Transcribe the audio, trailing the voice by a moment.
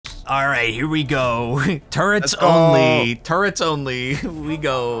All right, here we go. Turrets only. Turrets only. We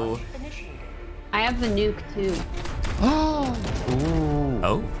go. I have the nuke too.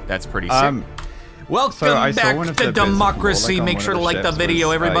 Oh, that's pretty sick. Welcome back to Democracy. Make sure to like the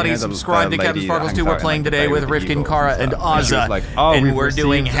video. Everybody subscribe to Captain Sparkles 2. We're playing today with Rifkin, Kara, and Ozza. And we're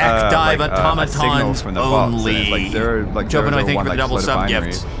doing Heckdive automatons only. Jumping, I think, for the double sub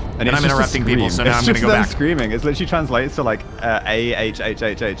gift. And I'm interrupting people, so now I'm going to go back. It's screaming. It literally translates to like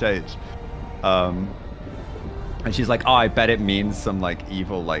A-H-H-H-H-H. And she's like, oh, I bet it means some like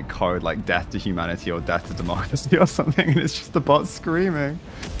evil like code, like death to humanity or death to democracy or something. And it's just the bot screaming.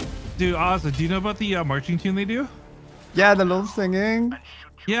 Dude, Ozza, do you know about the marching tune they do? Yeah, the little singing.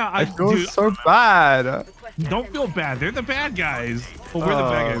 Yeah, I feel so bad. Don't feel bad. They're the bad guys. Well, we're the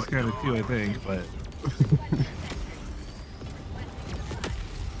bad guys kind of too, I think, but...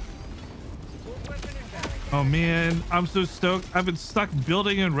 Oh man, I'm so stoked. I've been stuck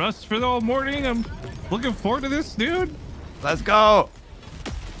building in Rust for the whole morning. I'm looking forward to this, dude. Let's go.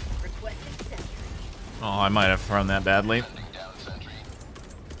 Oh, I might have thrown that badly.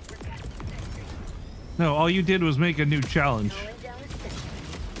 No, all you did was make a new challenge.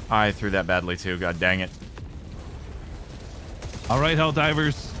 I threw that badly too. God dang it. All right,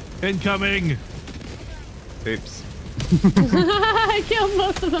 Helldivers, incoming. Oops. I killed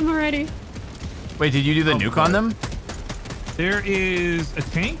most of them already. Wait, did you do the nuke on them? There is a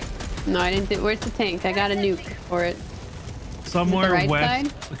tank. No, I didn't do. Where's the tank? I got a nuke for it. Somewhere right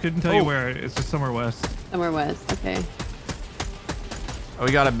west. side? I couldn't tell you where. It's just somewhere west. Somewhere west. Okay. Oh,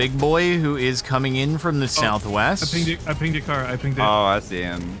 we got a big boy who is coming in from the southwest. I pinged your car. I pinged it. Oh, I see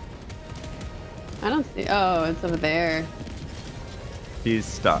him. I don't see. Oh, it's over there. He's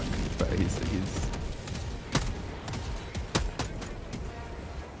stuck, but he's.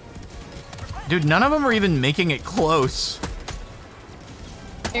 Dude, none of them are even making it close.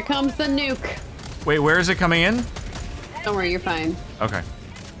 Here comes the nuke. Wait, where is it coming in? Don't worry, you're fine. Okay.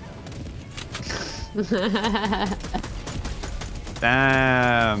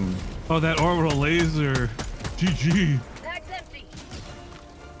 Damn. Oh, that orbital laser. GG.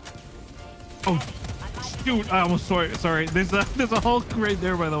 Oh, shoot! I almost saw it. Sorry. There's a Hulk right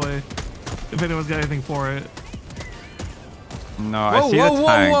there, by the way. If anyone's got anything for it. No, I see the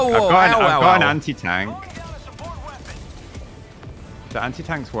tank. I've got an anti-tank. The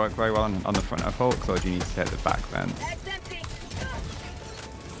anti-tanks work very well on the front of Hulk, or do you need to hit the back vents?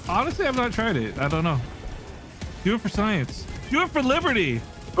 Honestly, I've not tried it. I don't know. Do it for science. Do it for liberty.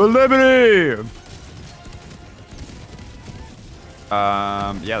 For liberty!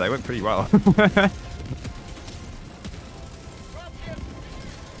 Yeah, they went pretty well.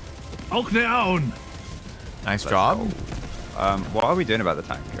 Hulk down. Nice job. What are we doing about the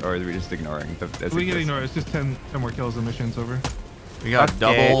tank, or are we just ignoring? We can ignore it. It's just 10 more kills and missions over. We got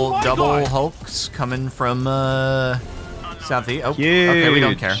double Hulks coming from southeast. Oh, Huge. Okay, we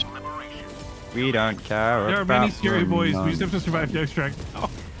don't care. We don't care. There are many scary boys. We just have to survive the extract. Oh.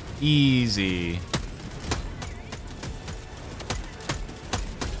 Easy.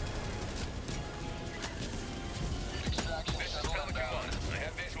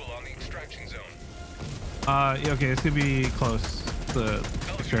 Okay, it's gonna be close. The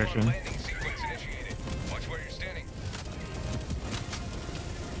extraction.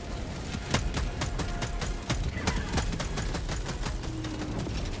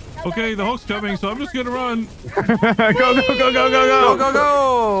 Okay, the Hulk's coming, so I'm just gonna run. Go, go, go, go, go, go, go, go,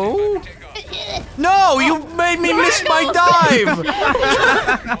 go! No, you made me miss my dive!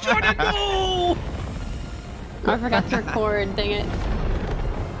 I forgot to record, dang it.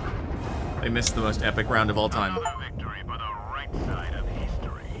 I missed the most epic round of all time.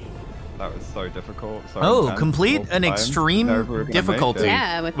 That was so difficult. So oh, complete an extreme difficulty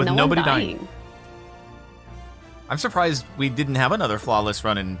with no nobody one dying. I'm surprised we didn't have another flawless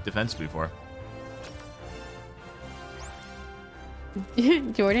run in defense before.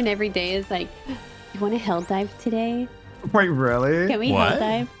 Jordan every day is like, you want to hell dive today? Wait, really? Can we hell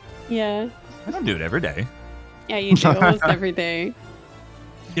dive? Yeah. I don't do it every day. Yeah, you do almost every day.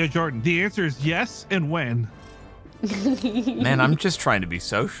 Yeah, Jordan, the answer is yes, and when? Man, I'm just trying to be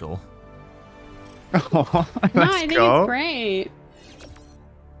social. Oh, no, I think it's great.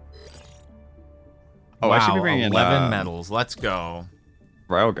 Oh, wow, I should be bringing 11 medals. Let's go.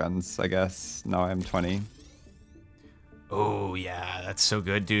 Railguns, I guess. No, I'm 20. Oh, yeah, that's so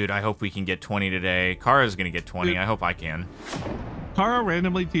good, dude. I hope we can get 20 today. Kara's gonna get 20. Dude. I hope I can. Kara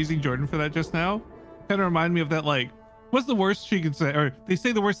randomly teasing Jordan for that just now kind of remind me of that, like, what's the worst she can say? Or they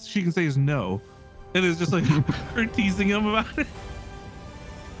say the worst she can say is no. And it's just like her teasing him about it.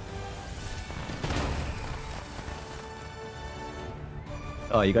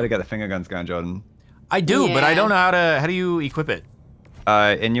 Oh, you got to get the finger guns going, Jordan. I do, but I don't know how do you equip it?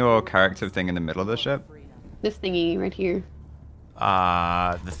 In your character thing in the middle of the ship. This thingy right here.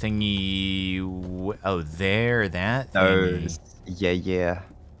 The thingy. Oh, there, that thingy. Yeah.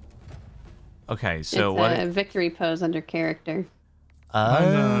 Okay, so it's what? A victory pose under character.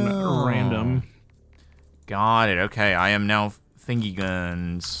 Random. Got it. Okay, I am now thingy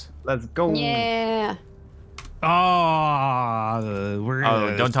guns. Let's go. Yeah.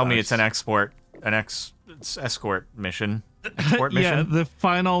 Don't tell me it's an escort mission. Escort mission. Yeah, the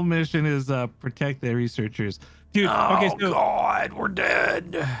final mission is protect the researchers. Dude, okay, so God, we're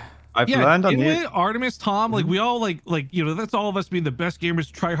dead. I've learned on the Artemis, Tom, like we all like that's all of us being the best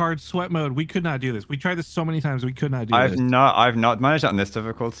gamers, try hard, sweat mode. We could not do this. We tried this so many times, we could not do this. I've not managed it on this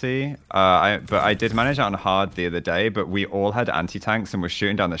difficulty. But I did manage it on hard the other day. But we all had anti-tanks and were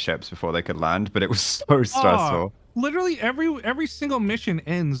shooting down the ships before they could land. But it was so stressful. Literally every single mission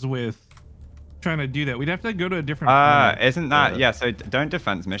ends with trying to do that. We'd have to go to a different planet. Isn't that yeah, so don't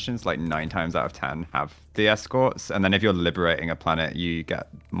defense missions like 9 times out of 10 have the escorts, and then if you're liberating a planet you get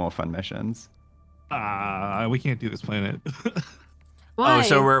more fun missions. We can't do this planet. Why? Oh,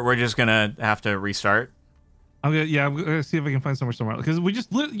 so we're just gonna have to restart? I'm gonna see if I can find somewhere because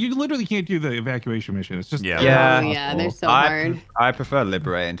you literally can't do the evacuation mission. It's just Oh yeah, they're so hard. I prefer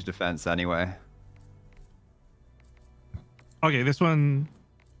liberating to defense anyway. Okay, this one.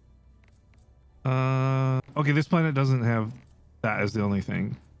 Okay, this planet doesn't have that as the only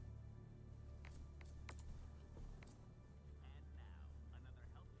thing.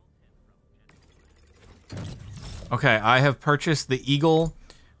 Okay, I have purchased the Eagle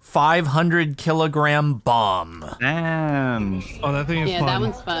 500 kilogram bomb. Damn. Oh, that thing is fun. Yeah, that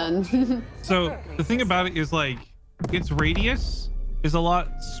one's fun. So the thing about it is like its radius is a lot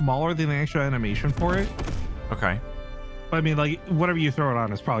smaller than the actual animation for it. Okay. But I mean, like whatever you throw it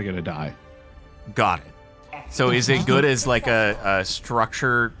on is probably gonna die. Got it. So is it good as like a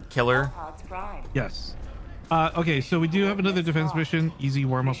structure killer? Yes. Okay, so we do have another defense mission, easy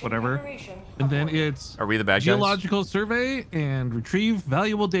warm up, whatever. And then it's Are we the bad guys? geological survey and retrieve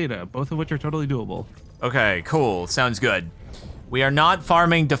valuable data, both of which are totally doable. Okay, cool. Sounds good. We are not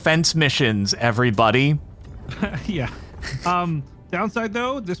farming defense missions, everybody. Yeah. Downside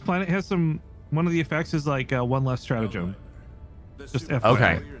though, this planet has one of the effects is like one less stratagem. Just FYI.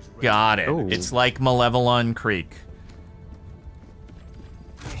 Okay. Got it. Ooh. It's like Malevelon Creek.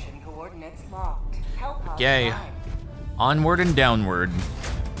 Mission coordinates locked. Help us Yay. find. Onward and downward.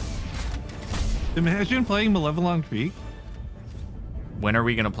 Imagine playing Malevelon Creek. When are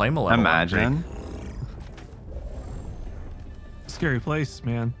we gonna play Malevelon Imagine. Creek? Scary place,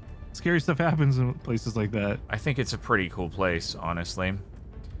 man. Scary stuff happens in places like that. I think it's a pretty cool place, honestly.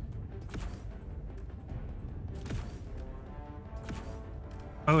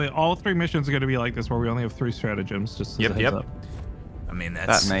 By the way, all 3 missions are going to be like this, where we only have 3 stratagems. Just as a heads up. I mean,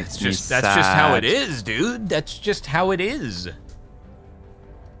 that's just how it is, dude. That's just how it is.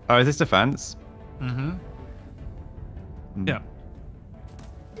 Oh, is this defense? Mm-hmm. Yeah.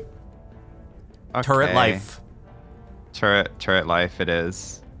 Okay. Turret life. Turret life it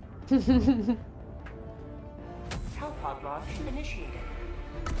is. Help pod launch initiated.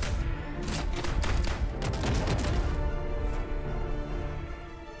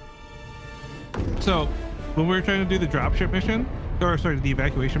 So, when we were trying to do the dropship mission, or sorry, the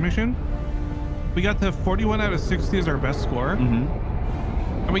evacuation mission, we got the 41 out of 60 as our best score.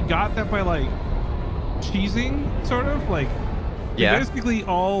 Mm-hmm. And we got that by like cheesing, sort of like. We basically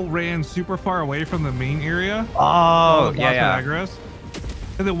all ran super far away from the main area. Oh, yeah. Aggress,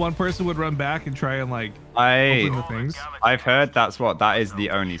 and then one person would run back and try and like open the things. I've heard that is the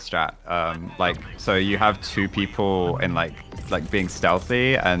only strat. Like, so you have 2 people in like being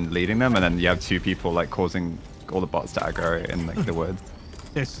stealthy and leading them, and then you have 2 people like causing all the bots to aggro in like the woods.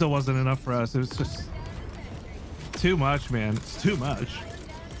 It still wasn't enough for us. It was just too much, man. It's too much.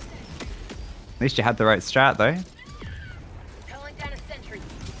 At least you had the right strat though.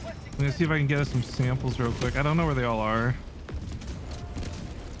 I'm gonna see if I can get us some samples real quick. I don't know where they all are.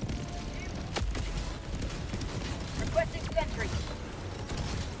 Requesting sentry.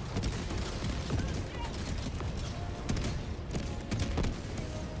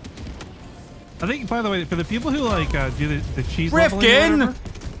 I think, by the way, for the people who like do the cheese Rifkin!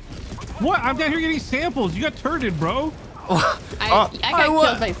 What? I'm down here getting samples. You got turded, bro. I got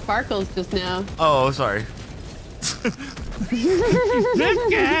killed by Sparkles just now. Oh, sorry.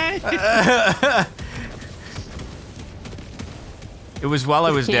 This guy. It was while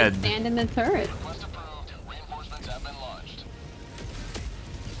I was dead. Stand in the turret.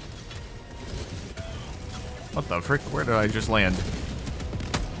 What the frick? Where did I just land?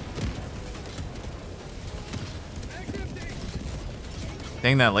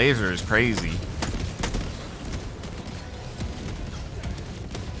 Dang, that laser is crazy.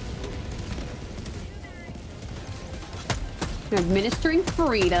 Administering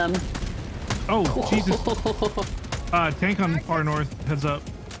freedom. Oh, Jesus. Tank on far north. Heads up.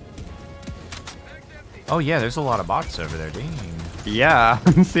 Oh, yeah, there's a lot of bots over there. Dang. Yeah,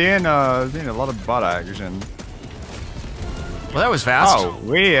 I'm seeing a lot of bot action. Well, that was fast. Oh,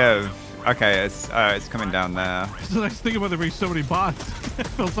 we have... Okay, it's coming down there. That's the nice thing about there being so many bots. It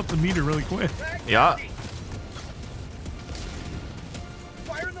fills up the meter really quick. Yeah.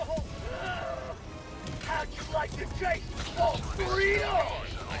 Fire in the hole. How'd you like to chase freedom?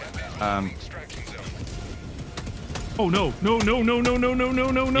 Oh no! No! No! No! No! No! No!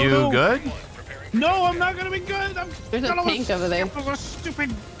 No! No! No! You good? No, I'm not gonna be good. There's a tank over there. A stupid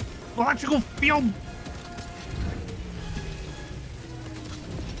electrical field.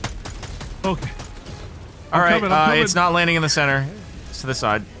 Okay. All right. I'm coming. It's not landing in the center. It's to the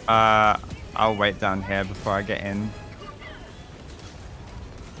side. I'll wait down here before I get in.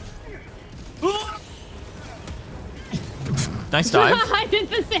 Nice dive. I did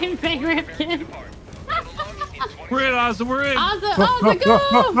the same thing, Rifkin. We're in, Ozzy. We're in. Ozzy, go!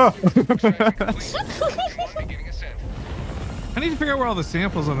 I need to figure out where all the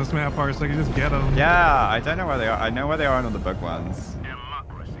samples on this map are so I can just get them. Yeah, I don't know where they are. I know where they are on all the big ones.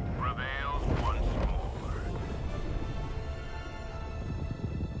 Democracy prevails once more.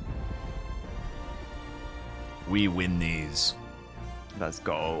 We win these. Let's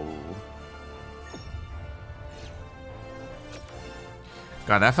go.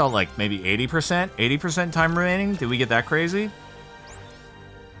 God, that felt like maybe 80%? 80% time remaining? Did we get that crazy?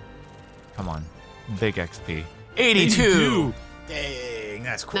 Come on. Big XP. 82! Dang,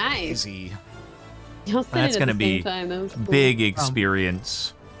 that's crazy. Y'all said That's it at gonna the be same time. That was cool. big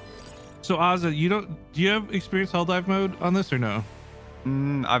experience. So Ozzy, do you have experience Helldive mode on this or no?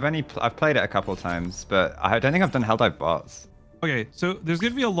 I've played it a couple times, but I don't think I've done Helldive bots. Okay, so there's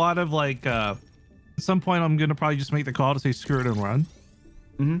gonna be a lot of like at some point I'm gonna probably just make the call to say screw it and run.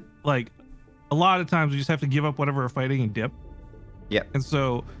 Like a lot of times we just have to give up whatever we're fighting and dip. Yep. And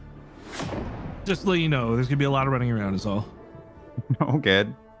so just to let you know, there's gonna be a lot of running around is all. Oh,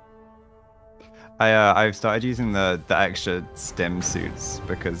 good. I've started using the extra stem suits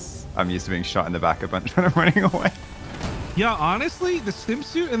because I'm used to being shot in the back a bunch when I'm running away. Yeah, honestly, the stim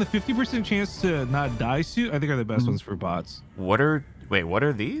suit and the 50% chance to not die suit, I think are the best ones for bots. What are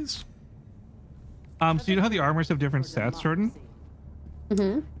these? So you know how the armors have different stats, Jordan?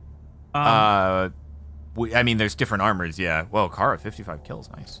 I mean, there's different armors, yeah. Well, Kara, 55 kills,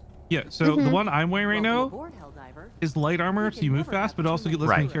 nice. Yeah, so the one I'm wearing right now is light armor, so you move fast, but also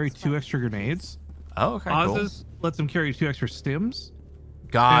lets me carry 2 extra grenades. Oh, okay, Oz's lets him carry 2 extra stims.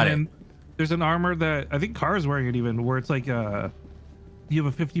 Got and it. There's an armor that I think Kara's wearing it even, where it's like you have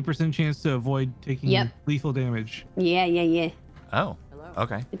a 50% chance to avoid taking lethal damage. Yeah. Oh,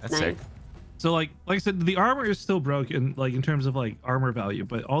 okay, that's sick. So like I said, the armor is still broken, like in terms of like armor value,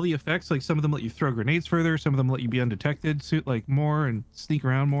 but all the effects, like some of them let you throw grenades further, some of them let you be undetected, suit like more and sneak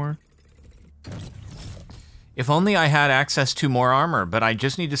around more. If only I had access to more armor, but I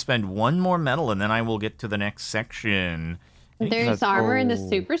just need to spend 1 more medal and then I will get to the next section. There's armor in the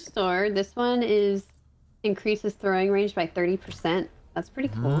superstore. This one increases throwing range by 30%. That's pretty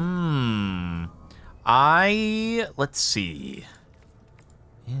cool. Let's see.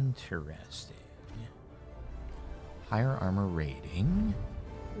 Interesting. Higher armor rating.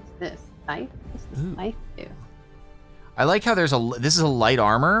 What's this? Scythe? What's the scythe do? I like how this is a light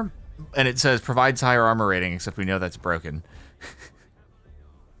armor, and it says provides higher armor rating, except we know that's broken.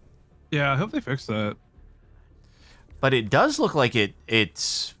 Yeah, I hope they fix that. But it does look like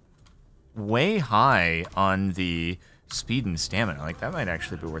it's way high on the speed and stamina. Like, that might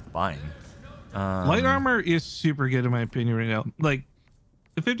actually be worth buying. Light armor is super good in my opinion right now. Like,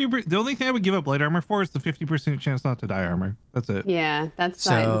 the only thing I would give up light armor for is the 50% chance not to die armor. That's it. Yeah, that's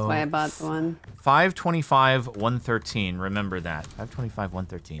why I bought the one. 525, 113. Remember that. 525,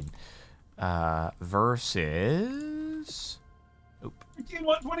 113. Versus... 15,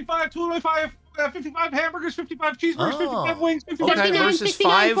 125, 225, 55 hamburgers, 55 cheeseburgers, 55 wings, 55 okay, dinners. versus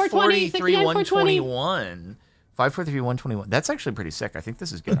 543, 121. 543, 121. That's actually pretty sick. I think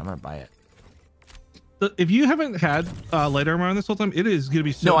this is good. I'm going to buy it. If you haven't had light armor on this whole time, it is going to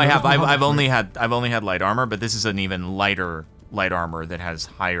be so. No, I have. I've only had light armor, but this is an even lighter light armor that has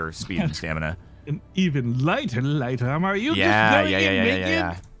higher speed and stamina. An even lighter light armor. You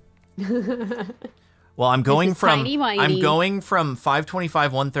yeah. Well, I'm going from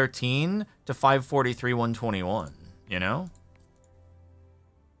 525, 113 to 543, 121. You know,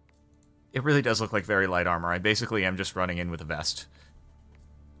 it really does look like very light armor. I basically am just running in with a vest.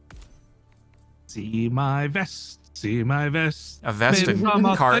 See my vest. See my vest. A vest and I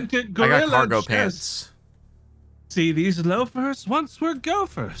got cargo pants. See these loafers? Once were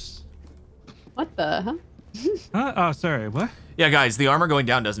gophers. What the? Huh? Oh, sorry. What? Yeah, guys, the armor going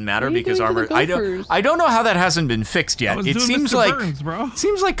down doesn't matter because armor. I don't know how that hasn't been fixed yet. It seems like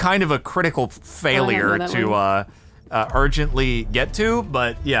seems like kind of a critical failure to urgently get to,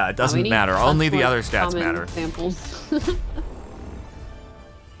 but yeah, it doesn't matter. Only the other stats matter. Samples.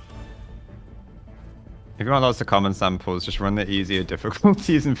 If you want lots of common samples, just run the easier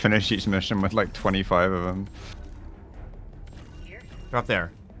difficulties and finish each mission with like 25 of them. Drop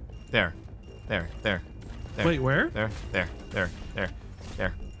there. There. There. There. There. Wait, where? There. There. There. There.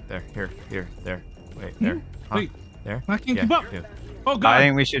 There. There. Here. Here. There. Wait. There. Huh? Wait. There. I can't keep up. Yeah. Oh god. I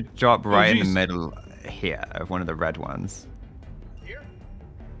think we should drop right in the middle here of one of the red ones. Here.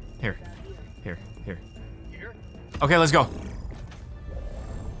 Here. Here. Here. Okay, let's go.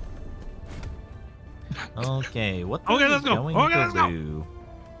 Okay, what the let's go. Let's do?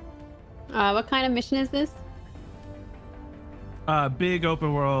 What kind of mission is this? Big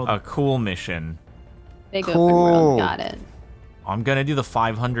open world. A cool mission. Big open world, got it. I'm gonna do the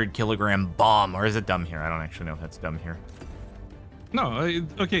 500 kilogram bomb, or is it dumb here? I don't actually know if that's dumb here. No,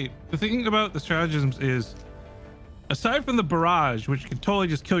 okay. The thing about the stratagems is, aside from the barrage, which can totally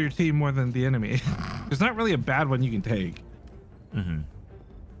just kill your team more than the enemy, there's not really a bad one you can take. Mm-hmm.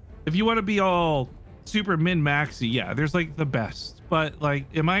 If you want to be all super min-maxy, yeah, there's like the best. But like,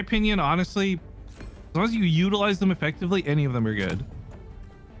 in my opinion, honestly, as long as you utilize them effectively, any of them are good.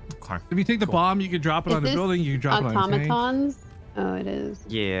 Okay. If you take the bomb, you can drop it on a building, you can drop it on a tank. Automatons? Oh, it is.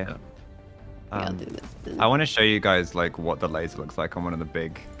 Yeah. I'll do this then. I want to show you guys like what the laser looks like on one of the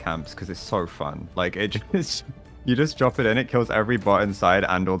big camps because it's so fun. Like it just, you just drop it in, it kills every bot inside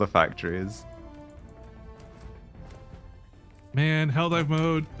and all the factories. Man, Helldive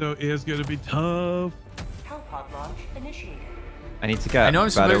mode though is gonna be tough. Hellpod launch initiated. I need to get. I know I'm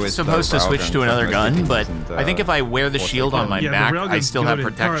supposed to switch to another gun, but I think if I wear the shield on my back, I still have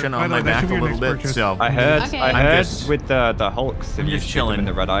protection on my back a little bit. So I heard with the Hulks, if you shoot them in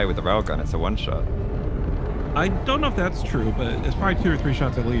the red eye with the railgun, it's a one shot. I don't know if that's true, but it's probably 2 or 3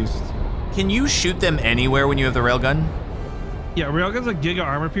 shots at least. Can you shoot them anywhere when you have the railgun? Yeah, railgun's a giga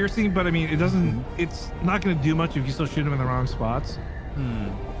armor piercing, but I mean, it doesn't. It's not going to do much if you still shoot them in the wrong spots.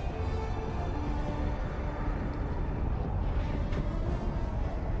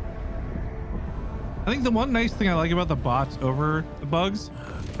 I think the one nice thing I like about the bots over the bugs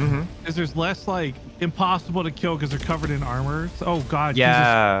is there's less like impossible to kill because they're covered in armor. So, oh god.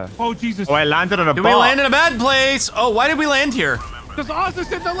 Yeah. Jesus. Oh Jesus. Oh, I landed on a Did bot. we land in a bad place? Oh, why did we land here? Because Ozzy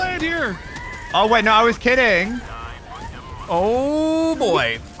said to land here. Oh wait, no, I was kidding. Oh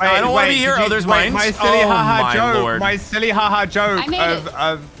boy. I don't want to be here. Oh, there's mines. My silly haha joke. Lord. My silly haha joke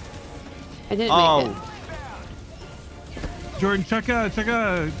I didn't make it. Jordan, check a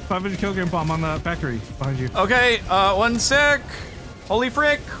 500 kilogram bomb on the factory behind you. Okay, 1 sec. Holy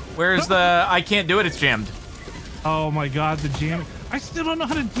frick. Where's the... I can't do it. It's jammed. Oh my god, the jam. I still don't know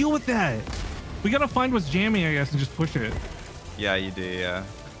how to deal with that. We gotta find what's jamming, I guess, and just push it. Yeah, you do, yeah.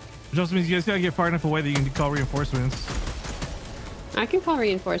 Which also means you guys gotta get far enough away that you can call reinforcements. I can call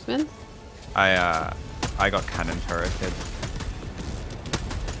reinforcements. I got cannon turreted.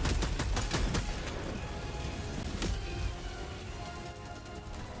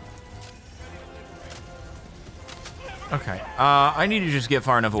 Okay. I need to just get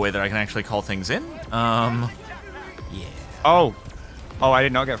far enough away that I can actually call things in. Yeah. Oh, I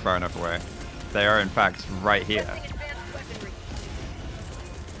did not get far enough away. They are, in fact, right here.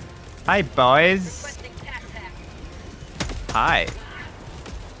 Hi, boys. Hi.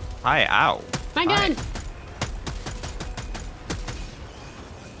 Hi, ow. My gun!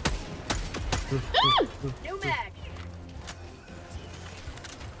 New mag.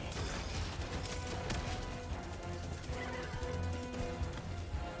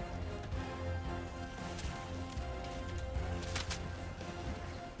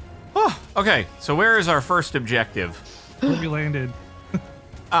 Oh, okay, so where is our first objective? Where we landed.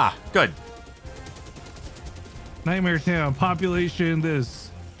 Ah, good. Nightmare Town, population this.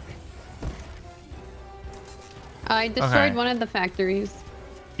 I destroyed one of the factories.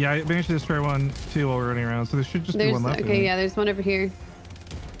 Yeah, I managed to destroy one too while we're running around, so there should just be one left. Okay, yeah, there's one over here.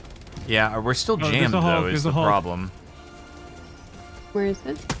 Yeah, we're still jammed though, is the problem. Where is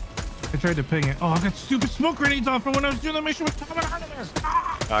it? I tried to ping it. Oh, I got stupid smoke grenades on from when I was doing the mission with Tom and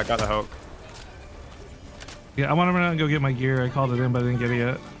Heckdivers. I got the Hulk. Yeah, I want to run out and go get my gear. I called it in, but I didn't get it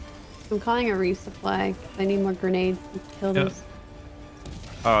yet. I'm calling a resupply. I need more grenades to kill those.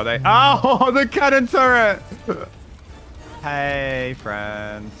 Oh, they... Oh, the cannon turret! Hey,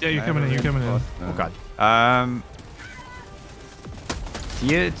 friends. Yeah, you're coming in. You're coming in. Oh god. Do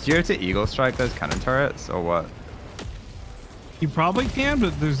you have to eagle strike those cannon turrets or what? You probably can,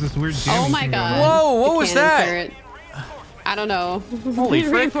 but there's this weird jamming. Oh my god. Whoa, what was that? Turret. I don't know. Holy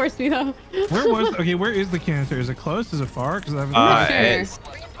frick. Reinforced me though. Where is the cannon turret? Is it close? Is it far? Because I haven't.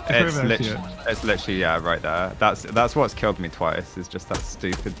 It's literally yeah, right there. That's what's killed me twice. Is just that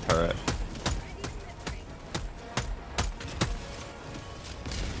stupid turret.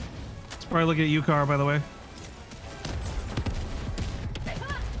 It's probably looking at you, Car, by the way.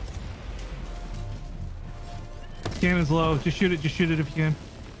 Cannon's low. Just shoot it. Just shoot it if you can.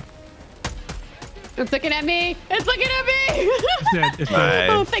 It's looking at me. It's looking at me. It's dead. It's dead.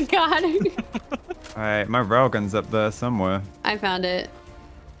 Oh, thank God. Alright, my railgun's up there somewhere. I found it.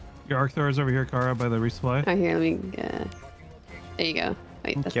 Your arc thrower's over here, Kara, by the resupply. Oh, here, let me. There you go.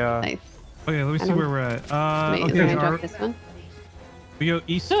 Wait, that's nice. Okay, let me see where we're at. Wait, okay, I drop this one? We go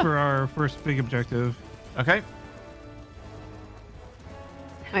east for our first big objective. Okay.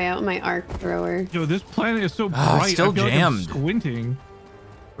 I out my arc thrower. Yo, this planet is so bright. It's still I feel jammed. like I'm squinting.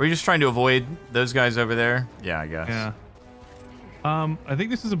 Were you just trying to avoid those guys over there? Yeah, I guess. Yeah. I think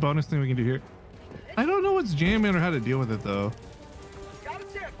this is a bonus thing we can do here. I don't know what's jamming or how to deal with it though.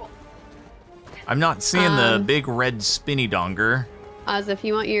 I'm not seeing the big red spinny donger. Oz, if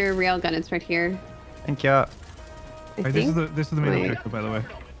you want your railgun, it's right here. Thank you. Right, this is the main objective, by the way.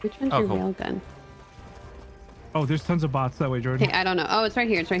 Which one's your railgun? Oh, there's tons of bots that way, Jordan. Okay, I don't know. Oh, it's right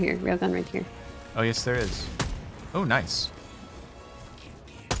here. It's right here. Railgun right here. Oh, yes, there is. Oh, nice.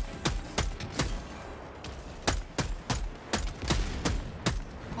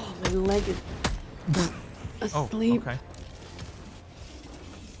 Oh, my leg is asleep. Oh, okay.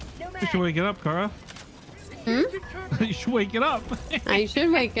 You should wake it up, Kara. Hmm? You should wake it up. I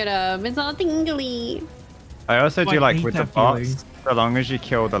should wake it up. It's all tingly. I also do like with the bots, feeling. so long as you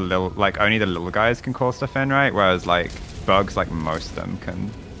kill the little, like only the little guys can call stuff in, right? Whereas like bugs, like most of them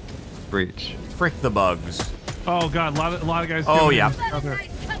can breach. Frick the bugs. Oh god, a lot of guys. Oh yeah.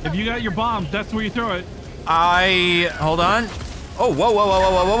 If you got your bomb, that's where you throw it. Hold on. Oh,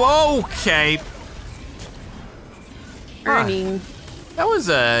 whoa. Okay. Burning. That was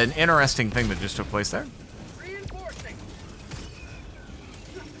an interesting thing that just took place there.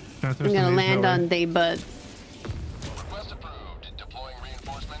 I'm gonna land on they butts.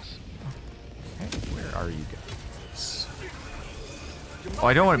 Okay, where are you guys? Oh,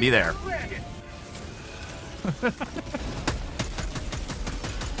 I don't want to be there.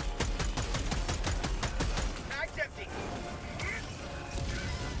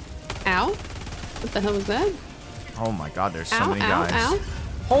 Ow. What the hell was that? Oh my god, there's so many ow, guys. Ow.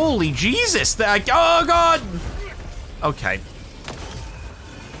 Holy Jesus! Oh god! Okay.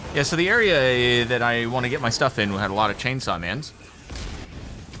 Yeah, so the area that I want to get my stuff in had a lot of chainsaw mans.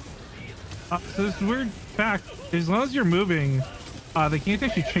 So this weird fact, as long as you're moving, they can't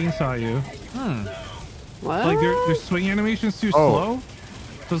actually chainsaw you. What? Like their swing animation's too slow.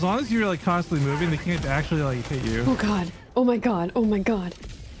 So as long as you're like constantly moving, they can't actually like hit you. Oh god. Oh my god. Oh my god.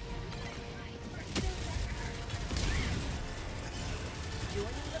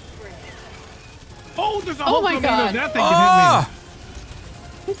 Oh, there's a whole my god. of that thing can hit me.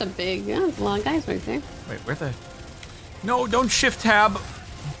 There's a big, there's a lot of guys right there. Wait, where the? No, don't shift tab.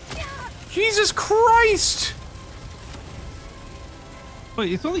 Jesus Christ!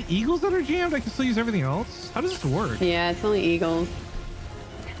 Wait, it's only eagles that are jammed? I can still use everything else? How does this work? Yeah, it's only eagles.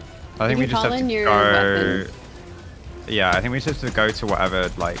 I think we just have to go. Weapons. Yeah, I think we just have to go to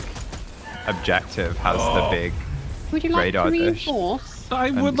whatever like objective has the big Would you like radar to dish. reinforce? I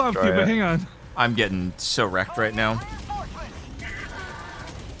would love to, destroy but it. hang on. I'm getting so wrecked right now.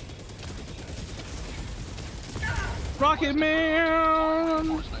 Rocket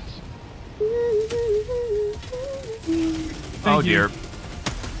Man! Oh dear.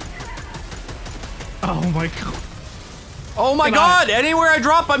 Oh my god. Oh my god! Anywhere I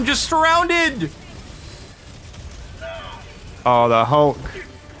drop, I'm just surrounded! Oh, the Hulk.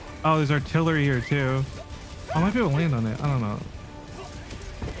 Oh, there's artillery here too. I might be able to land on it. I don't know.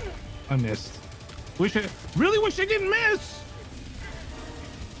 I missed. Really wish I didn't miss!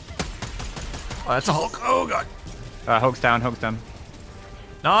 Oh, that's a Hulk. Oh god. Hulk's down, Hulk's down.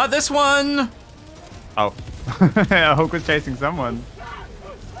 Not this one! Oh. Hulk was chasing someone.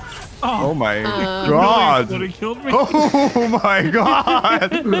 Oh my god! Would have killed me. Oh my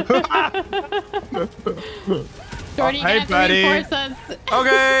god! Jordy, you hey, have buddy. to reinforce us.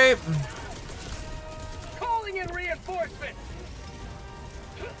 Okay. Calling in reinforcements.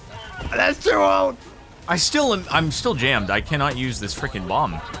 That's too old. I'm still jammed. I cannot use this freaking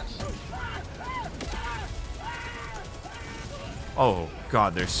bomb. Oh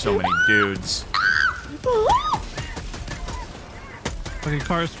god, there's so many dudes. Okay,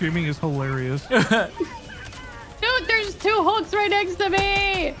 car screaming is hilarious. Dude, there's 2 Hulks right next to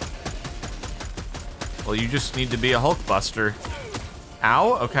me! Well, you just need to be a Hulk buster.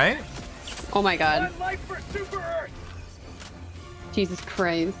 Ow, okay. Oh my god. One life for Super Earth. Jesus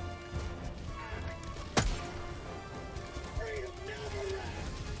Christ.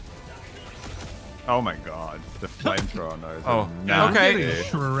 Oh my god, the flamethrower on those. Oh, nasty. okay.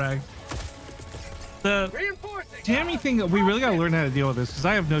 Shrek. The Reinforcing. jamming thing, we really gotta learn how to deal with this because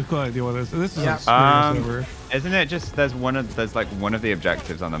I have no clue how to deal with this. This is Yeah. like screwed over. Isn't it just there's like one of the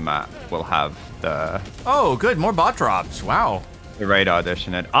objectives on the map will have the Oh, good, more bot drops. Wow. radar dish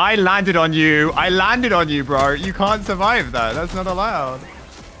in it. I landed on you. I landed on you, bro. You can't survive that. That's not allowed.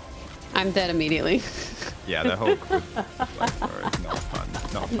 I'm dead immediately. Yeah, the Hulk with the flamethrower is not fun.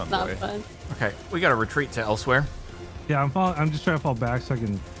 Not fun, Not boy. fun. Okay, we gotta retreat to elsewhere. Yeah, I'm just trying to fall back so I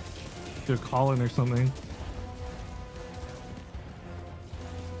can do a call in or something.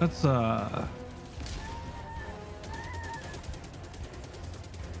 That's that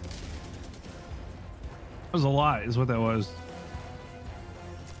was a lot, is what that was.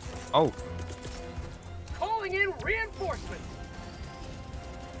 Oh, Calling in reinforcements.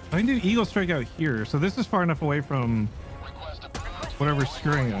 I can do Eagle Strike out here, so this is far enough away from whatever's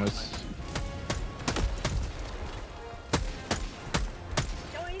screwing us.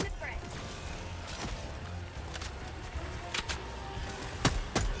 Join the fray.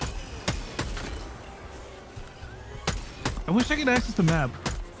 I wish I could access the map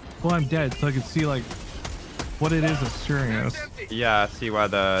while I'm dead so I could see like what it is that's screwing us. yeah. See where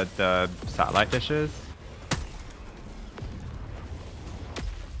the satellite dish is?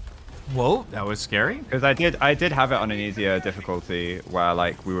 Whoa, that was scary. Because I did have it on an easier difficulty where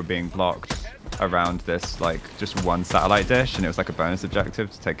like we were being blocked around this like just one satellite dish, and it was like a bonus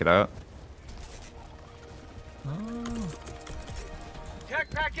objective to take it out. Tech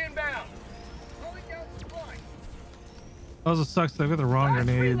pack inbound. Rolling down supply. Also sucks that I've got the wrong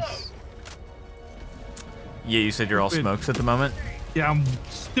grenades. Yeah, you said you're all Stupid. smokes at the moment. Yeah, I'm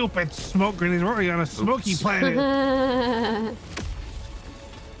stupid smoke grenades. We're already on a smoky planet.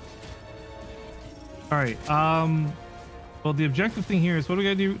 All right. Well, the objective thing here is what do we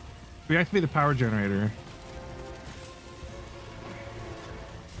gotta do? Reactivate the power generator.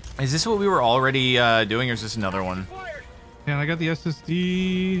 Is this what we were already doing, or is this another one? Fired. And I got the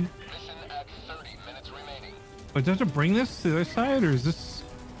SSD. Wait, do I have to bring this to the other side, or is this?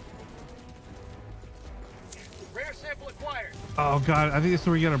 Rare sample acquired. Oh god, I think this is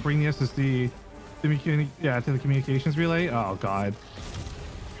where you gotta bring the SSD. To the communications relay. Oh god.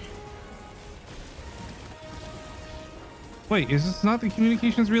 Wait, is this not the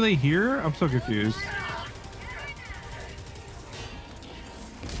communications relay here? I'm so confused.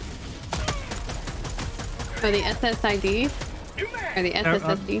 Or the SSID? Or the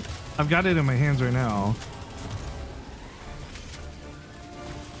SSSD? I've got it in my hands right now.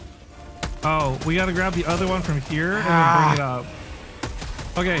 Oh, we gotta grab the other one from here and then bring it up.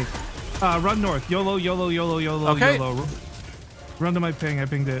 Okay, run north. YOLO, YOLO, YOLO, YOLO, Okay. YOLO. Run to my ping. I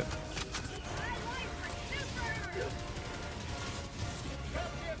pinged it.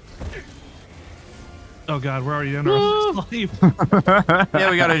 Oh god, we're already under our sleep. Yeah,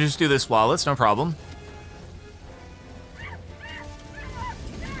 we gotta just do this while. It's no problem.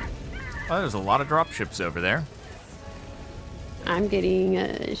 Oh, there's a lot of drop ships over there. I'm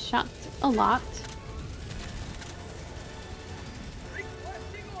getting shot a lot.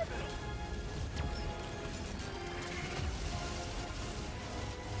 Requesting orbital.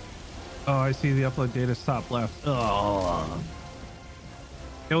 Oh, I see the upload data top left. Oh.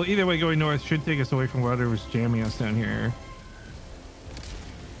 Yeah, well, either way, going north should take us away from whatever's jamming us down here.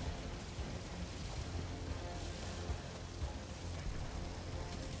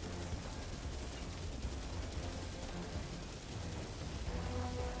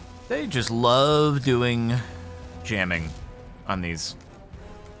 They just love doing jamming on these.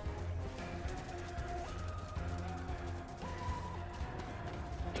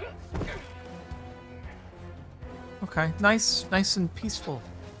 Okay, nice and peaceful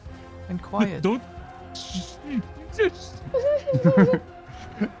and quiet. Don't.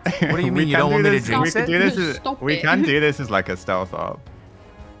 What do you mean you don't want me to jinx We it? can do this as, Stop we it. can do this as like a stealth op.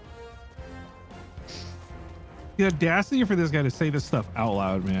 The audacity for this guy to say this stuff out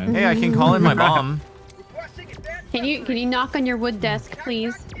loud, man. Hey, I can call in my bomb. Requesting advanced Can you knock on your wood desk,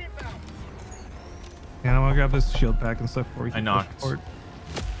 please? inbound. And I want to grab this shield pack and stuff for you. I knocked. Do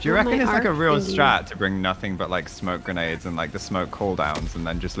you Want reckon my it's like a arc real thingy? strat to bring nothing but like smoke grenades and like the smoke cooldowns and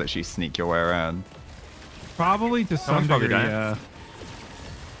then just literally sneak your way around? Probably to some degree, yeah.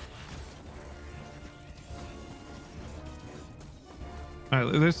 All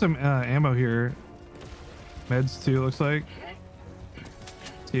right, there's some ammo here. Meds too, looks like.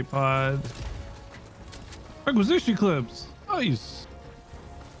 Tape pod. Requisition clips. Nice.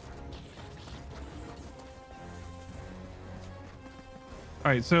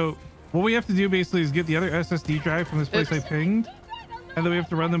 All right, so what we have to do basically is get the other SSD drive from this place I pinged, and then we have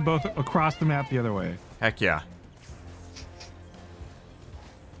to run them both across the map the other way. Heck yeah.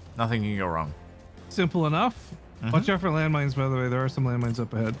 Nothing can go wrong. Simple enough. Watch out for landmines, by the way. There are some landmines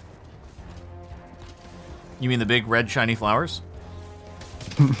up ahead. You mean the big red shiny flowers?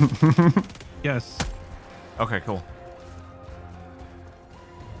 Yes. Okay, cool.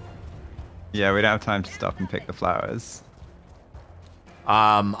 Yeah, we don't have time to stop and pick the flowers.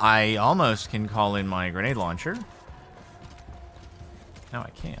 I almost can call in my grenade launcher. Now I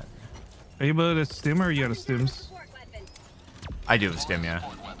can. Are you able to stim or you got a stims? I do have a stim, yeah.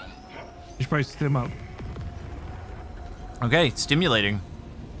 You should probably stim up. Okay, stimulating.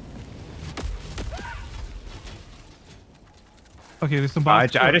 Okay, there's some I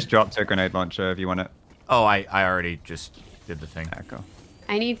bots. just dropped a grenade launcher if you want it. Oh, I already just did the thing. Yeah, go.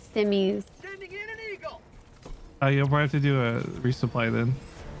 I need stimmies. Sending in an eagle. You'll probably have to do a resupply then.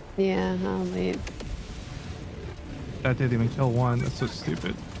 Yeah, I'll wait. That didn't even kill one. That's so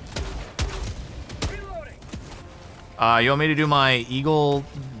stupid. Reloading. You want me to do my eagle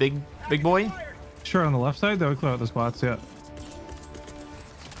big boy? Sure, on the left side, that would clear out the spots, yeah.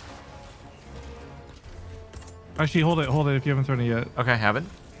 Actually, hold it if you haven't thrown it yet. Okay, haven't.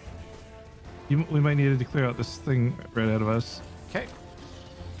 We might need to clear out this thing right ahead of us. Okay.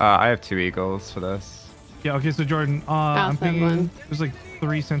 I have 2 eagles for this. Yeah, okay, so Jordan, I'm thinking one. there's like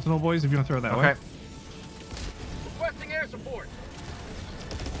 3 sentinel boys if you want to throw it that way. Okay. Requesting air support.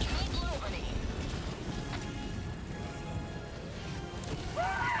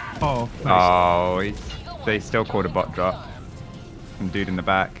 Oh, nice. Oh, they still caught a bot drop. Some dude in the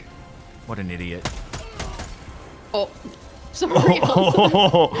back. What an idiot. Oh, sorry.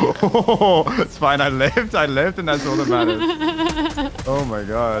 Oh, it's fine. I lived, and that's all that matters. Oh my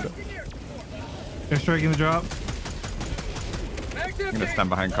god. They're striking the drop. I'm gonna stand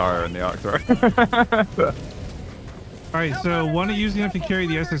behind Kara in the arc throw. All right, so one of you's gonna have to carry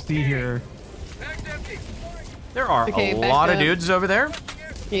the SSD here. There are Okay, a back lot of up. dudes over there.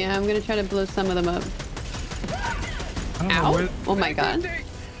 Yeah, I'm gonna try to blow some of them up. I don't know Ow! where, Oh my god.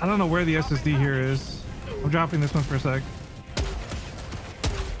 I don't know where the SSD here is. I'm dropping this one for a sec.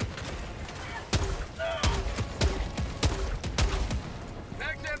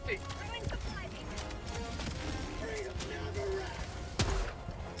 Bag's empty.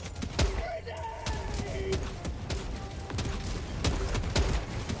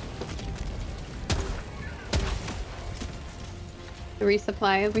 The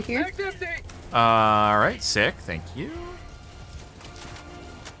resupply over here. Bag's empty. All right, sick. Thank you.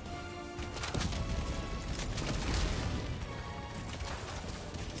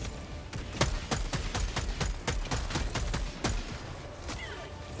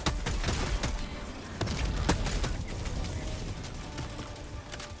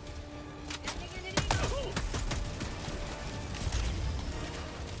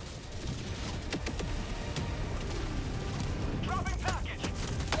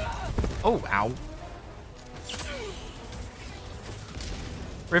 Oh, ow.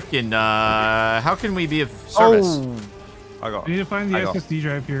 Rifkin, how can we be of service? Oh, We need to find the SSD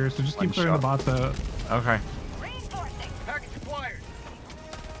drive here, so just keep clearing the bots out. Okay. Package acquired.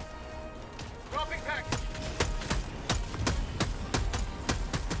 Dropping package.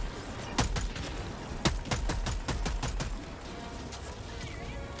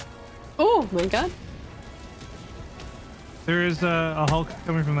 Oh my god. There is a Hulk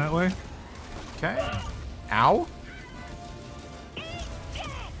coming from that way. Okay. Ow.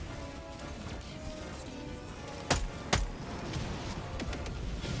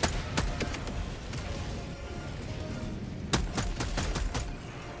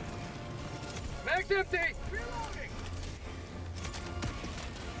 Bag's empty. Reloading.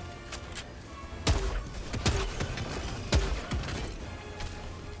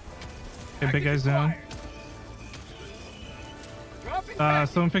 Okay, big guy's down. Dropping package.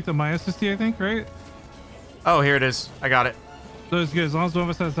 Someone picked up my SSD, I think, right? Oh, here it is. I got it. So it's good. As long as one of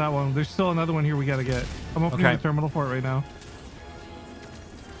us has that one. There's still another one here we gotta get. I'm opening Okay. the terminal for it right now.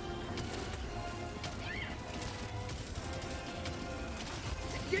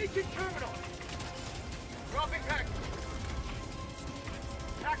 Engaging terminal. Dropping package.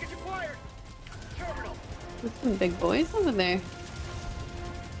 Package acquired. Terminal. There's some big boys over there.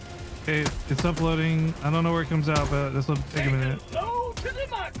 Okay, it's uploading. I don't know where it comes out, but this will take a minute. Hello to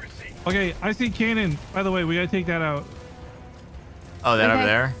democracy. Okay, I see cannon. By the way, we gotta take that out. Oh, that Okay. over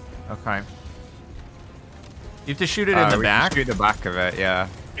there? Okay. You have to shoot it in the we back? can shoot the back of it, yeah.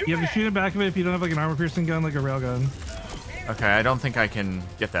 You have to shoot the back of it if you don't have like an armor piercing gun, like a rail gun. Okay, I don't think I can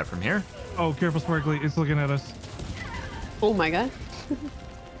get that from here. Oh, careful, Sparkly. It's looking at us. Oh my god.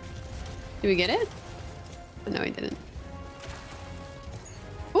 Did we get it? Oh, no, we didn't.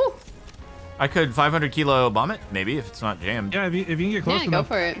 Ooh. I could 500 kilo bomb it, maybe, if it's not jammed. Yeah, if you can get close Yeah, enough.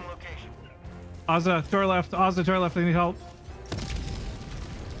 go for it. Ozza, to our left. Ozza, to our left. I need help.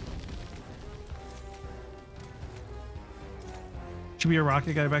 Should be a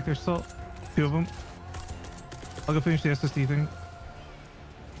rocket guy back there still. 2 of them. I'll go finish the SSD thing.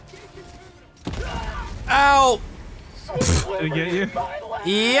 Ow! Did it get you?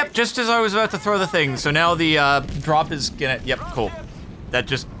 Yep, just as I was about to throw the thing. So now the drop is gonna... Yep, cool. That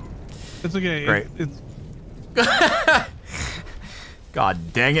just... It's okay. Great. It's God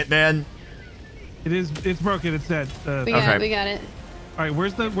dang it, man. it's broken. It's dead. We got Okay. it. We got it. All right,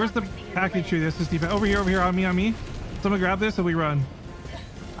 where's the package tree? The SSD pack. Over here, on me. Someone grab this and we run.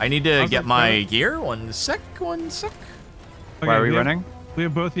 I need to How's get that my going? gear. One sec. Okay, Where are we have- running? We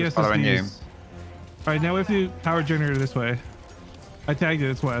have both the Just following you. SSDs. All right, now we have to power generator this way. I tagged it.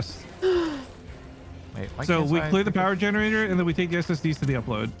 It's west. Wait, why So can't we I- clear the power generator and then we take the SSDs to the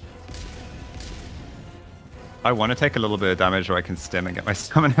upload. I want to take a little bit of damage where I can stim and get my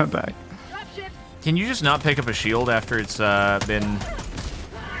stamina back. Can you just not pick up a shield after it's been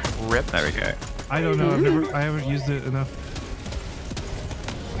ripped? There we go. I don't know. I haven't used it enough.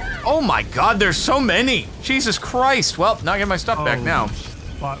 Oh my god, there's so many! Jesus Christ! Well, not getting my stuff back now.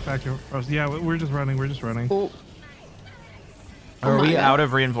 Spot factor. Yeah, we're just running. Oh. Are my we God. out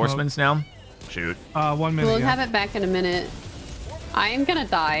of reinforcements now? Shoot. 1 minute. We'll yeah. have it back in a minute. I am gonna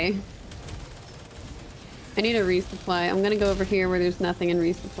die. I need a resupply. I'm gonna go over here where there's nothing in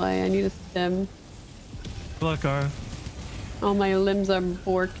resupply. I need a stem. Good luck, Cara. All my limbs are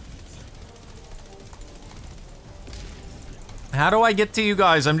borked. How do I get to you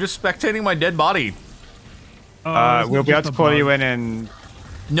guys? I'm just spectating my dead body. We'll be able to call you in and...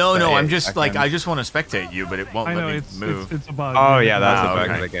 No, Say I'm it, just I like, can- I just want to spectate you, but it won't I know let me it's move. it's a bug. Oh, yeah, that's Ah, the bug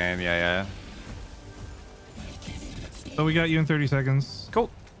okay. of the game. Yeah. So we got you in 30 seconds. Cool.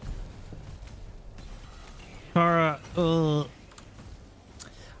 Cara,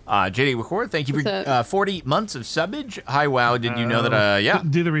 JD Record, thank you What's for up? 40 months of subbage. Hi, wow, did you know that, yeah.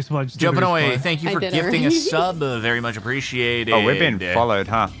 Do the resupply. Just do the Jumping away, resupply. thank you I for did gifting a already. sub. Very much appreciated. Oh, we're being followed,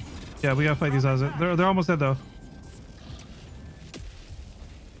 huh? Yeah, we gotta fight these guys. They're almost dead though.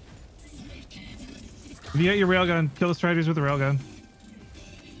 If you got your railgun, kill the striders with the railgun.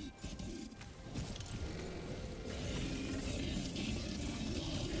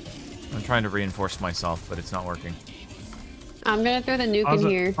 I'm trying to reinforce myself, but it's not working. I'm gonna throw the nuke in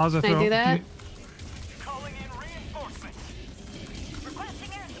here. Can I do that? Calling in reinforcements. Requesting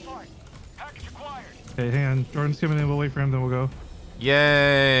air support. Package acquired. Okay, hang on. Jordan's coming in. We'll wait for him, then we'll go.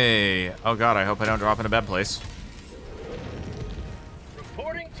 Yay! Oh god, I hope I don't drop in a bad place.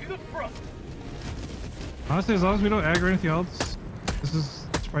 Reporting to the front. Honestly, as long as we don't aggro anything else, this is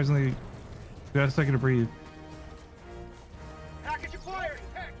surprisingly... We got a second to breathe. Package acquired.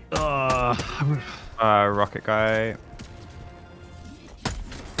 Package. Rocket guy.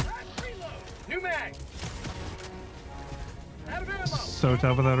 Last reload. New mag. Out of ammo. So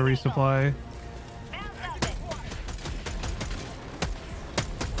tough without a resupply.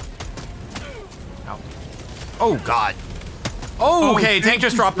 Ow. Oh god. Oh, okay, tank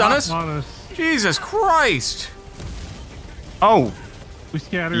just dropped on us. us. Jesus Christ! Oh! We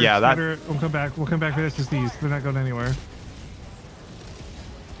scatter. Yeah, that- scatter. We'll come back. We'll come back for SSDs. They're not going anywhere.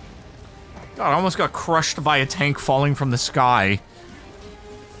 God, I almost got crushed by a tank falling from the sky.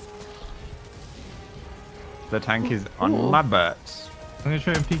 The tank is on my butt. I'm gonna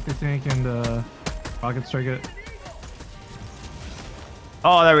try and peek the tank and rocket strike it.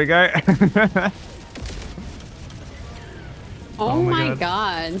 Oh, there we go. Oh, my my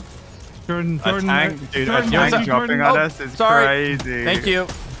god. Jordan, A Jordan, tank, dude, a Jordan, tank Jordan, dropping Jordan. on Oh, us is sorry. crazy. Thank you.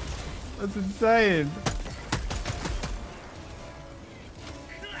 That's insane.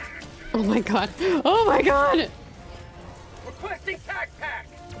 Oh my god. Oh my god. Requesting tac pack.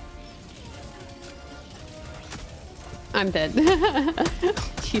 I'm dead.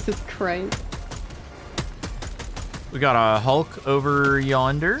 Jesus Christ. We got a Hulk over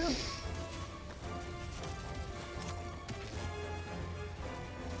yonder.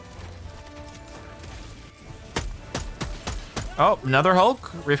 Oh, another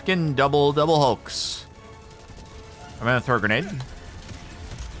Hulk. Rifkin, double Hulks. I'm gonna throw a grenade.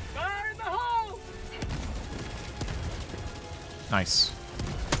 Fire Nice.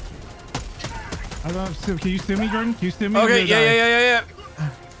 I don't know. Can you stim me, Jordan? Can you stim me? Okay, yeah.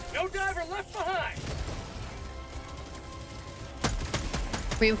 No diver left behind.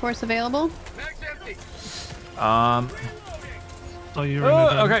 Reinforce available. Mag's empty. Oh, you're in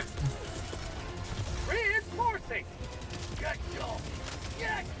the okay. Reinforcing. Get go.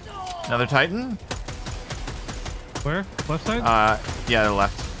 Get go. Another Titan? Where? Left side? Yeah, the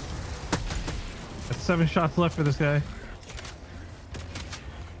left. That's 7 shots left for this guy.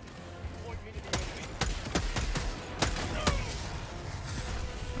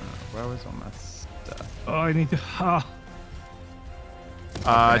 Where was all my stuff? Oh, I need to.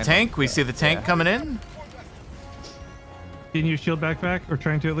 Tank. We see the tank coming in. Can you shield backpack or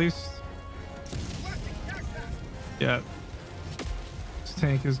trying to at least? Yeah. This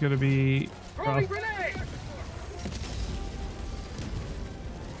tank is gonna be rough.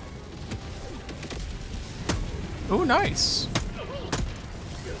 Oh, nice.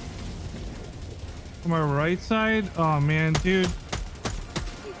 From our right side? Oh man, dude.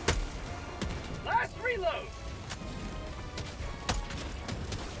 Last reload.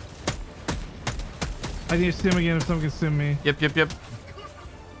 I need to stim again if someone can stim me. Yep. Reloading.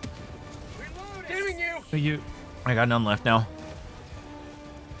 Giving you. Thank you. I got none left now.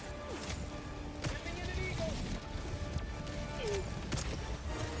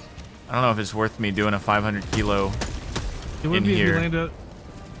 I don't know if it's worth me doing a 500 kilo It would in be here. if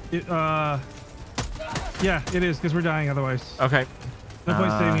you land yeah, it is because we're dying otherwise. Okay. No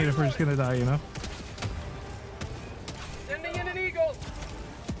point saving it if we're just gonna die, you know. Sending in an eagle.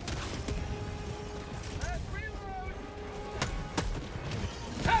 Last reload.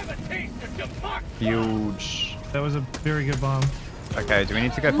 Have a taste of democracy. Huge. That was a very good bomb. Okay, do we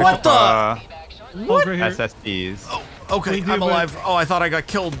need to go pick What up our What? Right here. SSDs? Okay, We do, I'm but- alive. Oh, I thought I got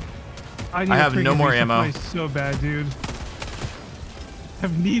killed. I have no more ammo. So bad, dude.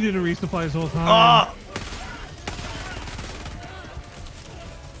 I've needed a resupply this whole time.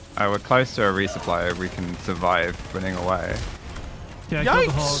 Oh, we're close to a resupply. We can survive running away. Yeah, I killed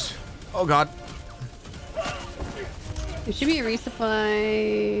the Hulk. Yikes! Oh god. There should be a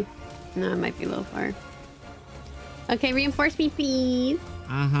resupply. No, it might be a little far. Okay, reinforce me, please.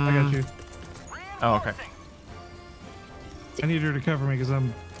 I got you. Oh, okay. I need her to cover me because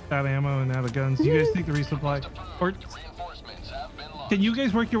I'm out of ammo and out of guns. You guys take the resupply. Or can you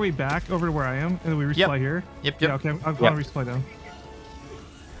guys work your way back over to where I am and then we resupply here? Yep. Yeah, okay. I'm calling resupply down.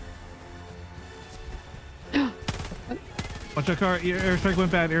 Watch out, car. Airstrike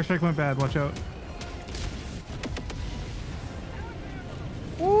went bad. Airstrike went bad. Watch out.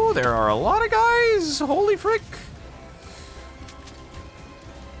 Ooh, there are a lot of guys. Holy frick.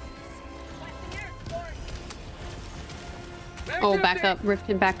 Oh, back up,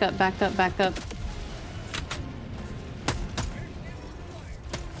 Rifkin, back up.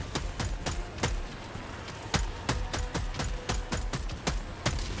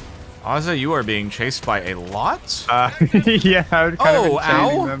 Ozza, you are being chased by a lot? Yeah, I would kind of been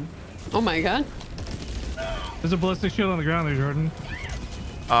chasing them. Oh my god. There's a ballistic shield on the ground there, Jordan.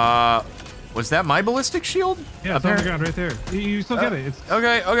 Was that my ballistic shield? Yeah, it's on the ground right there. You still get it. It's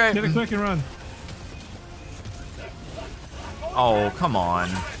Okay. get it quick and run. Oh, come on.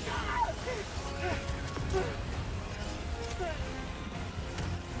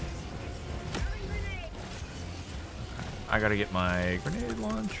 I gotta get my grenade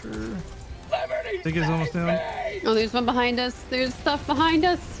launcher. I think it's almost down. Oh, there's one behind us. There's stuff behind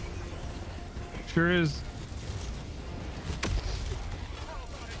us. Sure is.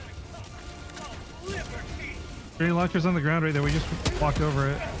 Grenade launcher's on the ground right there. We just walked over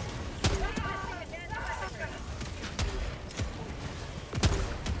it.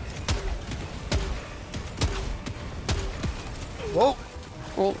 Whoa.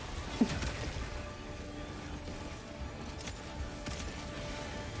 Oh.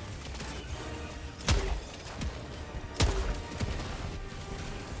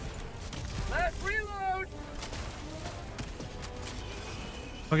 Last reload.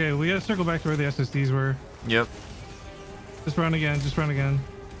 Okay, we gotta circle back to where the SSDs were. Yep. Just run again. Just run again.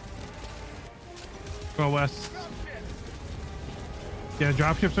 Go west. Yeah,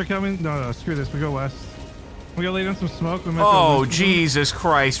 dropships are coming. No, screw this. We go west. We gotta lay down some smoke. We might be able to Oh, lose them. Jesus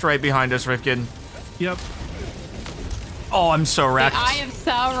Christ. Right behind us, Rifkin. Yep. Oh, I'm so The wrecked. Eye of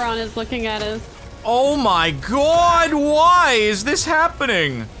Sauron is looking at us. Oh my god, why is this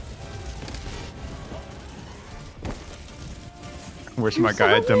happening? Wish my guy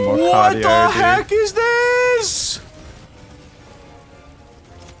had done more What cardio, the dude. heck is this?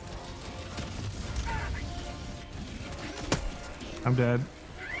 I'm dead.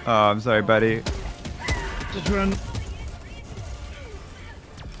 Oh, I'm sorry, buddy. Just run.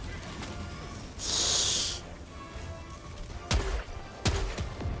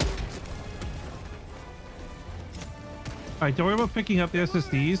 right, don't worry about picking up the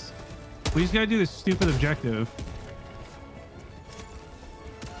SSDs. We just gotta do this stupid objective.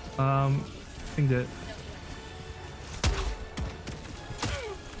 Pinged it.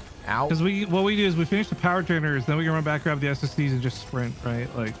 Ow. Because what we do is we finish the power generators, then we can run back, grab the SSDs, and just sprint,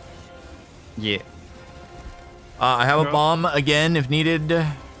 right? Like. Yeah. I have a bomb again if needed.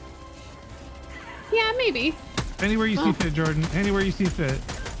 Yeah, maybe. Anywhere you see fit, Jordan. Anywhere you see fit.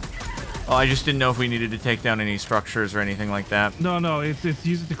 Oh, I just didn't know if we needed to take down any structures or anything like that. No, it's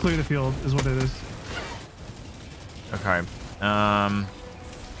use it to clear the field is what it is. Okay. All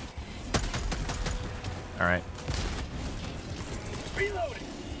right.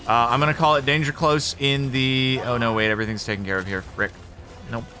 I'm gonna call it danger close in the. Oh no, wait, everything's taken care of here. Rick.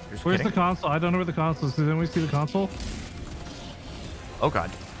 Nope. Where's the console? I don't know where the console is. Did anyone see the console? Oh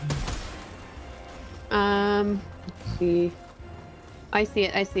god. Let's see. I see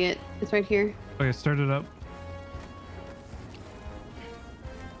it. It's right here. Okay, start it up.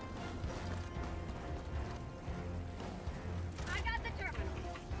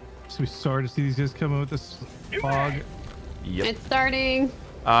 So we started to see these guys coming with this fog. Yep. It's starting. We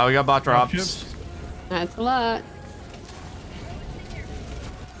got bot drops. That's a lot.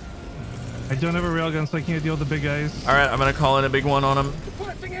 I don't have a railgun, so I can't deal with the big guys. All right, I'm gonna call in a big one on him.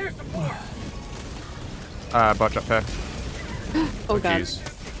 Bot drop here. Oh god. Geez.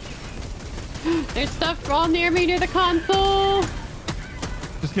 There's stuff all near me near the console.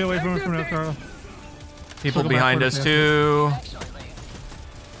 Just get away from it for now, Carl. People behind us too.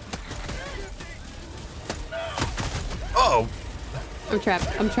 Oh. I'm trapped.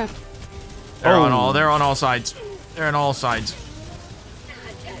 They're on all sides. They're on all sides.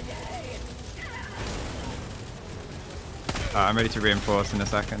 I'm ready to reinforce in a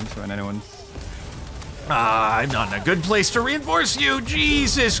second when anyone's. I'm not in a good place to reinforce you.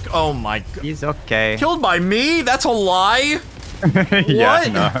 Jesus. Oh my god. He's okay. Killed by me? That's a lie?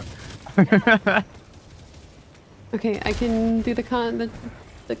 Yeah, What? no. Okay, I can do the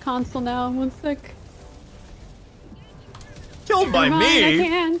console now. One sec. Killed by Come on, me? I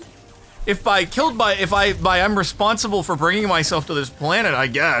can't. If I'm responsible for bringing myself to this planet, I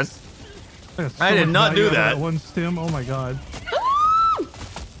guess. I did not do that. One stim. Oh my god.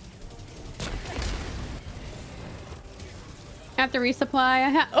 I have to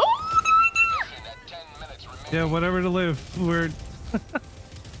resupply. Oh! Yeah, whatever to live. We're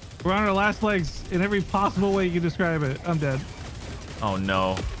on our last legs in every possible way you can describe it. I'm dead. Oh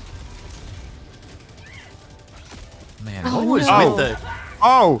no. Man, Oh, what was no. with the...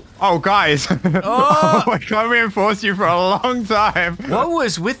 Oh, guys. Oh! I can't reinforce you for a long time. What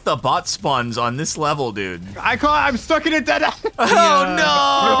was with the bot spawns on this level, dude? I can't. I'm stuck in a dead end. Oh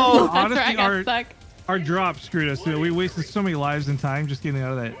no! That's where I Honestly, got stuck. our drop screwed us. We wasted so many lives and time just getting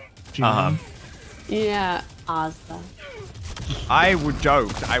out of that jam. Yeah, awesome. I was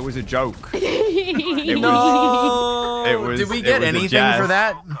joked. I was a joke. It No! It was- Did we it get was a anything jazz. for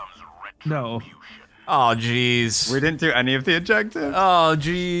that? No. Oh, jeez. We didn't do any of the objectives. Oh,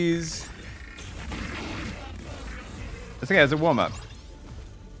 jeez. It's okay. It's a warm up.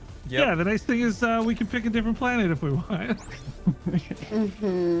 Yep. Yeah, the nice thing is we can pick a different planet if we want.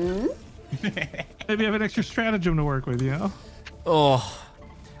 Maybe have an extra stratagem to work with, you know? Oh.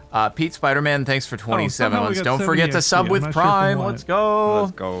 Pete Spider-Man, thanks for 27 somehow we months. got Don't 70 forget to XP. sub I'm with not sure Prime. from what. Let's go.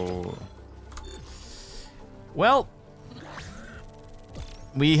 Let's go. Well,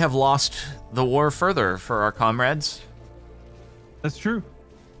 we have lost the war further for our comrades. That's true.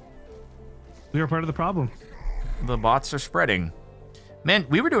 We are part of the problem. The bots are spreading. Man,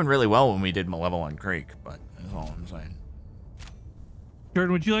 we were doing really well when we did Malevelon Creek, but that's all I'm saying.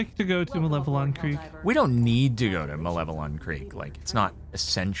 Jordan, would you like to go to Malevelon Creek? We don't need to go to Malevelon Creek. Like, it's not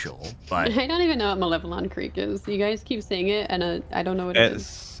essential, but... I don't even know what Malevelon Creek is. You guys keep saying it, and I don't know what it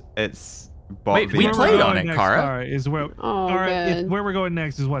is. It's. Wait, we Where played we're on going it, next, Kara. Is where, Oh, Kara, good. where we're going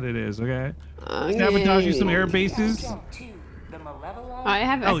next is what it is, okay? Okay. Sabotage you some air bases. To the Malevolon. I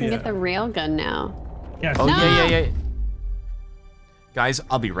Oh, can yeah. get the railgun now. Yes. Oh, No! yeah. Guys,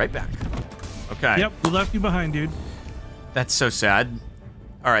 I'll be right back. Okay. Yep, we left you behind, dude. That's so sad.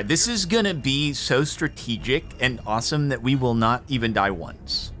 All right, this is gonna be so strategic and awesome that we will not even die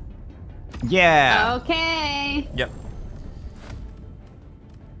once. Yeah. Okay. Yep.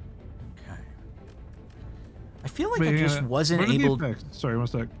 Okay. I feel like I just wasn't what are the able... effects? Sorry, one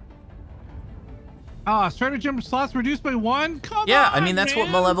sec. Ah, stratagem slots reduced by 1? Come Yeah, on, I mean, that's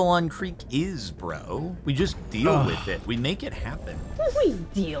man. what Malevelon Creek is, bro. We just deal with it. We make it happen. We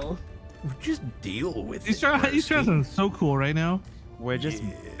deal. We just deal with These it. strats Broski. are so cool right now. We're just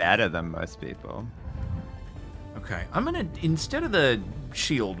better than most people. Okay, I'm gonna, instead of the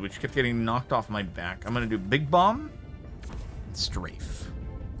shield, which kept getting knocked off my back, I'm gonna do Big Bomb. Strafe.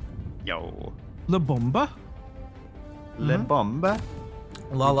 Yo. La Bomba? Le Bomba?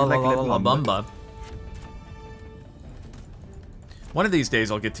 La Bomba. One of these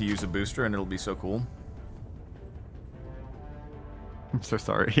days I'll get to use a booster and it'll be so cool. I'm so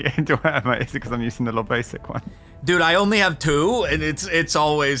sorry. Is it because I'm using the little basic one? Dude, I only have 2, and it's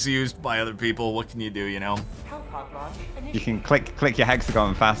always used by other people. What can you do, you know? You can click your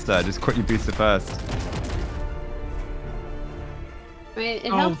hexagon faster. Just quit your booster first. Wait,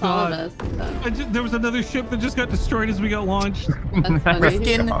 it helps all of us. So. There was another ship that just got destroyed as we got launched. That's funny.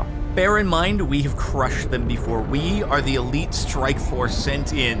 Rifkin, bear in mind, we have crushed them before. We are the elite strike force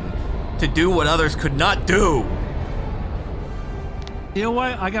sent in to do what others could not do. You know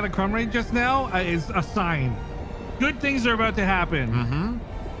what? I got a crumb rate just now. Is a sign. Good things are about to happen.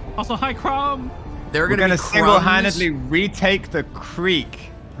 Mm-hmm. Also, hi, Crumb. We're gonna single-handedly retake the creek.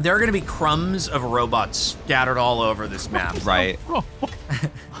 There are gonna be crumbs of robots scattered all over this map. Right.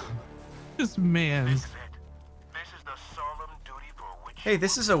 This man's. Hey,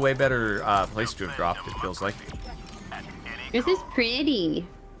 this is a way better place to have dropped, it feels like. This is pretty.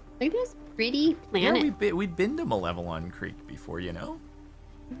 Look at this pretty planet. Yeah, we've been to Malevelon Creek before, you know?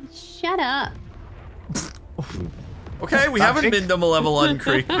 Shut up. Okay, we haven't been to Malevelon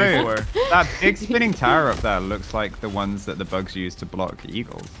Creek before. That big spinning tower up there looks like the ones that the bugs use to block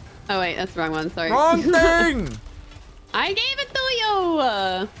eagles. Oh wait, that's the wrong one. Sorry. Wrong thing! I gave it to you.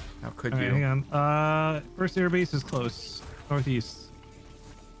 How could All you? right, hang on. First airbase is close. Northeast.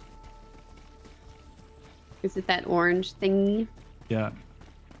 Is it that orange thingy? Yeah.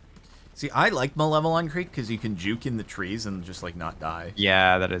 See, I like Malevelon Creek because you can juke in the trees and just like not die.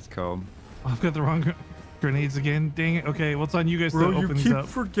 Yeah, that is cool. Oh, I've got the wrong grenades again. Dang it. Okay, what's on you guys to open these up?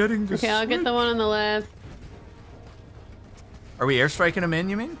 Forgetting to Okay, I'll get the one on the left. Are we airstriking them in,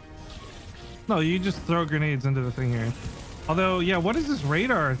 you mean? No, you just throw grenades into the thing here. Although, yeah, what is this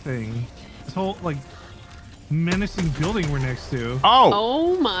radar thing? This whole, like, menacing building we're next to.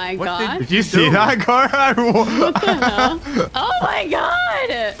 Oh my god. Did you see that, Cara? What the hell? Oh my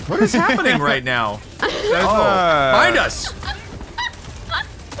god! What is happening right now? Find us!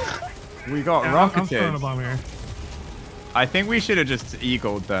 We got I'm rocketed. throwing a bomb here. I think we should have just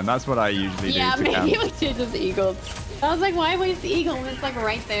eagled them. That's what I usually do. Yeah, to maybe camp. we should just eagle. I was like, why waste the eagle when it's like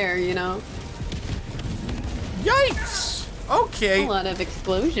right there, you know? Yikes! Okay. A lot of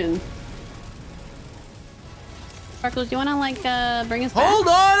explosion. Sparkles, do you want to like bring us back? Hold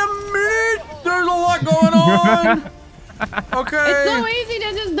on a minute! There's a lot going on! Okay. It's so easy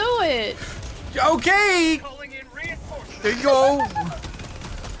to just do it. Okay! There you go.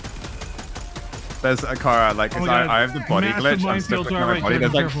 There's a car, like, Oh my I God. have the body Massive glitch. I'm stuck minefield with to our my right, body.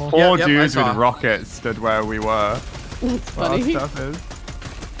 gotta There's be like careful. 4 Yep, dudes I with saw. rockets stood where we were. That's Well, our funny. stuff is.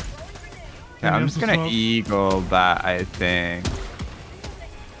 Yeah, Yeah, I'm there's just some gonna smoke. eagle that, I think.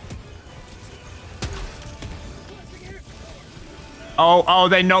 Oh,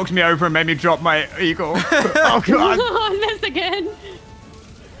 they knocked me over and made me drop my eagle. Oh god. On this again.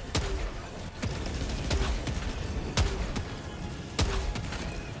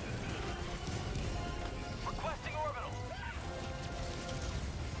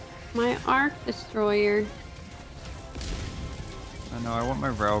 My arc destroyer. I know, I want my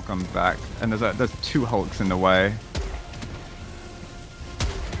railgun back. And there's 2 Hulks in the way.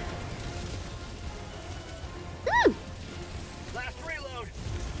 Last reload.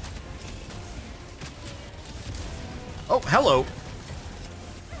 Oh, hello.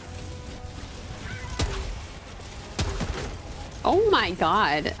 Oh my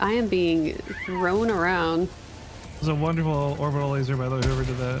god, I am being thrown around. It was a wonderful orbital laser, by the way, whoever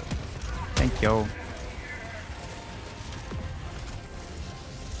did that. Thank you.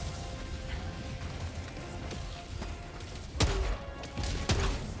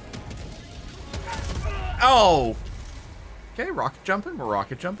 Oh! Okay, rocket jumping. We're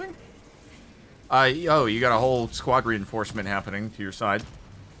rocket jumping. Oh, you got a whole squad reinforcement happening to your side.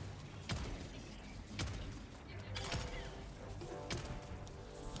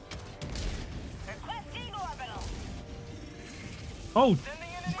 Oh,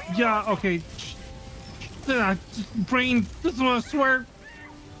 yeah, okay. Brain, this is what I swear.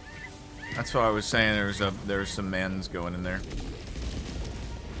 That's what I was saying. There's some mans going in there.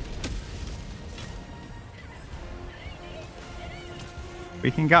 We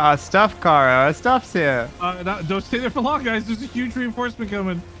can get our stuff, Cara. Our stuff's here. Don't stay there for long, guys. There's a huge reinforcement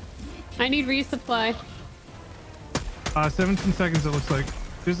coming. I need resupply. 17 seconds, it looks like.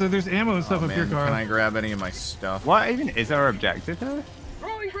 There's ammo and stuff Oh, up here, man, Cara. can I grab any of my stuff? What even is our objective here?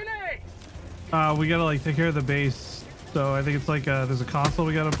 Throwing grenade. We gotta like take care of the base. So I think it's like there's a console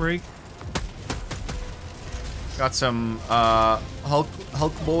we gotta break. Got some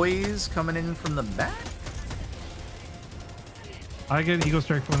Hulk boys coming in from the back. I get Eagle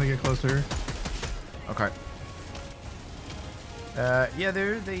Strike when they get closer. Okay. Yeah,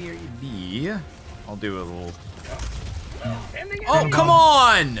 there they be. I'll do a little. Oh, come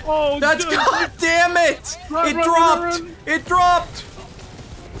on! Oh, that's dude. God damn it! Run, It run, dropped! run, run. It dropped!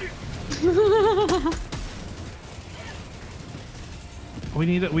 We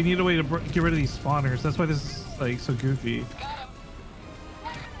need a way to get rid of these spawners. That's why this is like so goofy.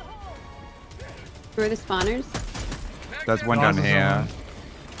 Where are the spawners? There's one down here.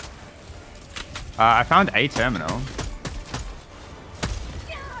 I found a terminal.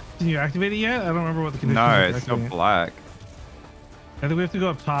 Can you activate it yet? I don't remember what the conditions No, are. it's still black. I think we have to go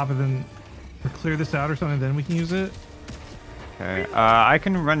up top and then clear this out or something, then we can use it. Okay, I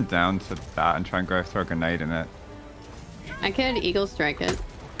can run down to that and try and go throw a grenade in it. I could Eagle Strike it.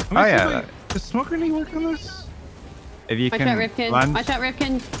 Oh yeah. Does smoke grenade work on this? If you Watch can out, Rifkin. land... Watch out,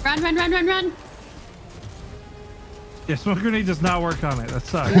 Rifkin. Run, run, run, run, run. Yeah, smoke grenade does not work on it. That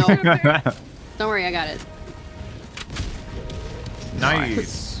sucks. No. Don't worry, I got it.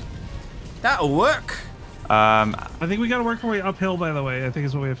 Nice. That'll work. I think we gotta work our way uphill, by the way. I think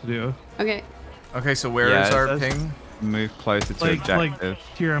is what we have to do. Okay. Okay, so where is our ping? Move closer to objective. Like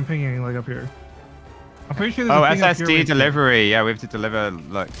here, I'm pinging, like up here. I'm pretty sure there's Oh, a thing up here SSD delivery. Yeah, we have to deliver,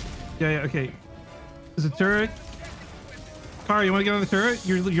 look. Yeah, okay. There's a turret. Kara, you want to get on the turret?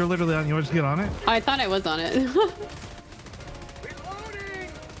 You're literally on. You want to just get on it? Oh, I thought I was on it.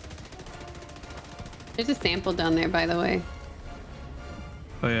 There's a sample down there, by the way.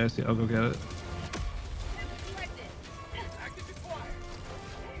 Oh yeah, I see. I'll go get it.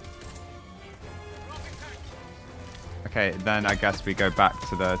 Okay, then I guess we go back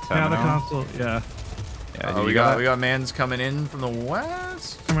to the terminal. Yeah, the console. Yeah. Yeah, we got mans coming in from the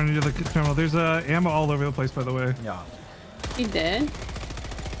west. I'm running to the terminal. There's ammo all over the place, by the way. Yeah. He dead?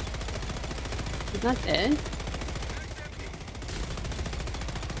 He's not dead.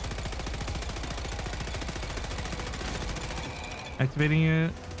 Activating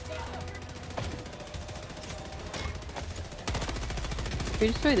it. Can we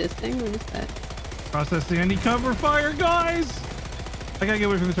destroy this thing? What is that? Processing. I need cover fire, guys! I gotta get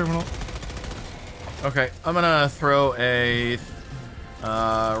away from the terminal. Okay, I'm gonna throw a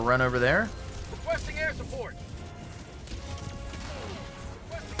run over there. Requesting air support.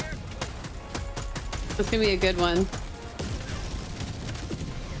 That's gonna be a good one.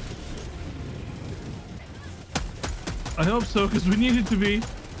 I hope so, because we need it to be.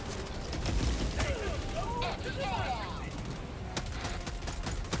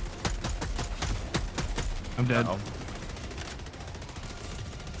 I'm dead. Uh-oh.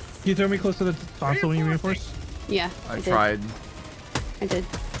 Can you throw me close to the console when you reinforce? Yeah. I did. tried. I did.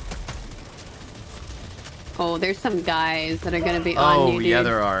 Oh, there's some guys that are gonna be on you, Oh, dude. yeah,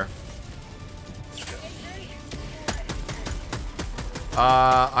 there are.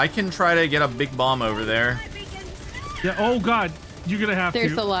 I can try to get a big bomb over there. Yeah, oh god, you're gonna have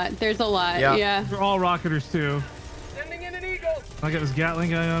There's to. a lot. There's a lot. Yeah. Yeah. We're all rocketers too. Sending in an eagle. I got this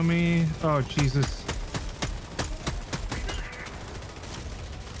Gatling guy on me. Oh, Jesus.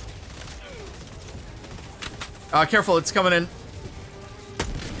 Careful, it's coming in.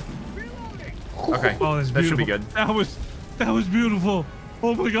 Okay, Oh, that's that beautiful. should be good. That was beautiful.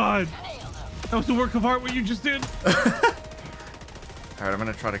 Oh my god. That was a work of art what you just did. All right, I'm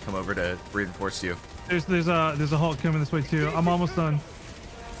gonna try to come over to reinforce you. There's a Hulk coming this way too. I'm almost done.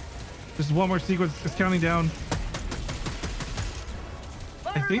 There's one more sequence. It's counting down.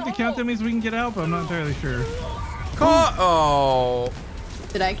 I think the countdown means we can get out, but I'm not entirely sure. Oh.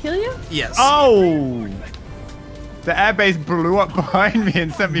 Did I kill you? Yes. Oh! The airbase blew up behind me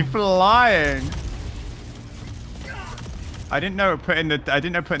and sent me flying. I didn't know putting the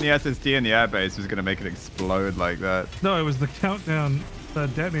SSD in the airbase was gonna make it explode like that. No, it was the countdown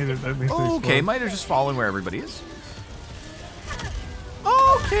detonator that makes it Okay, explode. might have just fallen where everybody is.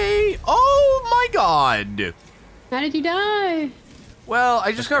 Okay. Oh my god. How did you die? Well,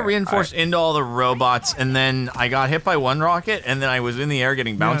 I just got reinforced into all the robots, and then I got hit by one rocket, and then I was in the air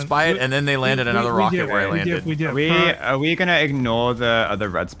getting bounced by it, and then they landed another rocket where I landed. We did. Are we gonna ignore the other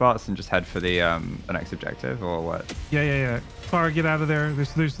red spots and just head for the next objective, or what? Yeah. Kara, get out of there.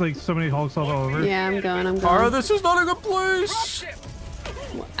 There's like so many Hulks all over. Yeah, I'm going. Tara, this is not a good place.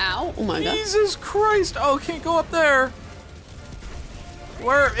 Ow! Oh my god. Jesus Christ! Oh, can't go up there.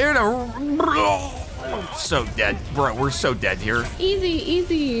 We're in a. We're so dead, bro. We're so dead here.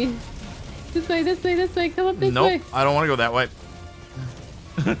 Easy. This way. Come up this Nope, way. I don't want to go that way.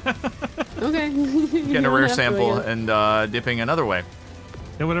 Okay. Getting a rare sample and dipping another way.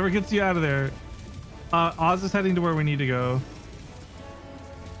 Yeah, whatever gets you out of there. Oz is heading to where we need to go.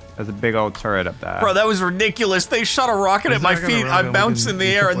 There's a big old turret up there. Bro, that was ridiculous. They shot a rocket at my feet. I bounced in the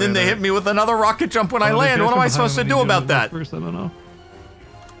air, and then they hit me with another rocket jump when I land. What am I supposed to do about that? First, I don't know.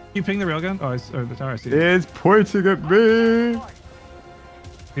 You ping the railgun? Oh, or the tower. I see it. It's pointing at me.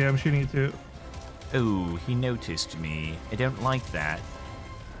 Yeah, I'm shooting it too. Oh, he noticed me. I don't like that.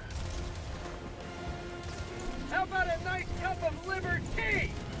 How about a nice cup of liver tea?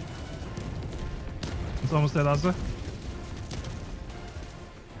 It's almost dead, Ozza.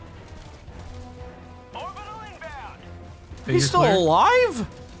 Orbital inbound. He's still alive?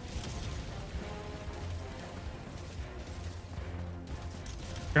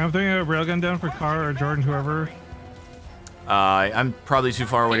 I'm throwing a railgun down for Car or Jordan, whoever. I'm probably too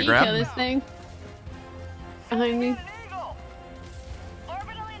far away to grab. Can you kill this thing? Behind me.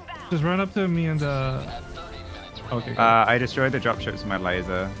 Just run up to me and okay. I destroyed the dropships with my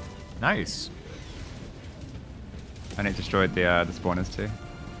laser. Nice. And it destroyed the spawners too.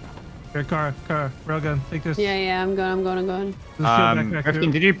 Here, Car, railgun, take this. Yeah, I'm going.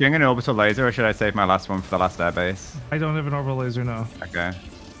 Griffin, did you bring an orbital laser, or should I save my last one for the last airbase? I don't have an orbital laser, no. Okay.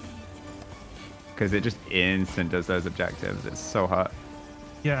 Because it just instant does those objectives. It's so hot.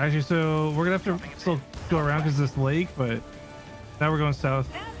 Yeah, actually, so we're gonna have to still go around because this lake, but now we're going south.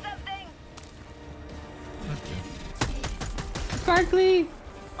 Sparkly.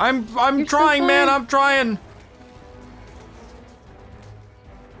 I'm You're trying, so man. far. I'm trying.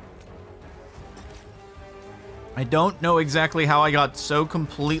 I don't know exactly how I got so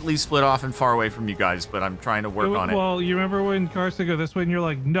completely split off and far away from you guys, but I'm trying to work on it. Well, you remember when Car said go this way, and you're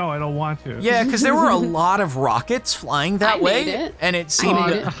like, no, I don't want to. Yeah, because there were a lot of rockets flying that I way, made it. and it seemed.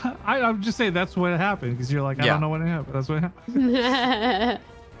 I'm just saying that's what happened because you're like, I don't know what happened. That's what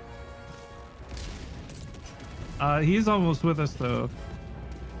happened. He's almost with us though.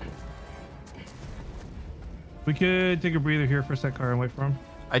 We could take a breather here for a sec, Car, and wait for him.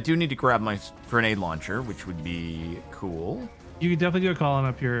 I do need to grab my grenade launcher, which would be cool. You could definitely do a call on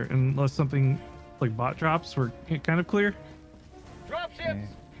up here unless something like bot drops. We're kind of clear. Dropships.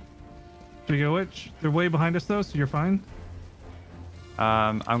 Should we go which? They're way behind us though, so you're fine.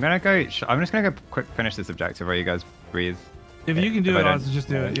 I'm gonna go. I'm just gonna go quick finish this objective while you guys breathe. If you can do it, Ozzy, just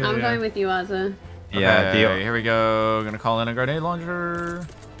do it. Yeah, I'm going with you, Ozza. Yeah. Okay, here we go. Gonna call in a grenade launcher.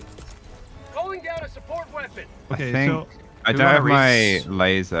 Calling down a support weapon. Okay, I think so I don't have my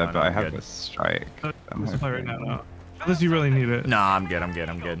laser, but I have a strike. I'm gonna play right now. No. Unless you really need it. Nah, I'm good. I'm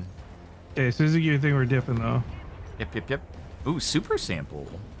good. Okay, as soon as you get your thing, we're dipping though. Yep. Ooh, super sample.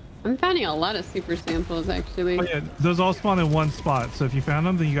 I'm finding a lot of super samples actually. Oh yeah, those all spawn in one spot. So if you found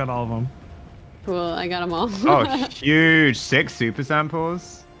them, then you got all of them. Cool, I got them all. Oh, huge! 6 super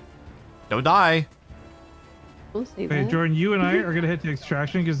samples. Don't die. We'll see Okay, that. Jordan, you and I are gonna hit to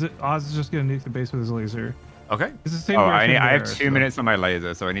extraction because Oz is just gonna nuke the base with his laser. Okay. It's the same. Oh, I direction have there, 2 minutes on my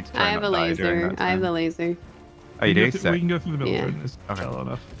laser, so I need to try I and have a not die during laser. that I have time. the laser. Oh, you do? We can go through the middle. Yeah. Jordan. It's shallow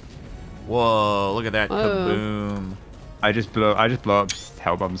enough. Whoa, look at that. Whoa. Kaboom. I just blow up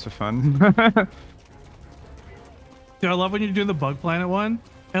hell bombs for fun. Dude, I love when you're doing the bug planet one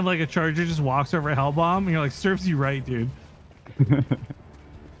and like a charger just walks over a hell bomb and you're like, serves you right, dude.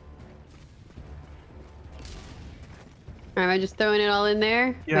 Am I just throwing it all in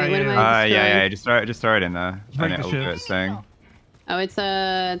there? Yeah, Wait, what am yeah. I yeah. destroying? Just throw it in there. Break And the it'll do ships. its thing. Oh, it's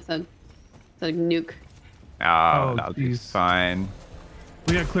a nuke. Oh, that'll be geez. fine.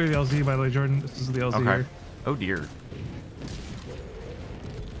 We got to clear the LZ, by the way, Jordan. This is the LZ Okay. here. Oh dear.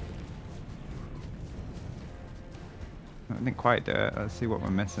 I didn't quite do it. Let's see what we're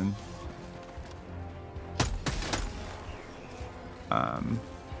missing.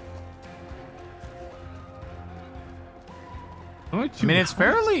 Only I mean, 2 it's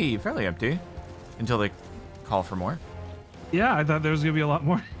fairly empty until they call for more. Yeah, I thought there was going to be a lot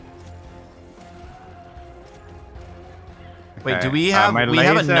more. Wait, Okay, do we have my we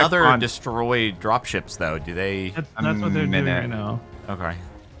have laser another can't- destroyed dropships though? Do they? That's what they're doing minute. right now. Okay.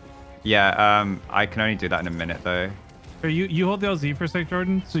 Yeah, I can only do that in a minute though. Here, you hold the LZ for a sec,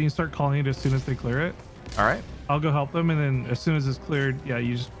 Jordan, so you can start calling it as soon as they clear it. All right. I'll go help them, and then as soon as it's cleared, yeah,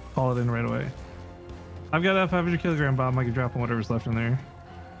 you just call it in right away. I've got a 500 kilogram bomb. I can drop on whatever's left in there.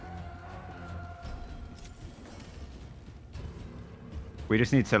 We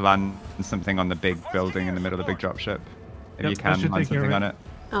just need to land something on the big building in the middle of the big dropship. If Yep, you that can should land take care of something on it. it.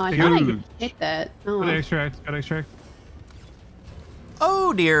 Oh, I Take thought I it. could hit that. Oh, Got well. extract. Got extract.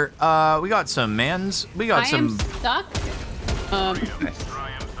 Oh dear. We got some mans. We got I some. am stuck.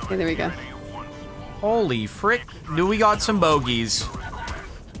 Okay, there we go. Holy frick! Do we got some bogeys?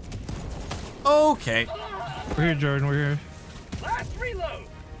 Okay. We're here, Jordan. We're here. Last reload.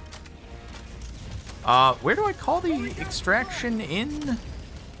 Where do I call the extraction in?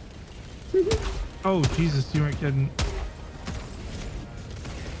 Oh, Jesus, you weren't kidding.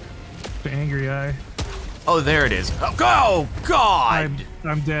 The angry eye. Oh, there it is. Oh, God!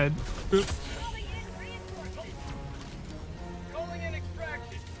 I'm dead. Calling in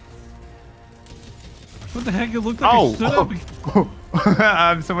extraction. What the heck? It looked like I stood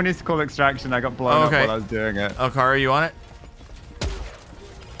up. Someone needs to call extraction. I got blown up while I was doing it. Oh, Kara, are you on it?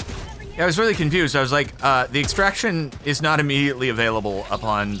 Yeah, I was really confused. I was like, the extraction is not immediately available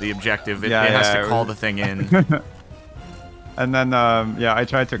upon the objective. It has to call the thing in. And then, yeah, I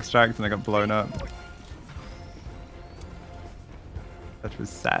tried to extract and I got blown up. That was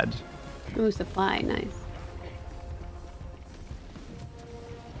sad. Ooh, supply, nice.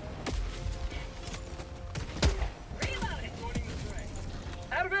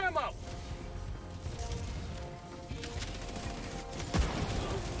 Out of ammo.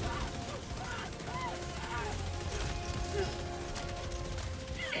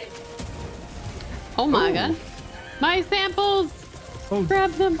 Oh my god. My samples! Oh,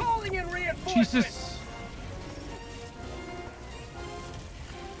 grab them. Calling in reinforcements. Jesus.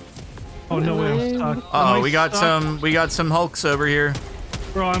 Oh no way, I'm stuck. Oh, we got some Hulks over here.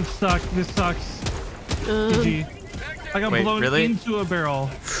 Bro, I'm stuck. This sucks. GG. I got blown into a barrel.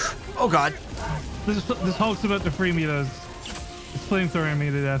 Oh god. This Hulk's about to free me. It's flamethrowing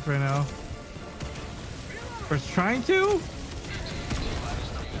me to death right now. Or it's trying to?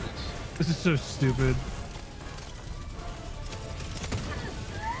 This is so stupid.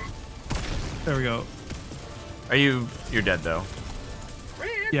 There we go. You're dead though.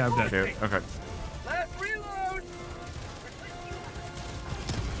 Yeah, I'm dead. Okay. Last reload.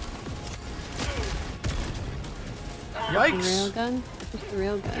 Yikes. Railgun? Just a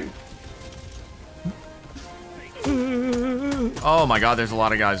railgun. Oh my god, there's a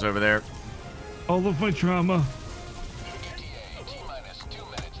lot of guys over there. All of my trauma.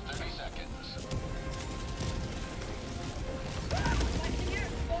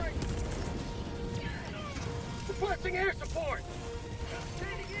 Requesting air support.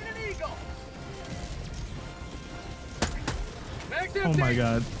 Sending in an eagle. Oh my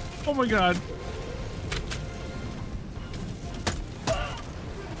god. Oh my god.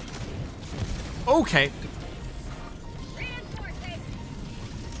 Okay.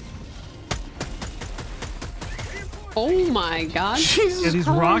 Oh my god. Jesus yeah, these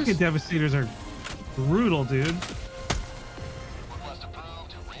Christ. rocket devastators are brutal, dude.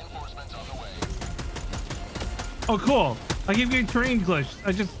 Oh, cool. I keep getting terrain glitched.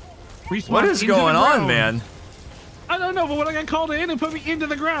 I just respawned. What is going on, man? I don't know, but when I got called in and put me into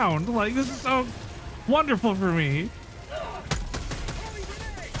the ground, like, this is so wonderful for me.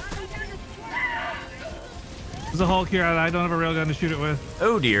 There's a Hulk here, and I don't have a railgun to shoot it with.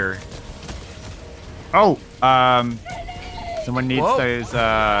 Oh dear. Oh, someone needs those. Someone needs to get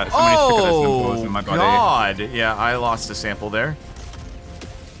those samples in my body. God. Yeah, I lost a sample there.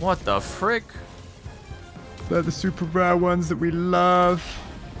 What the frick? They're the super rare ones that we love.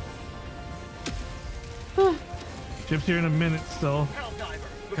 Ship's here in a minute still.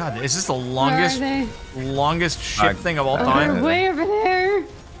 God, is this the longest ship thing of all time? They're way over there.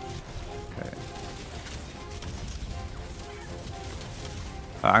 Okay.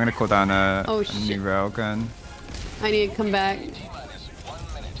 I'm gonna call down a new railgun. I need to come back.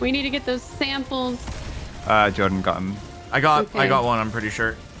 We need to get those samples. Jordan got them. I got one, I'm pretty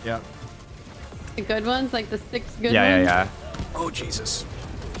sure. Yeah. The good ones, like the 6 good ones? Yeah. Oh, Jesus.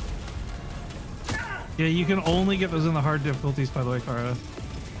 Yeah, you can only get those in the hard difficulties, by the way, Kara.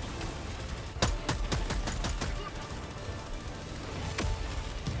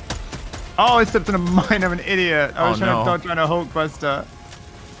 Oh, I stepped in a mine. I'm an idiot. I was trying no. to dodge around a Hulk buster.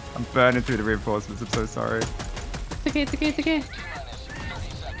 I'm burning through the reinforcements. I'm so sorry. It's okay, it's okay, it's okay.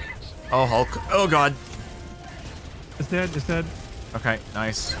 Oh, Hulk. Oh, God. It's dead, it's dead. Okay,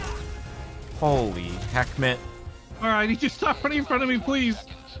 nice. Holy heckmit. Alright, I need you to stop running in front of me, please.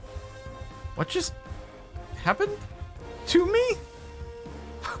 What just happened to me?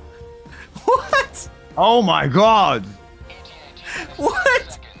 What? Oh my god.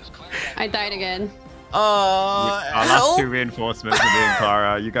 What? I died again. Our last 2 reinforcements are being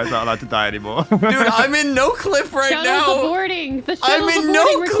Clara. You guys aren't allowed to die anymore. Dude, I'm in no clip right now. Aborting. The I'm shuttle's in aborting. no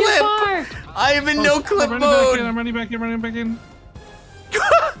We're too clip. far. I'm in no clip I'm mode. I'm running back in.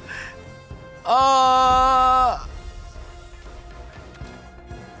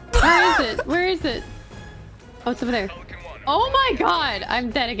 Where is it? Where is it? Oh, it's over there. Oh my god,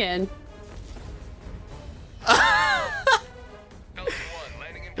 I'm dead again.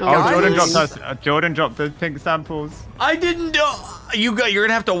 Jordan dropped the pink samples. I didn't know. You're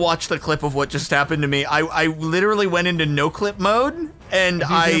gonna have to watch the clip of what just happened to me. I literally went into no clip mode and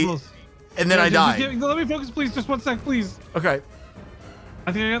then I died. Let me focus, please. Just 1 sec, please. Okay.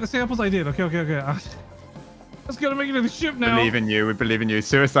 I think I got the samples. I did. Okay. Let's go to make it to the ship now. Believe in you. We believe in you.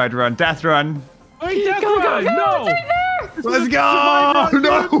 Suicide run. Death run. Wait, death run. No. Let's go.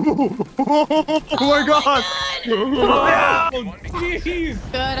 No. Oh my god. Oh, jeez.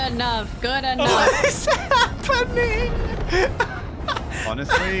 Good enough. What is happening?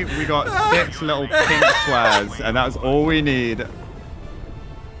 Honestly, we got 6 little pink squares, and that was all we need.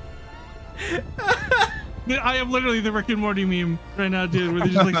 I am literally the Rick and Morty meme right now, dude, where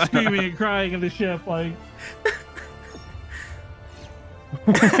they're just like screaming and crying in the ship, like.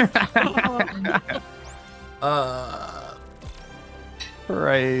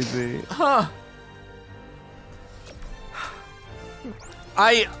 Crazy. Huh.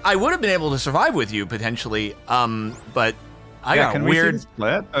 I would have been able to survive with you potentially, but I got can weird. We see the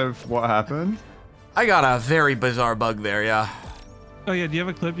split of what happened? I got a very bizarre bug there, yeah. Oh yeah, do you have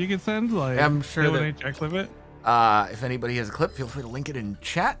a clip you can send? Like, I'm sure that. Check clip it. If anybody has a clip, feel free to link it in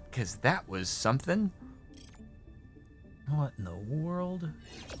chat, because that was something. What in the world?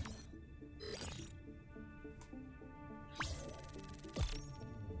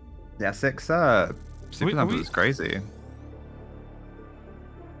 Yeah, 6 super number was crazy.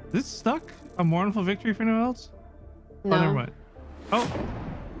 This stuck? A mournful victory for anyone else? No. Oh, never mind. Oh,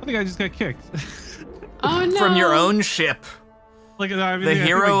 I think I just got kicked. Oh no! From your own ship. Like the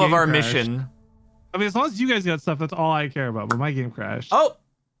hero of our mission. I mean, as long as you guys got stuff, that's all I care about. But my game crashed. Oh,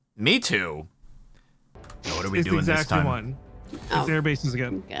 me too. So what are we doing this time? One. It's air bases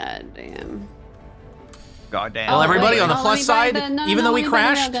again. God damn. Well, everybody, on the plus side, even though we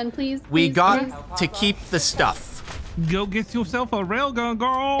crashed, we please. got to keep the stuff. Go get yourself a railgun,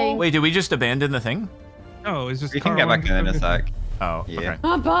 girl. Wait, did we just abandon the thing? No, it's just. We can get back in a sec. Oh, yeah. Okay.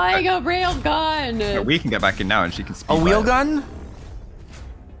 I'm buying a railgun. Yeah, we can get back in now, and she can. A wheel gun?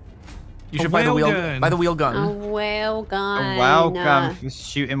 You should buy the wheel gun. Buy the wheel gun. A whale gun. A whale gun for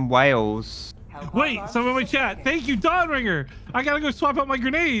shooting whales. Wait, someone in my chat. Thank you, Dawnringer. I gotta go swap out my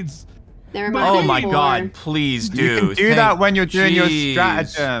grenades. Never mind. Oh my god, please do. You can do that when you're doing your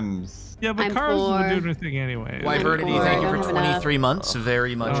stratagems. Yeah, but Carl's doing her thing anyway. Wyvernity, thank you for 23 months.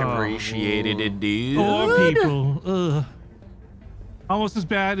 Very much appreciated, indeed. Poor people. Ugh. Almost as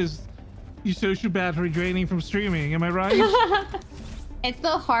bad as your social battery draining from streaming. Am I right? It's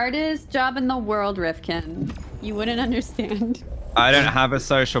the hardest job in the world, Rifkin. You wouldn't understand. I don't have a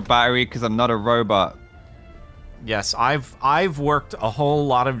social battery because I'm not a robot. Yes, I've worked a whole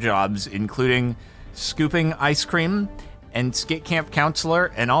lot of jobs, including scooping ice cream and skit camp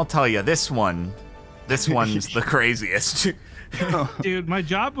counselor, and I'll tell you, this one's the craziest. Dude, my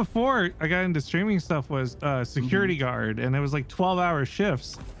job before I got into streaming stuff was security guard, and it was like 12-hour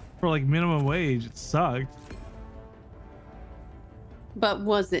shifts for like minimum wage. It sucked. But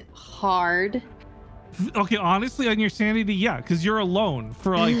was it hard? Okay, honestly, on your sanity, yeah, because you're alone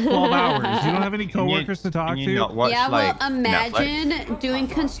for like 12 hours. You don't have any coworkers to talk to. Yeah, well, imagine doing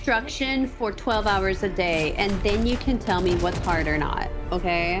construction for 12 hours a day, and then you can tell me what's hard or not.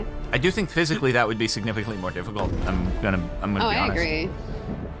 Okay. I do think physically that would be significantly more difficult. I'm gonna be honest. I agree.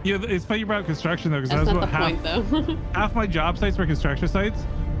 Yeah, it's funny about construction though, because that's about not the point, though. half my job sites were construction sites,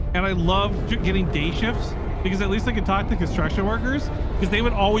 and I love getting day shifts. Because at least I could talk to construction workers, because they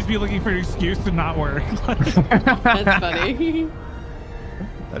would always be looking for an excuse to not work. That's funny.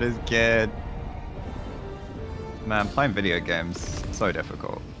 That is good. Man, playing video games, so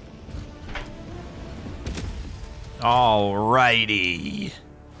difficult. Alrighty.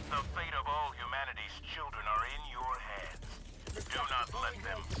 The fate of all humanity's children are in your hands. Do not let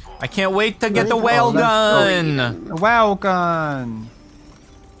them fall. I can't wait to get the whale gun. The whale gun.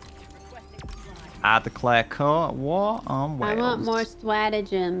 I declare war on whales. I want more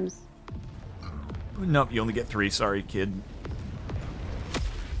stratagems. Nope, you only get 3. Sorry, kid.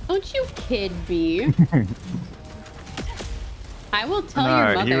 Don't you kid me. I will tell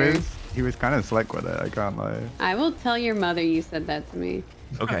your mother. He was kind of slick with it, I can't lie. I will tell your mother you said that to me.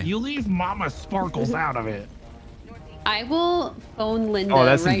 Okay. You leave Mama Sparkles out of it. I will phone Linda Oh,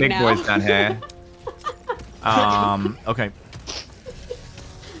 there's some right big now. boys down here. Okay.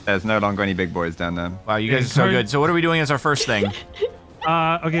 There's no longer any big boys down there. Wow, you guys are so good. So what are we doing as our first thing?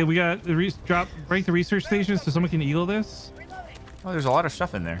 Okay, we got the break the research stations so someone can eagle this. Oh, there's a lot of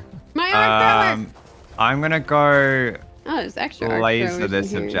stuff in there. My arc thrower! I'm gonna go Oh, there's extra arc laser throwers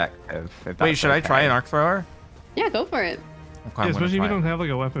this in here. objective. If Wait, should I try an arc thrower? Yeah, go for it. Okay, Yeah, especially if you don't have like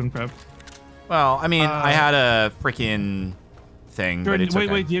a weapon prep. Well, I mean, I had a freaking thing. Jordan, but it's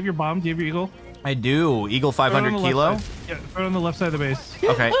okay. Wait. Do you have your bomb? Do you have your eagle? I do. Eagle 500 kilo. Yeah, throw it on the left side of the base.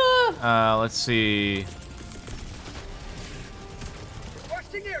 Okay. Let's see.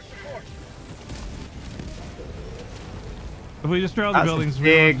 Requesting air support. If we destroy all the buildings,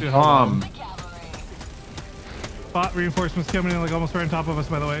 big bomb. Bot reinforcements coming in like almost right on top of us,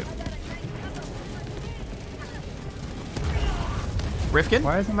 by the way. Rifkin?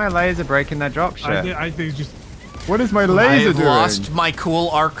 Why isn't my laser breaking that drop shit? I think just. What is my laser doing? I've lost my cool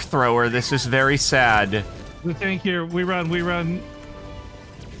arc thrower. This is very sad. The tank here. We run. We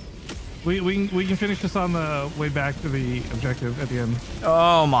can finish this on the way back to the objective at the end.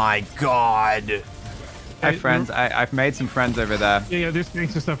 Oh my god. Hi friends. I've made some friends over there. Yeah. There's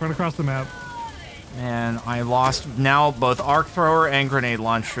tanks and stuff run across the map. Man, I lost now both arc thrower and grenade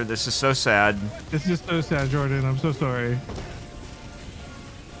launcher. This is so sad. This is so sad, Jordan. I'm so sorry.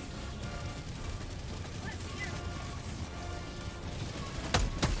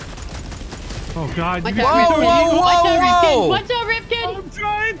 Oh God! Watch You out, got me. Whoa! Watch out, Rifkin! I'm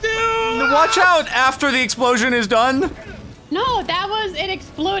trying to. Watch out after the explosion is done. No, that was it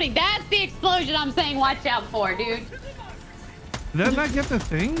exploding. That's the explosion I'm saying watch out for, dude. Did that not get the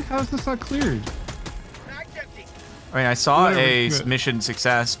thing? How is this not cleared? I mean, I saw a mission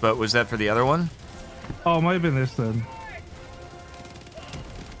success, but was that for the other one? Oh, it might have been this then.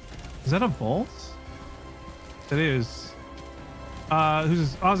 Is that a vault? It is. Who's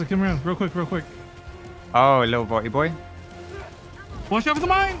this? Ozzy, come around real quick. Oh, little vaulty boy. Watch out for the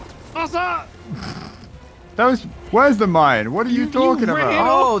mine! Ozzy! Where's the mine? What are you talking about?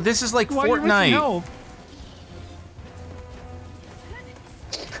 Oh, this is like Why Fortnite.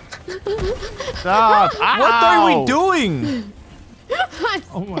 Stop! What are we doing?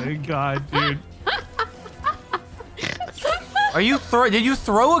 Oh my God, dude. Did you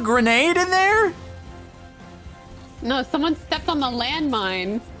throw a grenade in there? No, someone stepped on the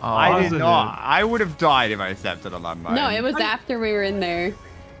landmine. Oh, I did not. I would have died if I stepped on a landmine. No, it was after we were in there.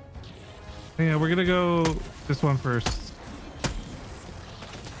 Yeah, we're gonna go this one first.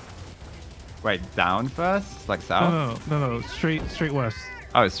 Wait, down first? Like south? No. Straight west.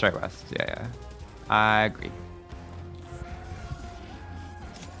 Oh, it's straight west. Yeah. I agree.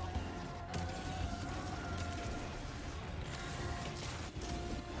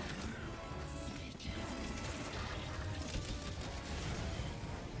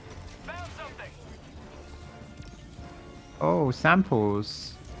 Oh,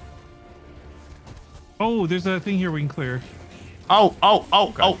 samples. Oh, there's a thing here we can clear. Oh.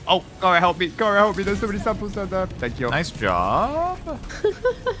 Go help me. There's so many samples down there. Thank you. Nice job.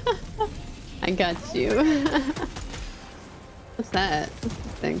 I got you. What's that? What's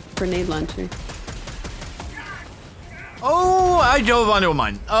this thing? Grenade launcher. Oh, I drove onto a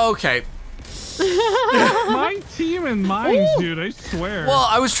mine. Okay. My team and mines, dude, I swear. Well,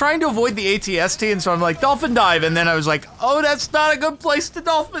 I was trying to avoid the ATST, and so I'm like, dolphin dive, and then I was like, oh, that's not a good place to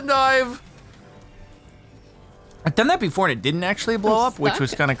dolphin dive. I've done that before, and it didn't actually blow up, which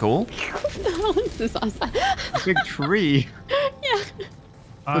was kind of cool. No, this is awesome. A big tree. Yeah.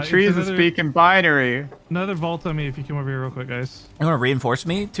 The tree is a speaking binary. Another vault on me if you come over here real quick, guys. You want to reinforce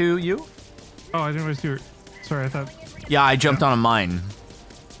me to you? Oh, I didn't realize you were... Sorry, I thought... Yeah, I jumped on a mine.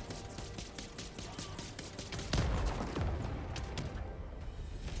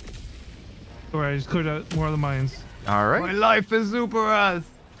 Alright, I just cleared out more of the mines. All right. My life is super ass.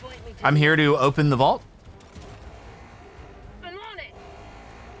 I'm here to open the vault.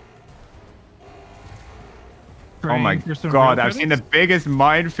 Oh my God, I've seen the biggest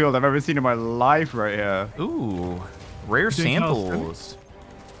minefield I've ever seen in my life right here. Ooh, rare samples.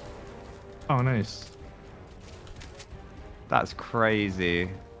 Oh, nice. That's crazy.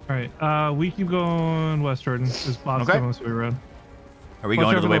 All right, we keep going west, Jordan. This bot's coming, so we run. Are we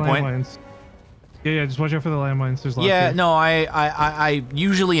going to the waypoint? Yeah, just watch out for the landmines. There's lots here. No, I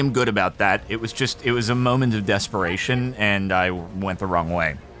usually am good about that. It was a moment of desperation, and I went the wrong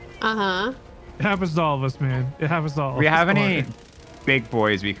way. Uh-huh. It happens to all of us, man. It happens to all of us. We have any big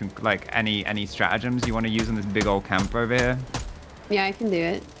boys we can, like, any stratagems you want to use in this big old camp over here? Yeah, I can do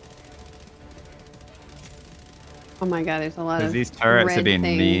it. Oh my God, there's a lot of these turrets are being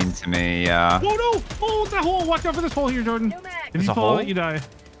mean to me, yeah. Oh no! Oh, that hole! Watch out for this hole here, Jordan. If you fall, you die.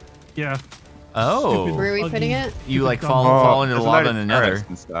 Yeah. Oh. Where are we putting it? You like fall into the lava in the nether.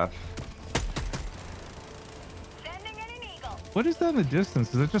 And stuff. What is that in the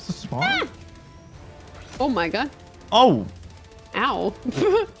distance? Is that just a spawn? Oh my God. Oh. Ow.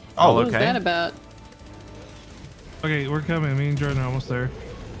 Oh, what was that about? Okay, we're coming. Me and Jordan are almost there.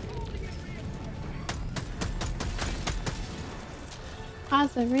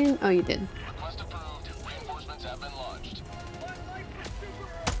 Pause the ring. Oh, you did.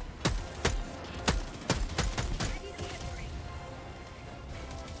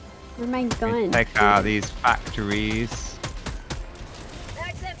 Where's my gun? Take out these factories.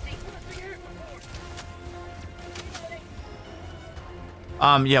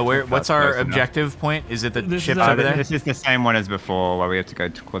 Yeah, what's our objective point? Is it the ship over there? This is the same one as before, where we have to go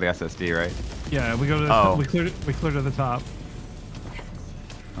to call the SSD, right? Yeah, we go to the we clear to the top.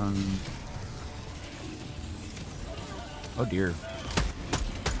 Oh dear.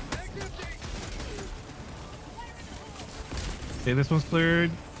 Okay, this one's cleared.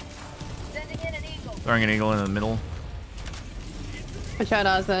 Throwing an eagle in the middle. Watch out,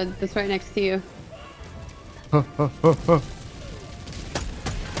 Ozza. That's right next to you.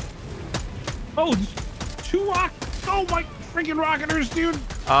 Oh, 2 rock! Oh my freaking rocketers, dude!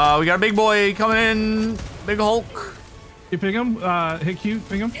 We got a big boy coming in. Big Hulk. You pick him? Hit Q,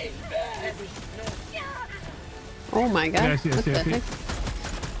 pick him. Oh my god. Yeah, I see.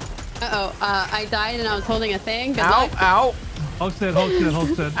 Uh-oh, I died and I was holding a thing. Good Ow, luck. ow. Hulk's dead.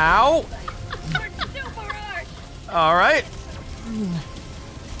 Ow. All right.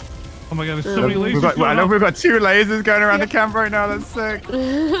 Oh my god, there's so many lasers. I know we've got 2 lasers going around the camp right now. That's sick.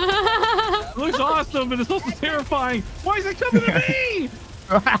 It looks awesome, but it's also terrifying. Why is it coming to me?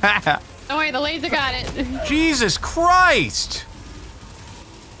 Don't worry, the laser got it. Jesus Christ.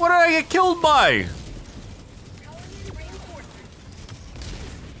 What did I get killed by?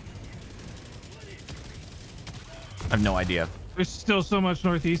 I have no idea. There's still so much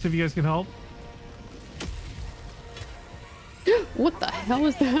northeast if you guys can help. What the hell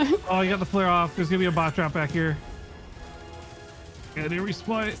was that? Oh, you got the flare off. There's gonna be a bot drop back here. Yeah, they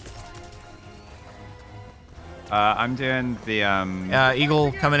resplit. I'm doing the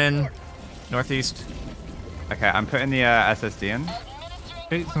Eagle coming in northeast. Okay, I'm putting the SSD in.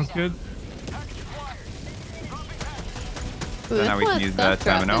 Okay, sounds good. Ooh, So now we can use the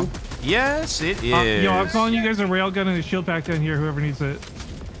terminal. Yes, it is. Yo, I'm calling you guys a railgun and a shield pack down here. Whoever needs it.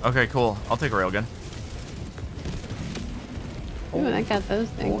 Okay, cool. I'll take a railgun. Ooh, I got those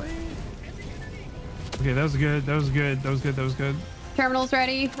things. Okay, that was good. Terminal's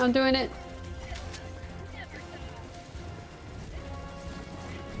ready. I'm doing it.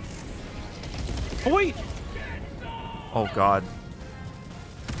 Oh wait! Oh god.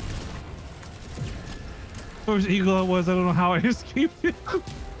 Where's Eagle it was? I don't know how I escaped it.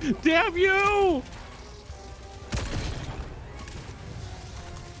 Damn you!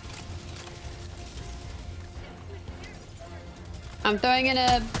 I'm throwing in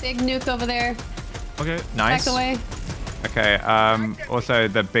a big nuke over there. Okay. Nice. Back away. Okay, also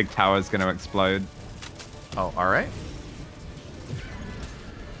the big tower is going to explode. Oh, all right.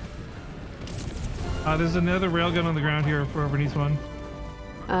 There's another railgun on the ground here if whoever needs one.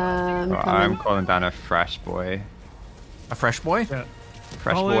 I'm calling down a fresh boy. A fresh boy? Yeah.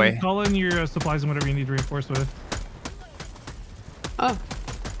 Fresh boy. Call in your supplies and whatever you need to reinforce with. Oh.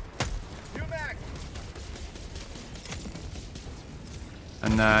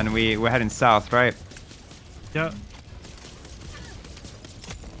 And then we're heading south, right? Yeah.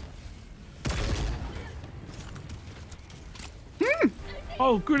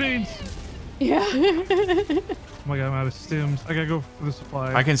 Oh, grenades! Yeah. Oh my god, I'm out of stims. I gotta go for the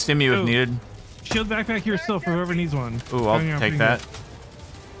supply. I can stim you if needed. Shield backpack here still for whoever needs one. Ooh, I'll take that.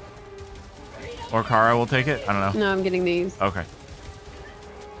 Or Kara will take it? I don't know. No, I'm getting these. Okay.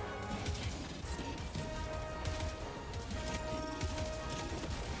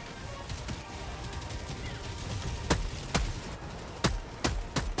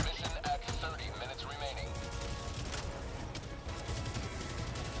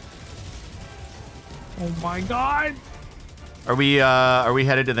 Oh my god! Are we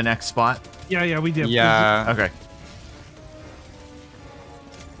headed to the next spot? Yeah, we did. Yeah. Okay.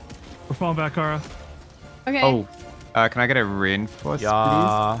 We're falling back, Kara. Okay. Oh, can I get a reinforce,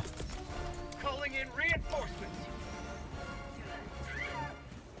 Yeah. please? Calling in reinforcements.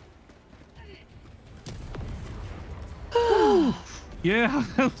 Yeah,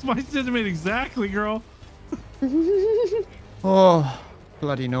 that was my sentiment exactly, girl. Oh,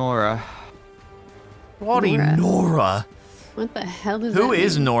 bloody Nora. Bloody Nora. What the hell is Who that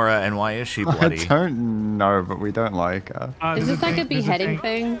is mean? Nora and why is she bloody? I don't know, but we don't like her. Is this like a beheading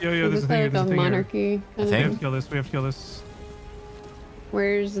thing? Yo, Is this like a monarchy? I We think. have to kill this. We have to kill this.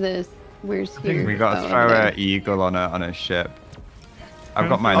 Where's this? Where's here? We gotta Oh, throw over an eagle on a ship. I've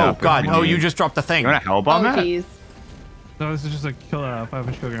got mine Oh up. god, if oh need. you just dropped the thing. You want a hell bomb there. Oh, it? jeez. No, this is just a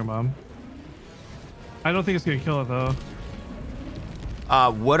 5-inch kilogram bomb. I don't think it's gonna kill it though.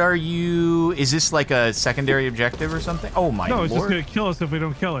 What are you, is this like a secondary objective or something? Oh my No, it's lord. just gonna kill us if we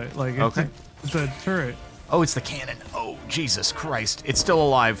don't kill it. Like, it's, Okay. it's a turret. Oh, it's the cannon. Oh, Jesus Christ. It's still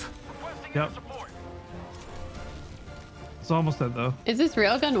alive. Yep. It's almost dead though. Is this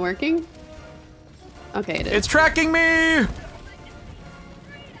railgun working? Okay, it is. It's tracking me!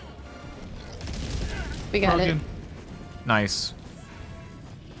 We got it. Nice.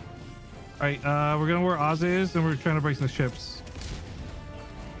 All right, we're gonna where Oz is, and we're trying to break some ships.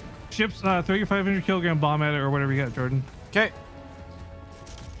 Ships, throw your 500 kilogram bomb at it or whatever you got, Jordan. Okay.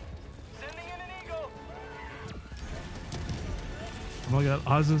 Sending in an eagle. Oh my god,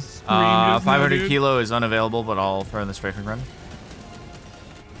 Oz's scream. 500 kilo is unavailable, but I'll throw in the strafing run.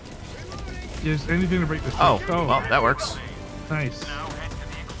 Yes, anything to break this. Oh, well, that works. Nice.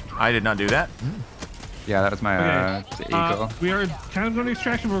 I did not do that. Yeah, that was my eagle. We are kind of going to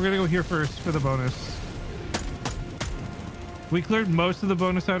extraction, but we're going to go here first for the bonus. We cleared most of the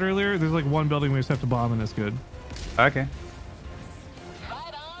bonus out earlier. There's like one building we just have to bomb, and that's good. Okay.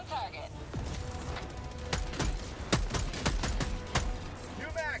 Right on target.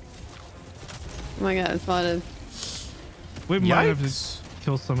 Oh my god, it's a lot of... We might have to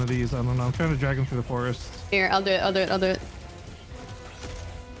kill some of these. I don't know. I'm trying to drag them through the forest. Here, I'll do it. I'll do it. I'll do it.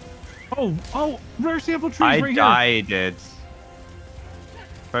 Oh, rare sample trees right here. I died.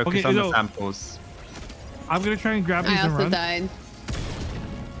 Focus on the samples. I'm gonna try and grab these and run. I also died.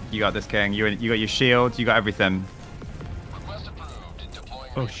 You got this, King. You got your shield. You got everything.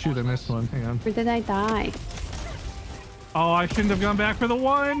 Oh shoot, I missed one. Hang on. Where did I die? Oh, I shouldn't have gone back for the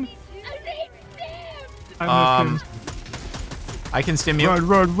one. I can stim you.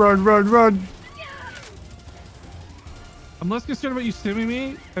 Run. I'm less concerned about you stimming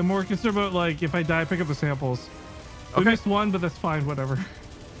me and more concerned about like if I die, pick up the samples. We Okay. missed one, but that's fine. Whatever.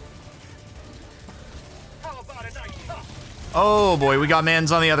 How about a nice shot? Oh boy, we got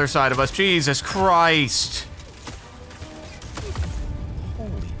mans on the other side of us. Jesus Christ.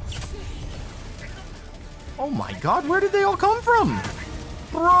 Oh my god, where did they all come from?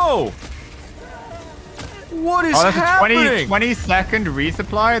 Bro! What is that's happening? a 20-second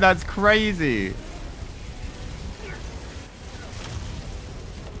resupply? That's crazy.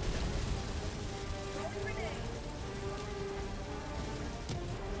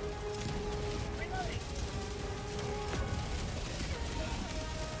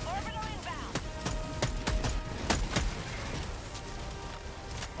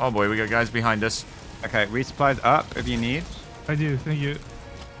 Oh boy, we got guys behind us. Okay, resupply's up if you need. I do. Thank you.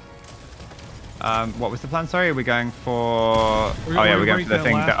 What was the plan? Sorry, are we going for... We're we're going for the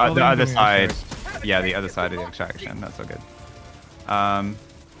thing. The other side. Extract. Yeah, the other side of the extraction. That's all good.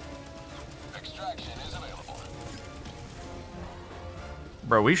 Extraction is available.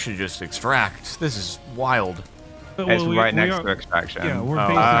 Bro, we should just extract. This is wild. It's right next to extraction. Yeah, we're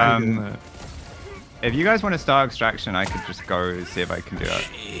basically doing that. If you guys want to start extraction, I could just go see if I can do that.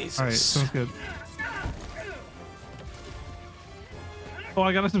 Jesus. All right, sounds good. Oh,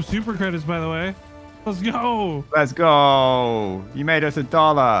 I got us some super credits, by the way. Let's go. Let's go. You made us $1.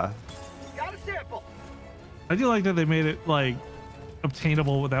 Got a sample. I do like that they made it like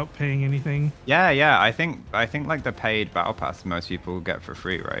obtainable without paying anything. Yeah. I think like the paid battle pass most people get for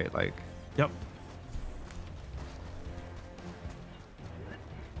free, right? Like. Yep.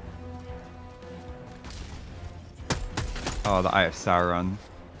 Oh, the Eye of Sauron.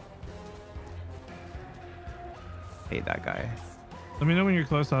 Hate that guy. Let me know when you're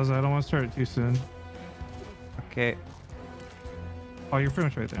close, Ozzy. I don't want to start it too soon. Okay. Oh, you're pretty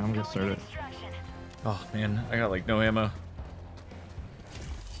much right there. I'm gonna start it. Oh man, I got like no ammo.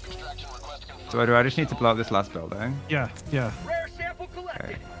 So do I just need to blow up this last building? Yeah. Rare sample collected.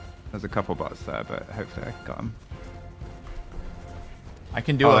 Okay. There's a couple bots there, but hopefully I got them. I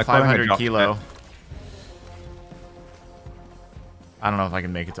can do a they're calling it 500 drop kilo. ship. I don't know if I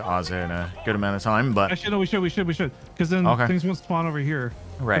can make it to Oz in a good amount of time, but Actually, no, we should. Because then things won't spawn over here.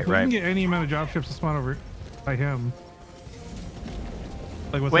 Right, if we can get any amount of drop ships to spawn over by him.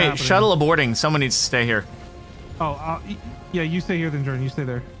 Like what's wait, happening. shuttle aborting. Someone needs to stay here. Oh, yeah, you stay here then, Jordan. You stay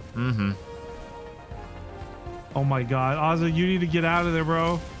there. Mm-hmm. Oh my god. Ozzy, you need to get out of there,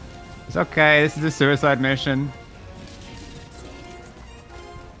 bro. It's okay. This is a suicide mission.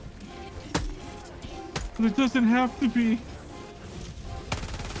 It doesn't have to be.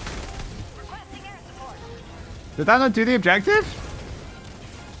 Did that not do the objective?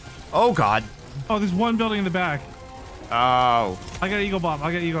 Oh god. Oh, there's one building in the back. Oh. I got an eagle bomb.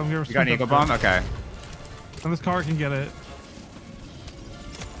 You got an eagle bomb? Okay. And this car can get it.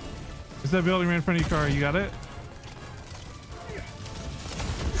 Is that building right in front of your car? You got it?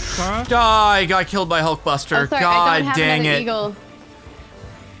 Kara? Die! Got killed by Hulkbuster. Oh, sorry, God I don't have dang another it. Eagle.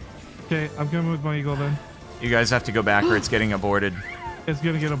 Okay, I'm coming with my eagle then. You guys have to go back or it's getting aborted. It's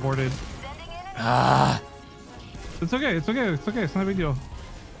gonna get aborted. Ah. It's okay. It's not a big deal.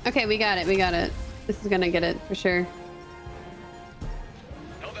 Okay, we got it. This is gonna get it for sure.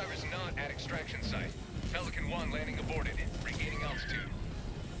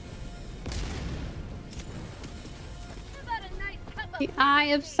 The Eye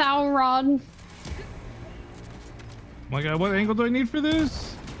of Sauron. Oh my god, what angle do I need for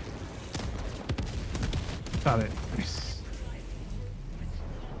this? Got it. Nice.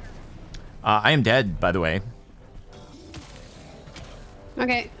 I am dead, by the way.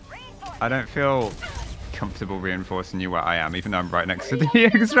 Okay. I don't feel comfortable reinforcing you where I am, even though I'm right next to the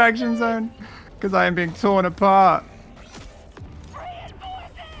extraction zone, because I am being torn apart.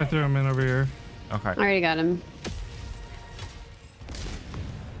 I threw him in over here. Okay. I already got him.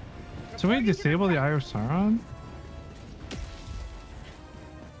 So we disable the Eye of Sauron?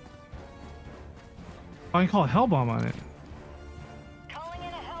 Oh, I can call a hell bomb on it. Calling in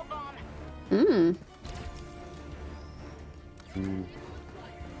a hell bomb.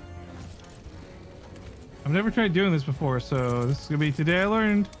 I've never tried doing this before, so this is gonna be today I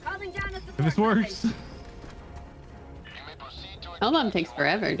learned. Calling down a If this works. Hellbomb takes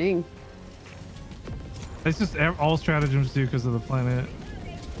forever, dang. It's just all stratagems do because of the planet.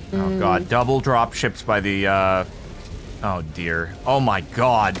 Oh god, double drop ships by the oh dear. Oh my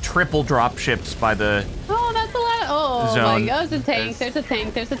god, triple drop ships by the Oh, that's a lot. Oh zone. my god, there's a tank. There's a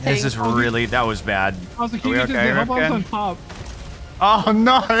tank. There's a tank. This is really, that was bad. I was like, Are we you just okay, hell bombs Rifkin? on top. Oh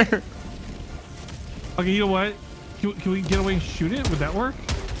no! Okay, you know what? Can we get away and shoot it? Would that work?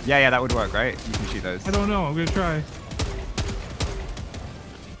 Yeah, that would work, right? You can shoot those. I don't know. I'm gonna try.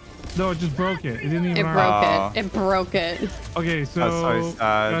 No, it just broke it. It didn't even. It harm. broke it. It broke it. Okay, so That's so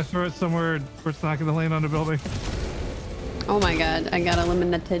sad. gotta throw it somewhere where it's not gonna land on the building. Oh my god, I got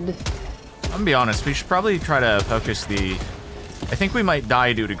eliminated. I'm gonna be honest, we should probably try to focus the... I think we might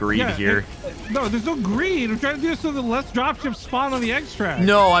die due to greed here. No, there's no greed. I'm trying to do this so that less dropships spawn on the extract.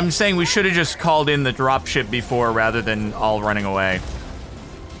 No, I'm saying we should have just called in the dropship before rather than all running away.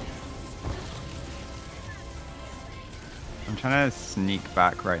 I'm trying to sneak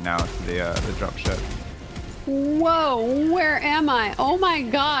back right now to the dropship. Whoa, where am I? Oh my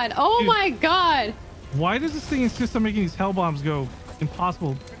god. Oh Dude. my god. Why does this thing insist on making these hell bombs go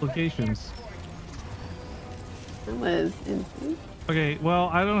impossible locations? That was insane. Okay, well,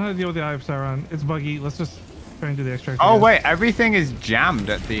 I don't know how to deal with the Eye of Sauron. It's buggy. Let's just try and do the extract. Oh again. wait, everything is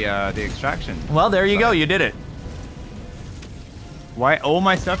jammed at the extraction. Well, there you go, you did it. Why all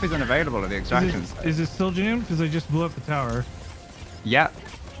my stuff is unavailable at the extraction? Is it still jammed? Because I just blew up the tower. Yeah.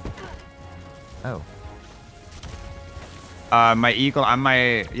 Oh. My eagle and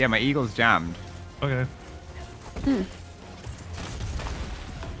my eagle's jammed. Okay. Did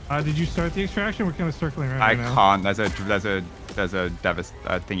you start the extraction? We're kind of circling around I right now. can't. There's a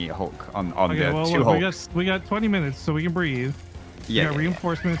thingy Hulk on Okay, the well, two look, Hulks. we got 20 minutes, so we can breathe. Yeah. We got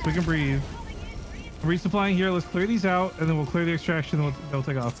reinforcements. We can breathe. Resupplying here. Let's clear these out, and then we'll clear the extraction. And they'll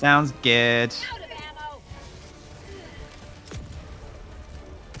take off. Sounds good. Out of ammo.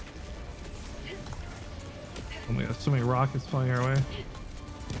 Oh my God, so many rockets flying our way.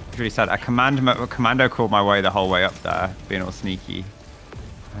 It's really sad. A commando called my way the whole way up there, being all sneaky,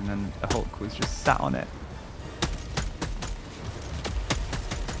 and then the Hulk was just sat on it.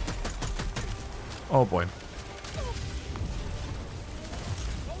 Oh boy.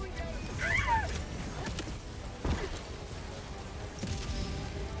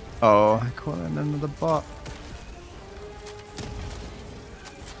 Oh, I caught another bot.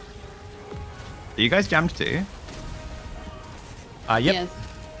 Are you guys jammed too? Yep. Yes.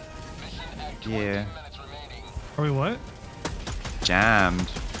 Yeah. Are we what? Jammed.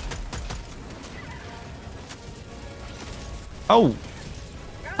 Oh!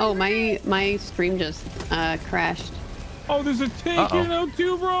 Oh, my stream just crashed. Oh, there's a tank here now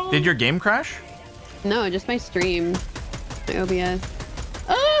too, bro. Did your game crash? No, just my stream. My OBS.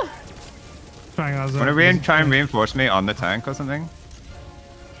 Ah! Trying out. Want to try and reinforce me on the tank or something?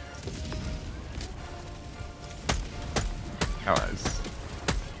 Oh, it's...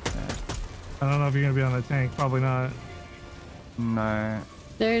 I don't know if you're gonna be on the tank. Probably not. No.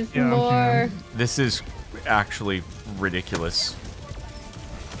 There's Yeah, I'm more. jammed. This is actually ridiculous.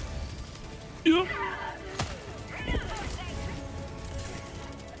 Yeah.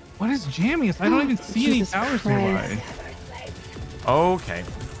 What is jamming us? I don't even see any Jesus towers Christ. nearby. Okay.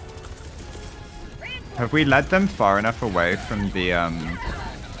 Have we led them far enough away from the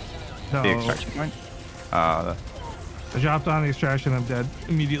No. extraction point? I dropped on the extraction. I'm dead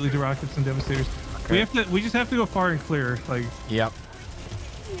immediately to rockets and devastators. Okay. We just have to go far and clear. Like, Yep.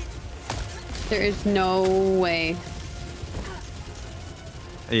 There is no way.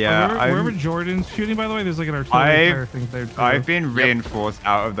 Yeah, wherever Jordan's shooting, by the way, there's like an artillery fire thing there too. I've been reinforced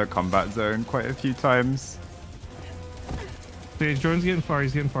out of the combat zone quite a few times. See, Jordan's getting far.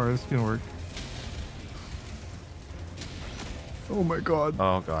 He's getting far. This is gonna work. Oh my god.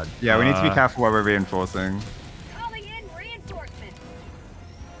 Oh god. Yeah, we need to be careful while we're reinforcing. Calling in reinforcements.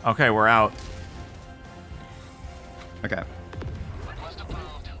 Okay, we're out. Okay.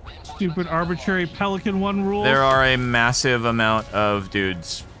 Stupid arbitrary Pelican 1 rule. There are a massive amount of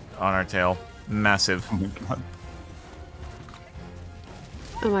dudes on our tail. Massive. Oh my god.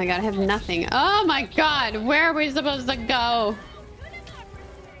 Oh my god, I have nothing. Oh my god, where are we supposed to go?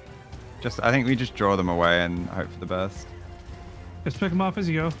 I think we just draw them away and hope for the best. Just pick them off as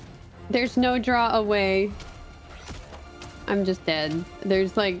you go. There's no draw away. I'm just dead.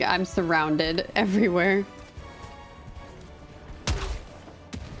 There's like, I'm surrounded everywhere.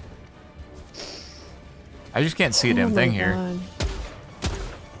 I just can't see a damn thing here.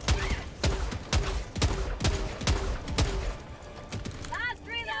 Last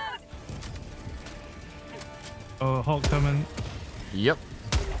reload. Oh, Hulk coming. Yep.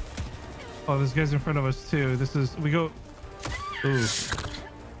 Oh, this guy's in front of us too. We go. Ooh.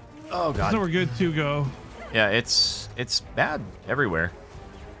 Oh god. This is where we're good to go. Yeah, it's bad everywhere.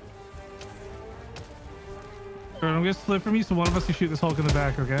 Alright, I'm gonna split from you, so one of us can shoot this Hulk in the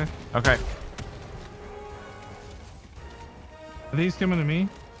back, okay? Okay. I think he's coming to me. I'm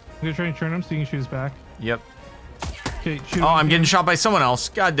gonna try and turn him so you can shoot his back. Yep. Okay, shoot. Oh, I'm getting shot by someone else.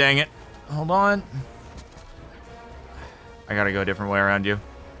 God dang it. Hold on. I gotta go a different way around you.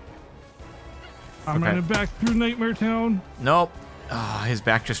 I'm running back through Nightmare Town. Nope. Ah, his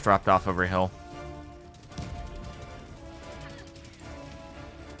back just dropped off over a hill.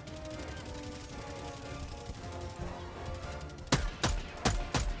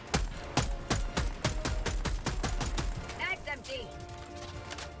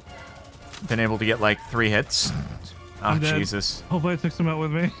 Been able to get like 3 hits. Oh, Jesus. Hopefully I took some out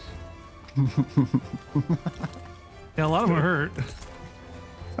with me. Yeah, a lot of them hurt.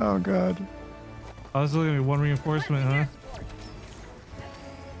 Oh, God. Oh, this is only 1 reinforcement, huh?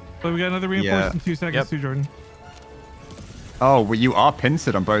 But we got another reinforcement in 2 seconds too, Jordan. Oh, well, you are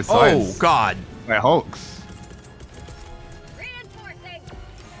pincered on both sides. Oh, God. By Hulks. Reinforcing.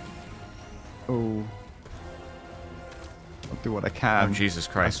 Oh. I'll do what I can. Oh, Jesus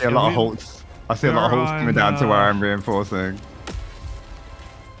Christ. I see a lot of Hulks. I see a lot of Hulks coming down to where I'm reinforcing.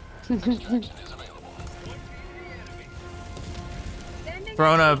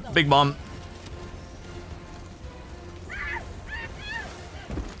 Throwing a big bomb.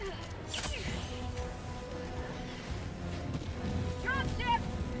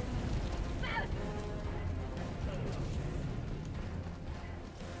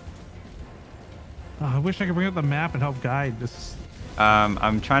 Oh, I wish I could bring up the map and help guide this.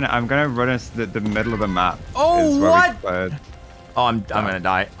 I'm gonna run us the middle of the map. Oh, what? Oh, I'm Down. gonna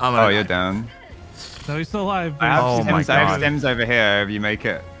die. You're down. No, he's still alive. I have Oh my stems, I have God. stems over here if you make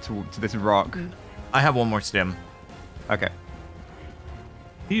it to this rock. I have one more stim. Okay.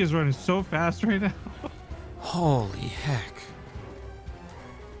 He is running so fast right now. Holy heck.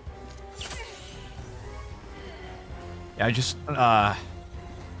 Yeah, I just, don't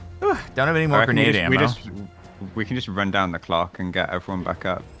have any more grenade ammo. We can just run down the clock and get everyone back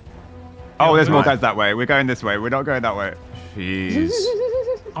up. Oh, there's more guys that way. We're going this way. We're not going that way. Jeez.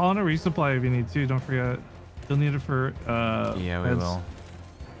 I'll on a resupply if you need to. Don't forget. You'll need it for, Yeah, we heads. will.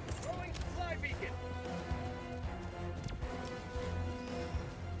 Throwing supply beacon.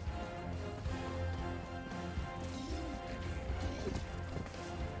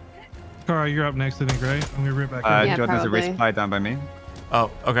 Kara, you're up next, I think, right? I'm gonna rip back in. Yeah, Jordan, there's a probably. resupply down by me. Oh,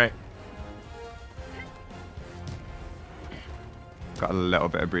 okay. Got a little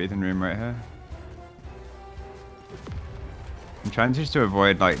bit of breathing room right here. I'm trying just to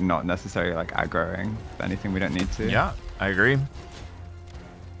avoid like not necessarily like aggroing anything we don't need to. Yeah, I agree.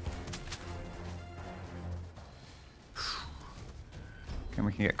 And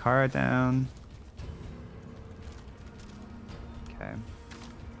we can get Kara down. Okay.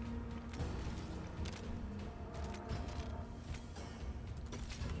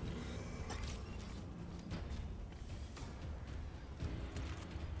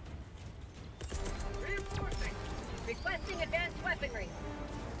 Reinforcing. Requesting advanced weaponry.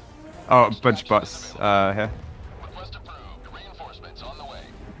 Oh, a bunch of bots here. Request approved. Reinforcements on the way.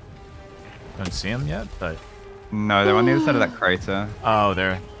 Don't see him yet, but... No, they're on the other side of that crater. Oh,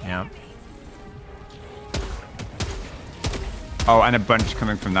 there. Yeah. Oh, and a bunch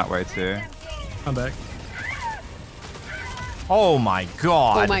coming from that way too. I'm back. Oh my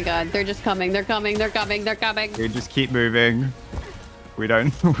god. Oh my god, they're just coming. They're coming. They're coming. They're coming. We just keep moving. We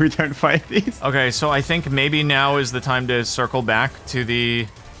don't fight these. Okay, so I think maybe now is the time to circle back to the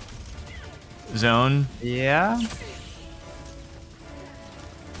zone. Yeah.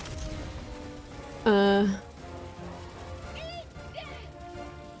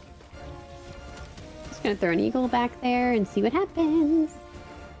 Just gonna throw an eagle back there and see what happens.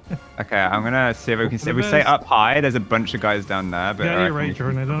 Okay, I'm gonna see if we can see. If we stay up high, there's a bunch of guys down there. But Got to your right,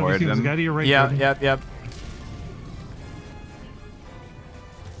 Jordan. I don't know if you see this. Got to your right, Jordan. Yep.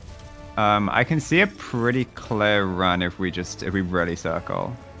 I can see a pretty clear run if we really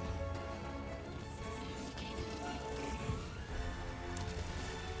circle.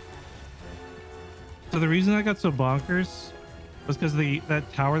 So the reason I got so bonkers was because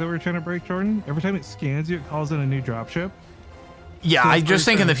that tower that we were trying to break, Jordan, every time it scans you, it calls in a new dropship. Yeah, so I just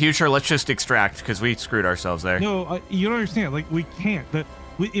think in the future, let's just extract because we screwed ourselves there. No, you don't understand. Like, we can't.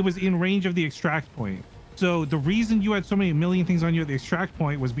 It was in range of the extract point. So the reason you had so many million things on you at the extract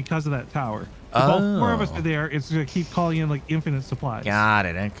point was because of that tower. If all 4 of us are there, it's going to keep calling in like infinite supplies. Got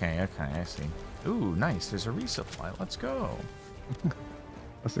it. Okay, I see. Ooh, nice. There's a resupply. Let's go.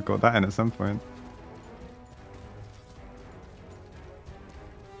 Must have got that in at some point.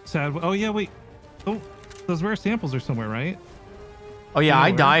 Sad. Oh, yeah, wait. Oh, those rare samples are somewhere, right? Oh, yeah,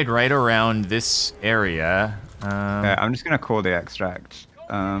 I died right around this area. Okay, I'm just going to call the extract.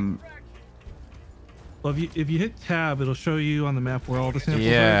 Well, if you hit tab, it'll show you on the map where all the samples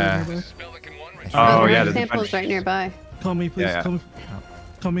are. Oh, yeah, there's samples right nearby. Call me, please. Yeah.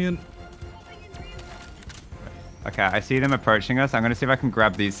 Call me in. Okay, I see them approaching us. I'm going to see if I can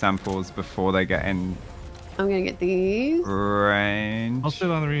grab these samples before they get in I'm going to get these. range. I'll sit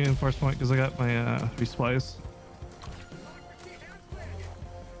on the reinforced point because I got my resplice.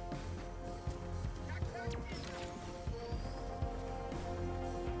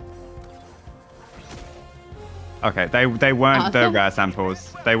 Okay, they weren't the rare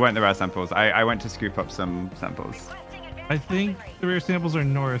samples. They weren't the rare samples. I went to scoop up some samples. I think the rare samples are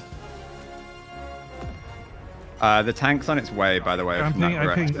north. The tank's on its way, by the way. I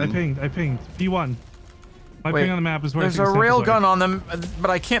pinged. P1. My ping on the map is where there's a railgun on them, but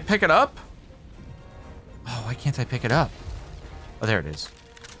I can't pick it up. Oh, why can't I pick it up? Oh, there it is.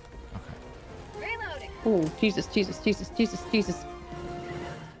 Okay. Oh, Jesus.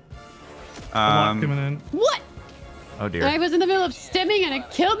 Coming in. What? Oh dear. I was in the middle of stimming and it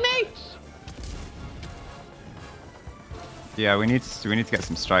killed me. Yeah, we need to get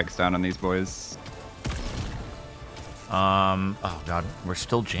some strikes down on these boys. Oh god, we're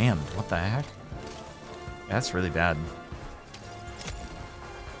still jammed. What the heck? Yeah, that's really bad.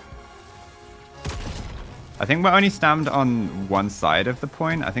 I think we're only stammed on one side of the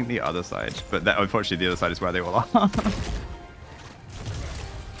point. I think the other side, but unfortunately the other side is where they all are.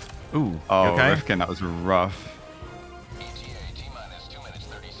 Ooh. Oh, okay. Rifkin, that was rough.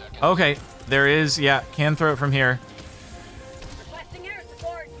 Okay, there is. Yeah, can throw it from here.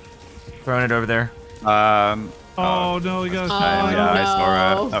 Throwing it over there. Oh no, we got. Yeah, I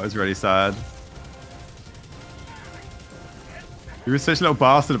saw it. That was really sad. He was such a little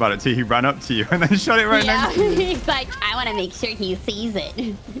bastard about it too. He ran up to you and then shot it right next to you. He's like, I want to make sure he sees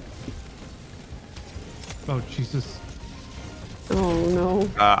it. Oh Jesus. Oh no.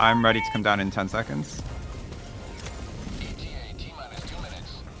 I'm ready to come down in 10 seconds.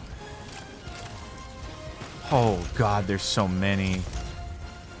 Oh god, there's so many.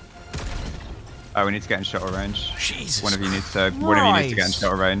 We need to get in shuttle range. Jesus. One of you needs to get in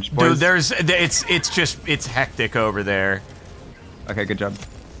shuttle range. Dude, Boys. it's hectic over there. Okay, good job.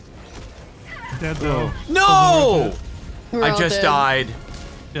 Dead though. No! I just dead. died.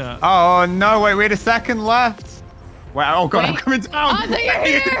 Yeah. Oh no! Wait, we had a second left. Wow! Oh god, I'm coming down. Oh,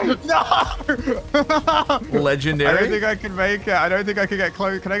 here. No! Legendary. I don't think I can make it. I don't think I can get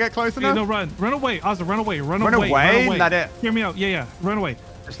close. Can I get close enough? No, run away, Ozzy, run away. Run away. Let it. Hear me out. Yeah, run away.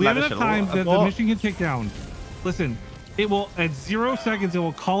 We have enough time that the mission can take down. Listen, it will at 0 seconds. It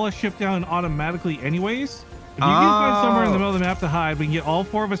will call a ship down automatically, anyways. If you can find somewhere in the middle of the map to hide, we can get all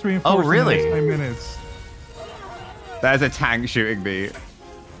 4 of us reinforced. Oh, really? In the next 5 minutes. There's a tank shooting me.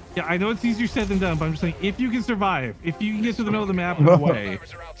 Yeah, I know it's easier said than done, but I'm just saying, if you can survive, if you can get to the middle of the map and away,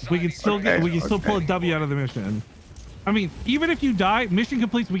 we can still still pull a W out of the mission. I mean, even if you die, mission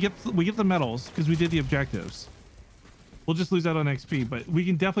completes, we get the medals because we did the objectives. We'll just lose out on XP, but we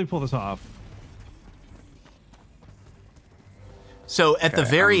can definitely pull this off. So at the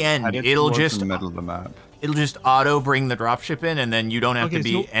very end, it'll just in the middle of the map. It'll just auto bring the dropship in, and then you don't have to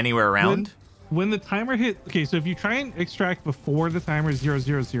be anywhere around. When the timer hit, okay, so if you try and extract before the timer is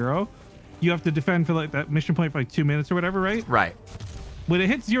 000, you have to defend for like that mission point for like 2 minutes or whatever, right? Right. When it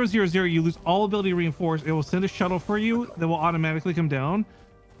hits 000, you lose all ability to reinforce. It will send a shuttle for you that will automatically come down,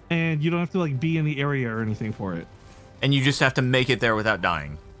 and you don't have to like be in the area or anything for it. And you just have to make it there without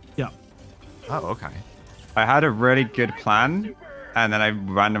dying. Yeah. Oh, okay. I had a really good plan, and then I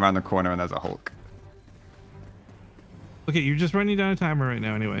ran around the corner and there's a Hulk. Okay, you're just running down a timer right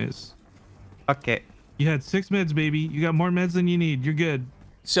now anyways. Okay. You had 6 meds, baby. You got more meds than you need. You're good.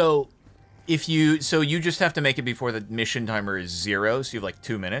 So, you just have to make it before the mission timer is 0, so you have like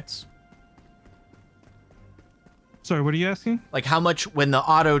 2 minutes. Sorry, what are you asking? Like how much, when the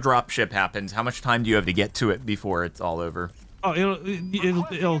auto dropship happens, how much time do you have to get to it before it's all over? Oh,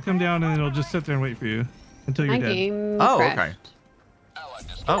 it'll come down and it'll just sit there and wait for you until you're dead. Oh, okay.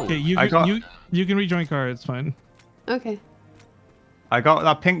 Oh, okay. You can rejoin car. It's fine. Okay. I got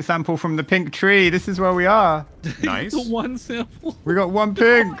that pink sample from the pink tree. This is where we are. Nice. One sample. We got one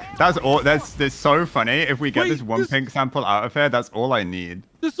pink. That's all. That's so funny. If we get this one pink sample out of here, that's all I need.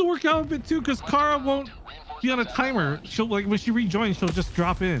 This will work out a bit too, because Kara won't be on a timer. She'll when she rejoins, she'll just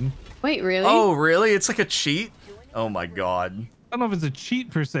drop in. Wait, really? Oh, really? It's like a cheat? Oh my god. I don't know if it's a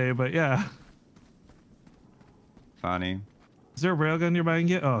cheat per se, but yeah. Funny. Is there a railgun nearby I can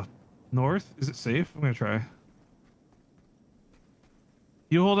get? Oh, north? Is it safe? I'm gonna try.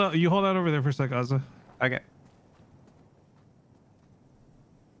 You hold out over there for a sec, Ozza. Okay.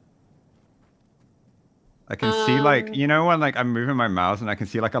 I can see like, you know, when like I'm moving my mouse and I can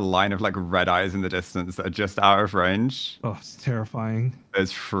see like a line of like red eyes in the distance that are just out of range. Oh, it's terrifying.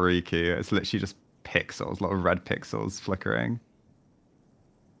 It's freaky. It's literally just pixels, little red pixels flickering.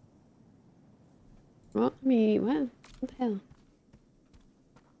 What the hell?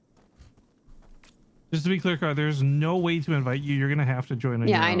 Just to be clear, Car, there's no way to invite you. You're gonna have to join.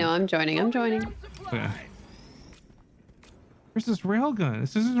 Yeah, I know. I'm joining. Okay. Where's this railgun?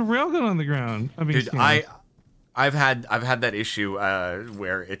 This isn't a railgun on the ground. I mean, dude, I've had that issue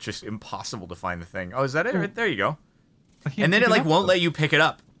where it's just impossible to find the thing. Oh, is that it? Right there you go. And then it like won't let you pick it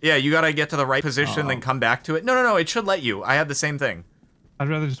up. Yeah, you gotta get to the right position, then come back to it. No, it should let you. I had the same thing. I'd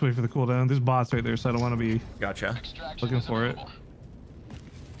rather just wait for the cooldown. There's bots right there, so I don't want to be looking for it.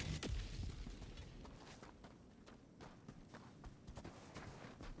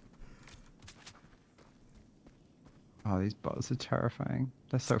 Oh, these bots are terrifying.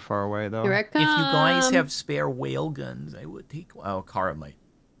 They're so far away, though. Here it comes. If you guys have spare whale guns, I would take. Oh, Kara might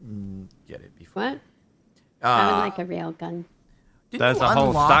get it before. What? I would like a rail gun. There's a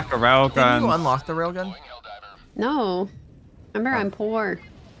whole stack of rail guns. Didn't you unlock the rail gun? No. Remember, I'm poor.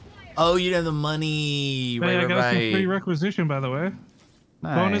 Oh, you have the money. Hey, I got some free requisition, by the way.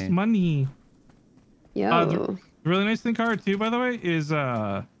 Nice. Bonus money. Yo. The really nice thing, Kara, too, by the way, is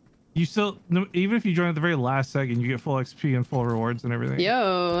you still, even if you join at the very last second, you get full XP and full rewards and everything.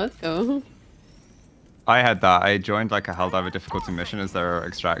 Yo, let's go. I had that. I joined like a Helldiver difficulty mission as they were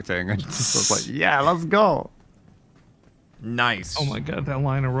extracting and just was like, yeah, let's go. Nice. Oh my god, that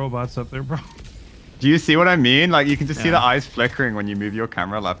line of robots up there, bro. Do you see what I mean? Like you can just see the eyes flickering when you move your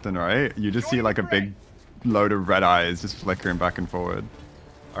camera left and right. You just see like a big load of red eyes just flickering back and forward.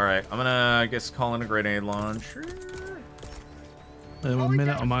 All right, I'm gonna, I guess, call in a grenade launcher. I have a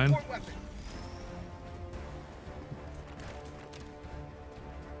minute on mine.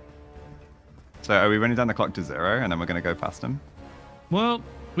 So are we running down the clock to 0 and then we're going to go past him? Well,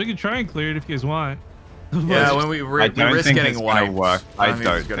 we can try and clear it if you guys want. Yeah, when we risk getting wiped. I don't think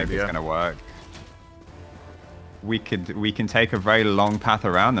it's going to work. We can take a very long path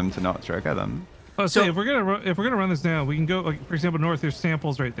around them to not trigger them. Oh, so if we're gonna run this down, we can go, like, for example, north. There's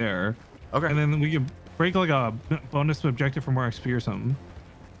samples right there. Okay. And then we can break like a bonus objective for more XP or something.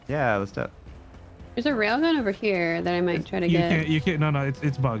 Yeah, let's do it. There's a railgun over here that I might try to get. You can't. No,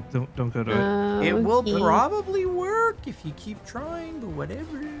 it's bugged. Don't go to it. It will probably work if you keep trying, but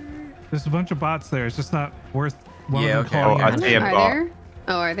whatever. There's a bunch of bots there. It's just not worth. Okay. Oh, I see a bot.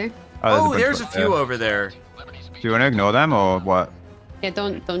 Are there? Oh, there's a few over there. Do you want to ignore them or what? Yeah,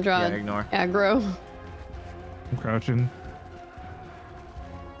 don't draw ignore. aggro. I'm crouching.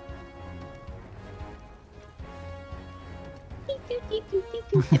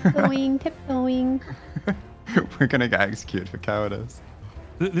 Tiptoeing. We're gonna get executed for cowardice.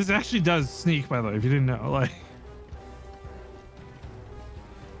 This actually does sneak, by the way, if you didn't know. Like,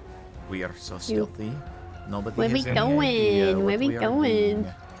 we are so stealthy. Nobody. Where we going? Where we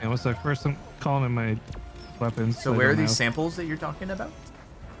going? And what's that? First, I'm calling in my weapons. So where are these samples that you're talking about?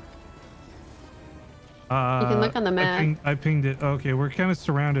 You can look on the map. I pinged it. Okay, we're kind of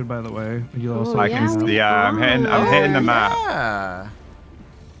surrounded, by the way. You also I can see. Yeah, I'm hitting the map. Yeah.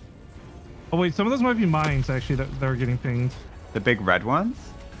 Oh wait, some of those might be mines actually that are getting pinged. The big red ones?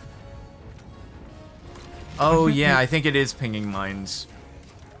 Oh yeah, I think it is pinging mines.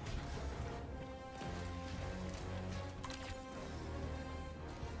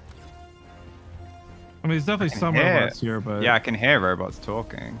 I mean, there's definitely some robots here, but yeah, I can hear robots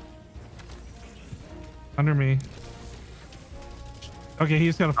talking. Under me. Okay,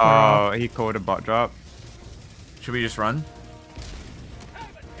 he's got a fire. Oh, he called a bot drop. Should we just run?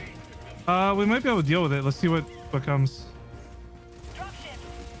 We might be able to deal with it. Let's see what comes.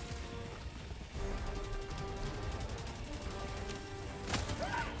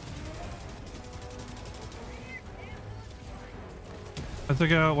 I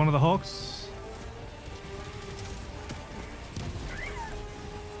took out one of the Hulks.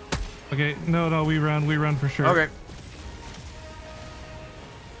 Okay, no, we run for sure. Okay.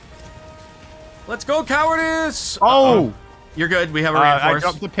 Let's go, cowardice! Oh! You're good. We have a reinforce. I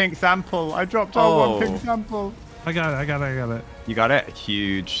dropped a pink sample. I dropped one pink sample. I got it. You got it?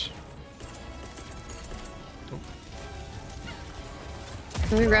 Huge.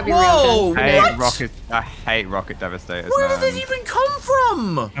 Let me grab your railgun. I hate rocket devastators. Where did this even come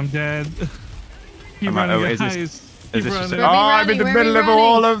from? I'm dead. Keep running, guys. I'm in the middle of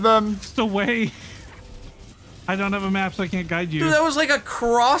all of them. Just away. I don't have a map, so I can't guide you. Dude, that was like a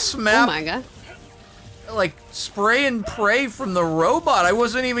cross map. Oh my god. Like spray and pray from the robot. I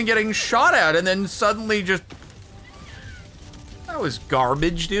wasn't even getting shot at, and then suddenly just... That was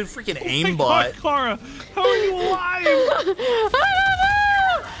garbage, dude. Freaking aimbot. Kara, how are you alive? I don't know!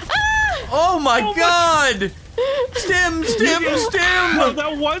 Oh my god! Stim!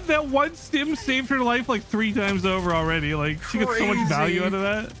 That one stim saved her life like 3 times over already. Like she got so much value out of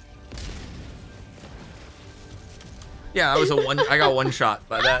that. Yeah, that was I got one shot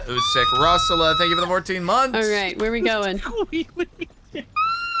by that. It was sick. Russella, thank you for the 14 months. All right, where are we going?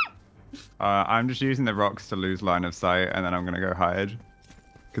 I'm just using the rocks to lose line of sight, and then I'm gonna go hide,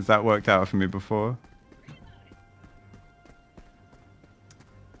 because that worked out for me before.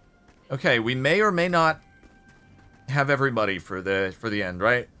 Okay, we may or may not have everybody for the end,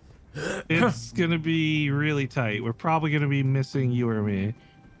 right? It's gonna be really tight. We're probably gonna be missing you or me.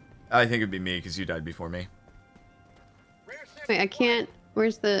 I think it'd be me because you died before me. Wait, I can't.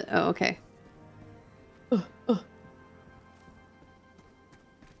 Where's the? Oh, okay.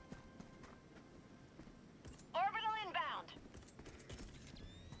 Orbital inbound.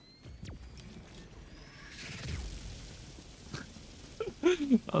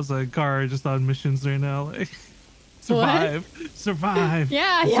 I was like, Kara, just on missions right now. Like, survive.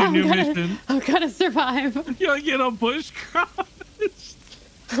 Yeah, It's yeah. your new mission. I've got to survive. You gotta get on bush crushed.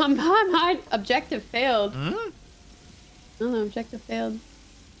 I'm high. Objective failed. Hmm? Oh no, objective failed.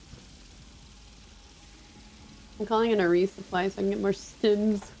 I'm calling in a resupply so I can get more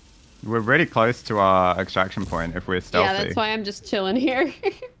stims. We're really close to our extraction point if we're stealthy. Yeah, that's why I'm just chilling here.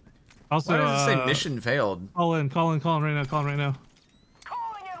 Also, Why does it say mission failed? Call in right now. Calling in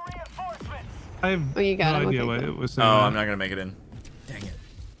reinforcements. I have Oh, you got no him. idea Okay, what good. it was saying. Oh, I'm not gonna make it in. Dang it.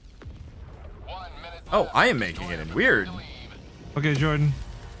 1 minute. Oh, I am making it in. Weird. Okay, Jordan.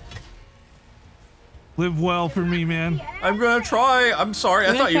 Live well for me, man. I'm gonna try. I'm sorry.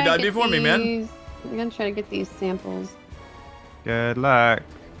 I thought you died before me, man. I'm gonna try to get these samples. Good luck.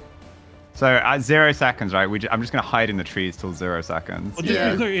 So at 0 seconds, right? I'm just gonna hide in the trees till 0 seconds. Well, just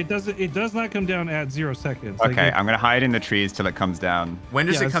to be clear, it does not come down at 0 seconds. Okay, Like, I'm gonna hide in the trees till it comes down. When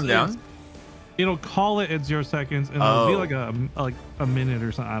does Yeah, it come down? it'll call it at 0 seconds, and it'll be like a minute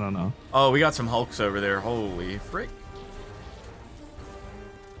or something. I don't know. Oh, we got some Hulks over there. Holy frick.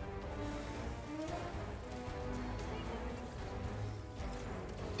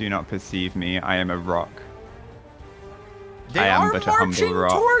 Do not perceive me. I am a rock. They I am are but a humble marching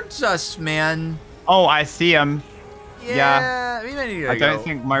rock. towards us, man. Oh, I see him. Yeah. I mean, I need to I go. don't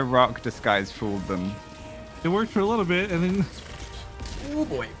think my rock disguise fooled them. It worked for a little bit, and then Oh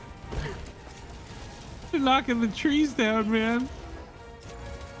boy. they're knocking the trees down, man.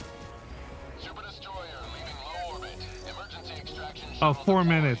 Super destroyer leaving low orbit. Emergency extraction. Oh, 4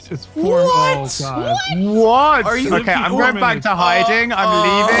 minutes. It's 4. What? Oh god. What? Are you- Okay, I'm 4 going back minutes. to hiding.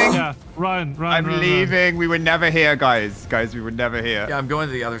 I'm leaving. Yeah, run. I'm leaving. We were never here, guys. Guys, we were never here. Yeah, I'm going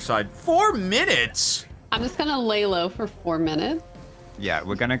to the other side. 4 minutes. I'm just gonna lay low for 4 minutes. Yeah,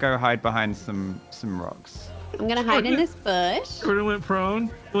 we're gonna go hide behind some rocks. I'm gonna hide in this bush. Jordan went prone.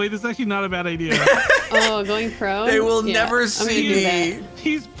 Wait, this is actually not a bad idea. Oh, going prone? They will Yeah, never I'm see gonna do me. that.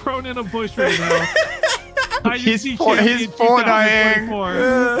 He's prone in a bush right now. He's IGC for- champion he's Fortniting.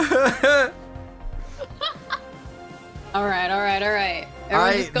 2024. All right.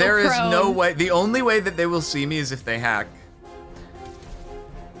 Everyone just go There is prone. no way. The only way that they will see me is if they hack.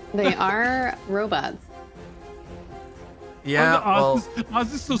 They are robots. Yeah, well,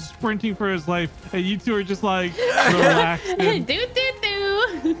 Oz is still sprinting for his life, and you two are just like relaxed.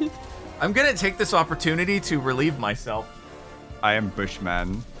 do. I'm gonna take this opportunity to relieve myself. I am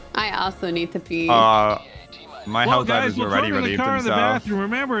Bushman. I also need to pee. My Well, guys, Helldivers we'll already throw in the relieved car in the themselves. bathroom.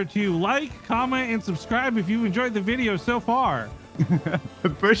 Remember to like, comment, and subscribe if you enjoyed the video so far. The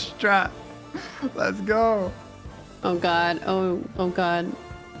bush strat. Let's go. Oh god. Oh god.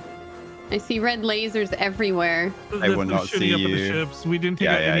 I see red lasers everywhere. I will not shooting see up at the you. ships. We didn't take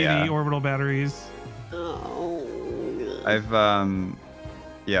Yeah, out any yeah. of the orbital batteries. Oh. I've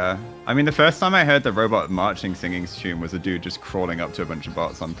Yeah. I mean, the first time I heard the robot marching singing tune was a dude just crawling up to a bunch of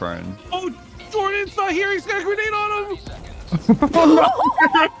bots on prone. Oh, Jordan's not here. He's got a grenade on him.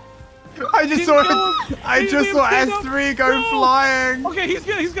 I just saw S3 go flying. Okay, he's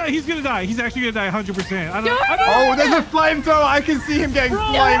gonna die. He's actually gonna die 100%. Oh, there's a flamethrower. I can see him getting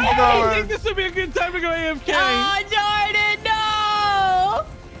flamethrower. I think this would be a good time to go AFK. Oh, Jordan, no!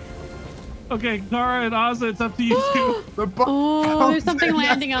 Okay, Kara and Ozza, it's up to you two. Oh, there's something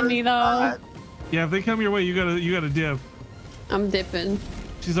landing on me though. Yeah, if they come your way, you gotta dip. I'm dipping.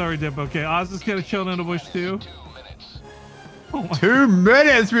 She's already dipped. Okay, Ozza's kind of chilling in the bush too. Oh 2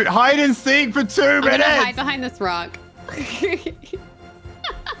 minutes. Hide and seek for 2 minutes. I'm gonna hide behind this rock.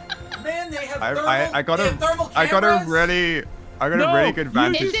 Man, they have I got a really good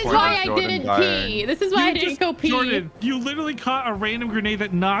vantage This is point. why I didn't pee. This is why I didn't go pee. Jordan, you literally caught a random grenade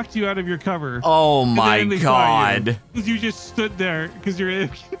that knocked you out of your cover. Oh my god. Because you just stood there because you're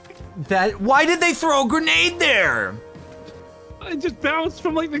Why did they throw a grenade there? It just bounced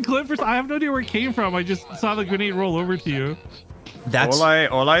from like the cliff or something. I have no idea where it came from. I just saw the grenade roll over to you. That's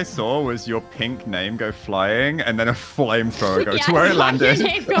all I saw was your pink name go flying and then a flamethrower go to where it landed. Your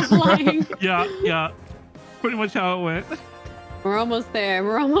name go flying. Yeah. Pretty much how it went. We're almost there.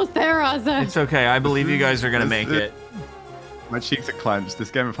 We're almost there, Ozza. It's okay. I believe you guys are gonna make it. My cheeks are clenched. This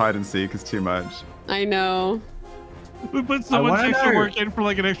game of hide and seek is too much. I know. We put so much extra work in for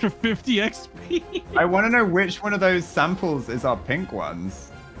like an extra 50 XP. I want to know which one of those samples is our pink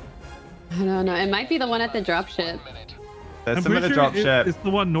ones. I don't know. It might be the one at the dropship. There's some at the dropship. It's the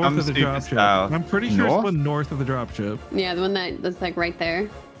one north of the dropship. I'm pretty sure it's the one north of the dropship. Yeah, the one that's like right there.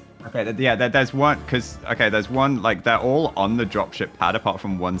 Okay, yeah, there's one, there's one, like, they're all on the dropship pad apart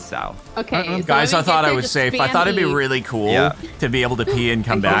from one south. Okay, so guys, I thought I was safe. I thought it'd be really cool to be able to pee and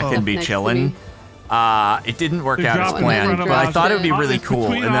come back and be chilling. It didn't work out as planned, but I thought it would be really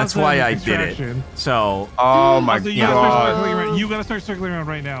cool, and that's why I did it. So, oh my god, you gotta start circling around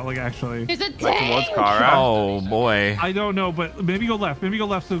right now, like actually. There's a tank. Towards Kara. Oh boy. I don't know, but maybe go left. Maybe go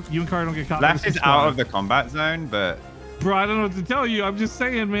left so you and Kara don't get caught. Left is out of the combat zone, but. Bro, I don't know what to tell you. I'm just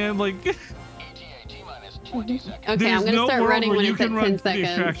saying, man. Like. Okay, I'm gonna start running when it's at 10 seconds.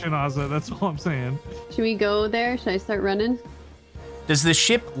 Extraction, Ozza. That's all I'm saying. Should we go there? Should I start running? Does the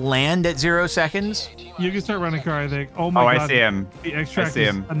ship land at 0 seconds? You can start running, Car, I think. Oh my god. I see him. The extract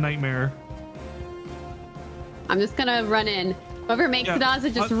is a nightmare. I'm just gonna run in. Whoever makes it,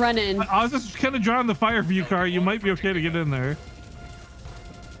 Ozza, just run in. Ozza's kind of drawing the fire for you, Car. You might be okay to get in there.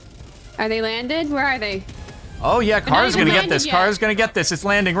 Are they landed? Where are they? Oh yeah, Kara's gonna get this. Kara's gonna get this. It's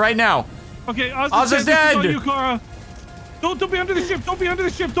landing right now. Okay, Ozza's dead. You, Kara. Don't be under the ship. Don't be under the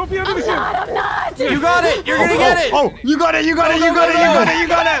ship. Don't be under the ship. I'm not. You got it. You're gonna get it. Oh, you got it. You got it. You got it. You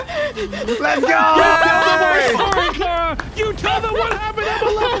got it. Let's go. Yeah. Sorry, Kara. You tell them what happened at the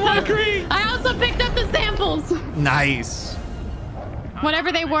level 1 creek. I also picked up the samples. Nice.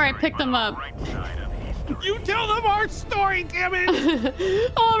 Whatever they were, I picked them up. You tell them our story, damn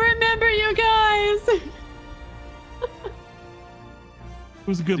it. I'll remember you guys. It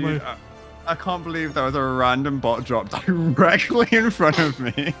was a good life. I can't believe there was a random bot drop directly in front of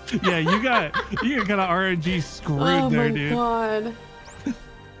me. Yeah, you got kind of RNG screwed there, dude. Oh my god.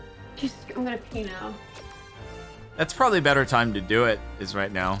 I'm gonna pee now. That's probably a better time to do it, is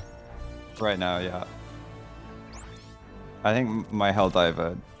right now. Right now, yeah. I think my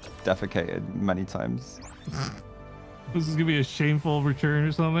Helldiver defecated many times. This is gonna be a shameful return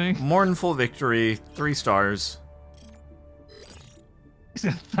or something. Mournful victory, 3 stars. It's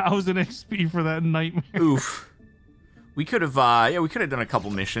 1,000 XP for that nightmare. Oof. We could have, we could have done a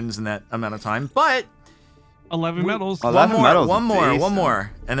couple missions in that amount of time, but 11 medals. 11 medals. One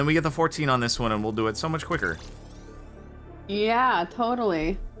more, and then we get the 14 on this one, and we'll do it so much quicker. Yeah,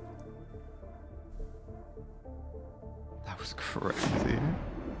 totally. That was crazy.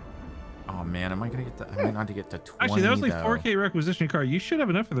 Oh man, am I gonna get that? I might not to get to 20. Actually, that was like 4K requisition car. You should have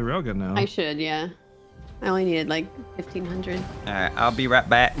enough for the railgun now. I should, yeah. I only needed like 1,500. Alright, I'll be right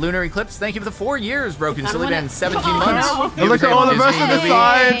back. Lunar Eclipse, thank you for the 4 years, Broken Silly Dan, 17 months. No. Look at all of us on the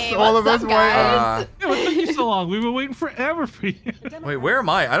sides. All of us waiting. Yeah, what took you so long? We've been waiting forever for you. Wait, where am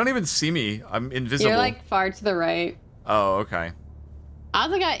I? I don't even see me. I'm invisible. You're like far to the right. Oh, okay.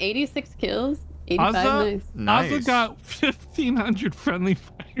 Ozza got 86 kills. 85, nice. Ozza got 1,500 friendly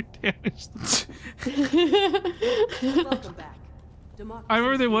fire damage. Welcome back. I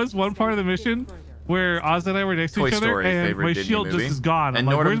remember there was one part of the mission where Ozza and I were next to each other, and my shield just is gone. And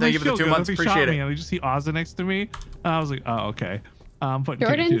I'm like, Nordum, thank you for the 2 months. Appreciate it. And I just see Ozza next to me. And I was like, oh, okay. I'm putting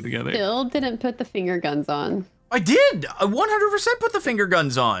two and two together. Still didn't put the finger guns on. I did. I 100% put the finger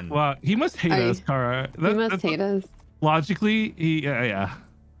guns on. Well, he must hate us, Kara. He must hate us. Logically, yeah.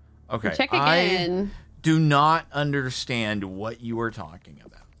 Okay. Check again. I do not understand what you are talking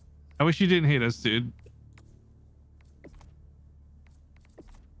about. I wish you didn't hate us, dude.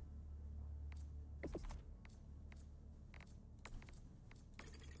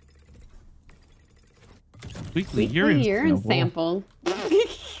 Weekly urine sample.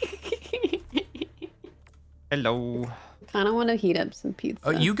 Hello. Kind of want to heat up some pizza.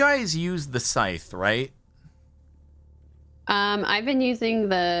 Oh, you guys use the scythe, right? I've been using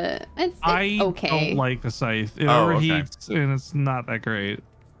the. It's I okay. don't like the scythe. It overheats and it's not that great.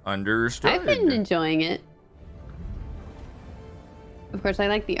 Understood. I've been enjoying it. Of course, I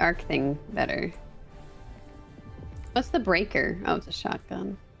like the arc thing better. What's the breaker? Oh, it's a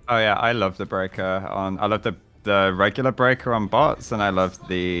shotgun. Oh yeah, I love the breaker on. I love the regular breaker on bots, and I love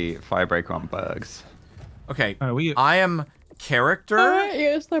the fire breaker on bugs. Okay, I am character.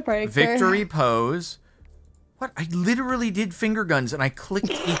 Use the breaker. Victory pose. What? I literally did finger guns and I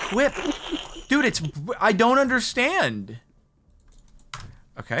clicked equip. Dude, I don't understand.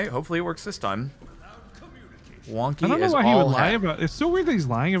 Okay, hopefully it works this time. Wonky. I don't know why he would lie about. It's so weird that he's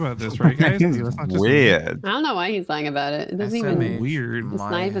lying about this, right, guys? That's not weird. I don't know why he's lying about it. It doesn't even. Weird. It's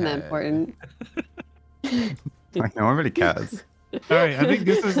not even that important. Like, no one really cares. All right, I think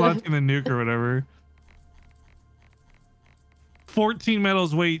this is launching the nuke or whatever. 14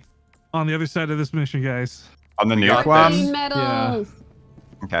 medals wait on the other side of this mission, guys. On the nuke one? 14 medals.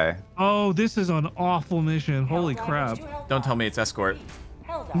 Yeah. Okay. Oh, this is an awful mission. Holy crap. Don't tell me it's escort.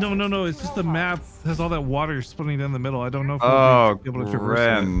 No. It's just the map has all that water splitting down the middle. I don't know if we'll be able to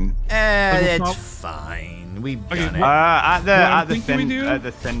traverse it. It's fine. We've done it. At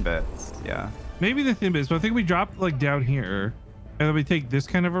the thin bits. Yeah. Maybe the thin bits, but I think we drop like down here. And then we take this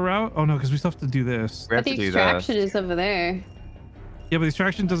kind of a route. Oh no, because we still have to do this. We have the extraction is over there. Yeah, but the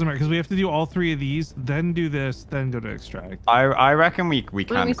extraction doesn't matter because we have to do all 3 of these, then do this, then go to extract. I reckon we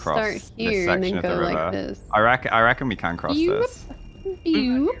can cross start here this section of the river. Like this. I reckon we can cross this.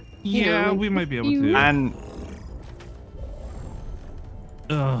 Yeah, we might be able to. And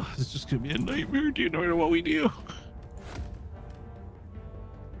it's just gonna be a nightmare. Do you know what we do?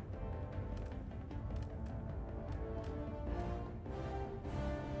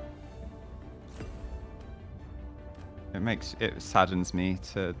 It saddens me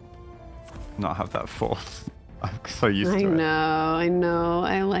to not have that 4th. I'm so used to it. I know.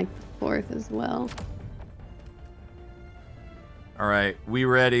 I like the 4th as well. All right, we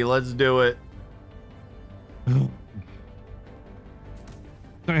ready. Let's do it. Hang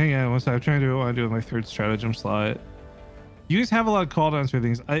on, I'm trying to do what I do with my 3rd stratagem slot. You guys have a lot of cooldowns for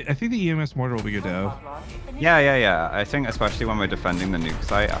things. I think the EMS mortar will be good to have. Yeah. I think especially when we're defending the nuke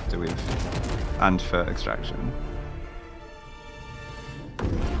site after and for extraction.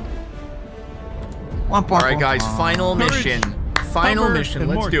 All right, guys, final mission. Final mission.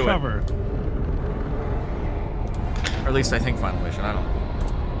 Let's do it. Or at least I think final mission. I don't know.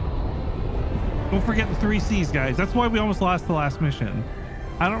 Don't forget the 3 C's, guys. That's why we almost lost the last mission.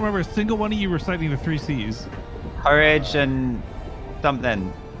 I don't remember a single one of you reciting the 3 C's. Courage and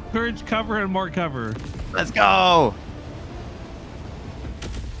something. Courage, cover, and more cover. Let's go!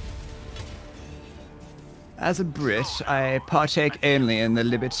 As a Brit, I partake only in the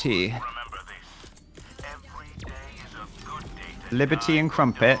liberty. Liberty and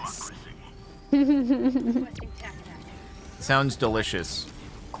crumpets. Sounds delicious.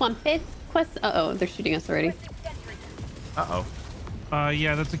 Crumpets? Uh-oh, they're shooting us already. Uh-oh.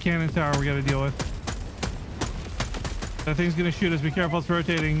 Yeah, that's a cannon tower we gotta deal with. That thing's gonna shoot us. Be careful, it's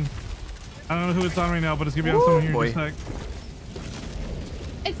rotating. I don't know who it's on right now, but it's gonna be on someone here in a sec.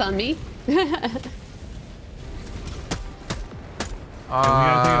 It's on me. We gotta take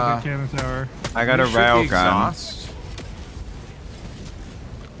out the cannon tower. I got a rail gun.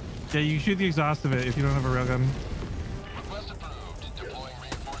 Yeah, you shoot the exhaust of it if you don't have a rail gun.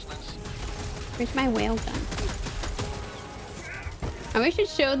 Where's my whale gun? I wish it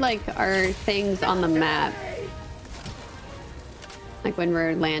showed like our things on the map. Like when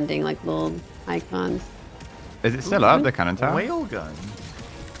we're landing, like little icons. Is it still up, the cannon tower? Whale gun.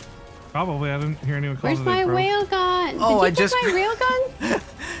 Probably. I didn't hear anyone call it. Where's my whale gun? Oh, Did you take my rail gun?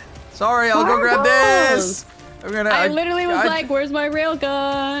 Sorry, I'll go grab this. I literally was like, "Where's my rail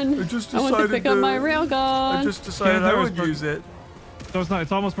gun?" I want to pick up my rail gun. I just decided I would use it. No, it's not.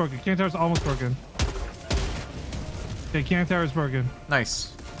 It's almost broken. Cannon tower's almost broken. Okay, cannon tower's broken.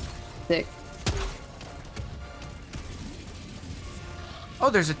 Nice. Sick. Oh,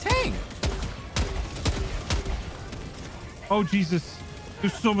 there's a tank. Oh Jesus!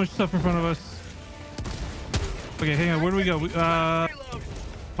 There's so much stuff in front of us. Okay, hang on. Where do we go?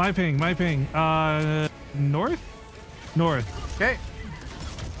 My ping. North. Okay.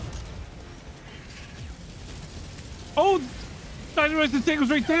 I didn't realize the tank was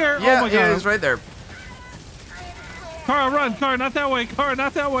right there. Yeah, oh my god. It was right there. Kara, run. Kara, not that way. Kara,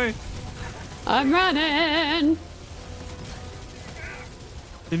 not that way. I'm running.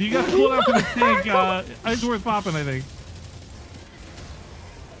 If you got pulled out for the tank, it's worth popping, I think.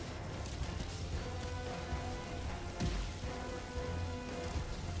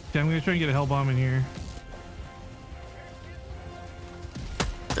 Okay, I'm gonna try and get a hell bomb in here.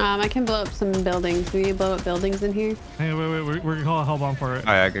 I can blow up some buildings. Will you blow up buildings in here? Hey, wait, we're gonna call a hell bomb for it.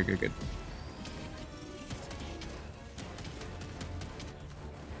 Oh yeah, good.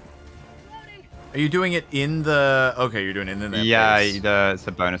 Are you doing it in the? Okay, you're doing it in the. Yeah, place. it's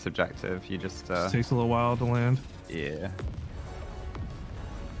a bonus objective. You just. Takes a little while to land. Yeah.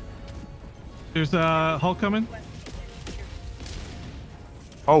 There's a Hulk coming.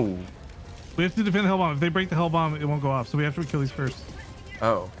 Oh. We have to defend the hell bomb. If they break the hell bomb, it won't go off. So we have to kill these first.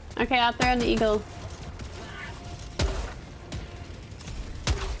 Oh. Okay, out there on the eagle.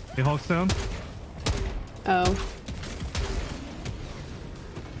 Okay, Hulk's down. Oh.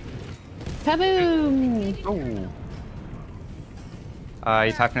 Kaboom! Oh.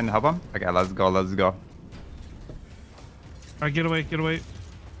 He's hacking in the hell bomb. Okay, let's go. All right, get away.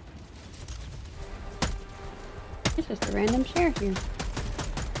 It's just a random sheriff here.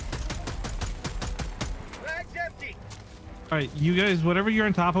 Bag's empty. All right, you guys, whatever you're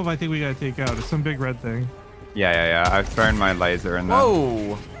on top of, I think we gotta take out. It's some big red thing. Yeah. I've thrown my laser in there.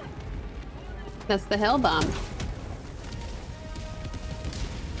 Whoa! That's the hell bomb.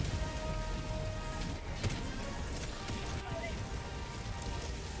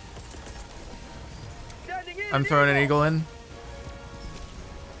 I'm throwing an eagle in.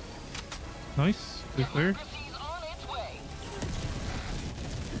 Nice. Good clear.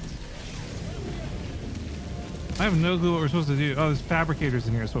 I have no clue what we're supposed to do. Oh, there's fabricators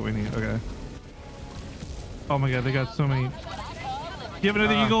in here. That's what we need. Okay. Oh my god, they got so many. Do you have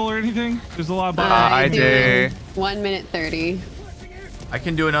another eagle or anything? There's a lot of buttons. I do. 1 minute 30. I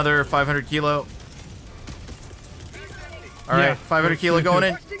can do another 500 kilo. All right, Yeah. 500 kilo going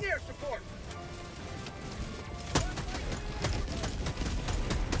in. Requesting air support.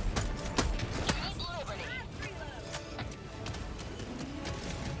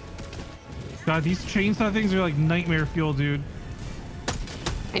 God, these chainsaw things are like nightmare fuel, dude.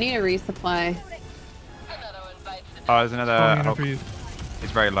 I need a resupply. Oh, there's another. Falling in Hulk. for you.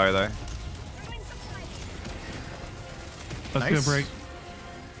 He's very low though. Let's Nice. do a break.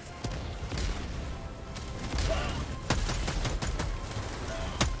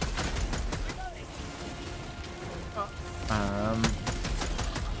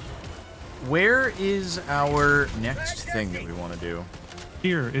 Where is our next thing that we want to do?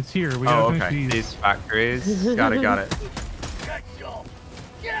 Here, it's here. We Oh, gotta finish okay. these. These factories. Got it.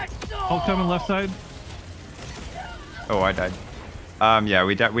 Get some. Hulk coming left side. Oh, I died. Yeah,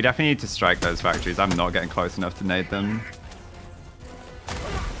 we definitely need to strike those factories. I'm not getting close enough to nade them.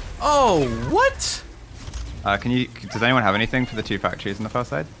 Oh, what? Does anyone have anything for the 2 factories on the far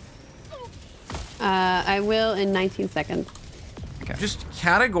side? I will in 19 seconds. Okay. Just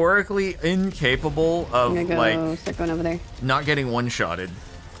categorically incapable of I'm gonna go like start going over there. not getting one-shotted.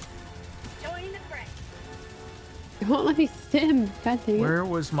 Joining the fray. It won't let me stim. God dang it.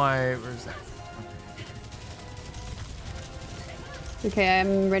 Where's that? Okay,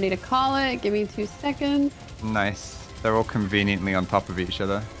 I'm ready to call it. Give me 2 seconds. Nice. They're all conveniently on top of each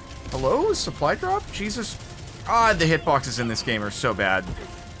other. Hello, supply drop? Jesus. Ah, the hitboxes in this game are so bad.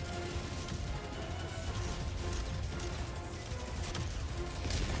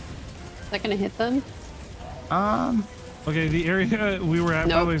 Is that gonna hit them? Okay, the area we were at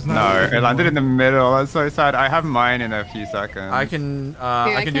Nope. probably is No, not. it landed in the middle. That's so sad. I have mine in a few seconds. I can Here,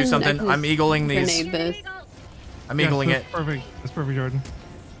 I can do something. I can I'm eagling these. Grenade this. I'm Yes, eagling that's it. Perfect. That's perfect, Jordan.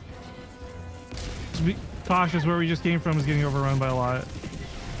 Just be cautious. Where we just came from is getting overrun by a lot.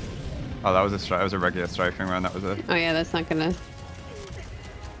 Oh, that was a regular strafing run. That was a Oh yeah, that's not gonna.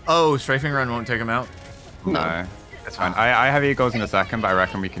 Oh, strafing run won't take him out. no. It's fine. I have eagles in a second, but I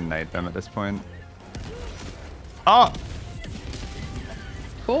reckon we can nade them at this point. Oh!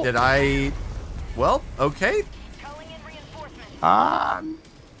 Cool. Did I? Well, okay. I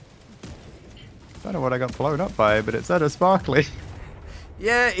don't know what I got blown up by, but it's at a sparkly.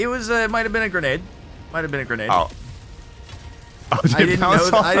 Yeah, it was. Might have been a grenade. Might have been a grenade. Oh. Oh, I didn't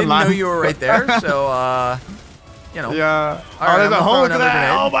know you were right there. So, you know. Yeah. All right, there's I'm a hole gonna throw there. another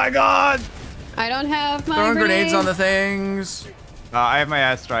grenade. Oh my god! I don't have my Throwing grenade. grenades on the things. I have my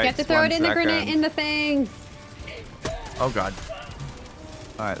airstrike. You have to throw it in the grenade in the things. Oh god.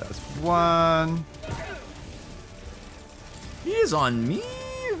 Alright, that's one. He is on me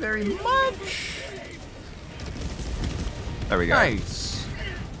very much. There we go. Nice.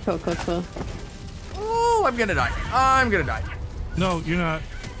 Cool, cool, cool. Oh, I'm gonna die. I'm gonna die. No, you're not.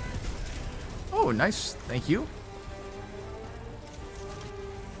 Oh, nice. Thank you.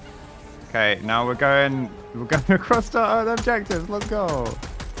 Okay, now we're going across our objectives. Let's go.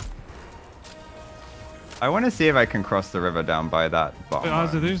 I want to see if I can cross the river down by that bottom. Wait,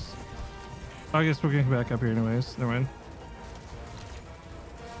 Ozzy, there's... I guess we're getting back up here anyways. Never mind.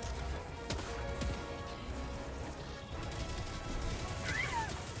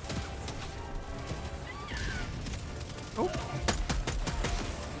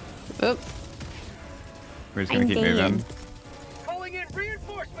 Oop. We're just gonna keep moving. Calling in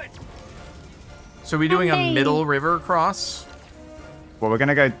reinforcements. So are we doing a middle river cross? Well, we're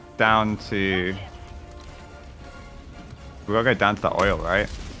gonna go down to... We gotta go down to the oil, right?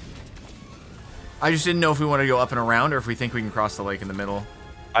 I just didn't know if we want to go up and around or if we think we can cross the lake in the middle.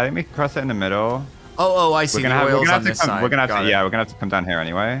 I think we can cross it in the middle. Oh, I see. The oil's on this side. We're gonna have to, yeah, we're gonna have to come down here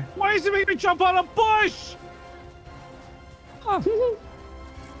anyway. Why is it making me jump on a bush? Oh.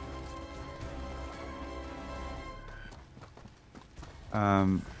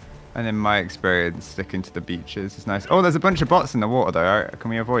 And in my experience, sticking to the beaches is nice. Oh, there's a bunch of bots in the water though.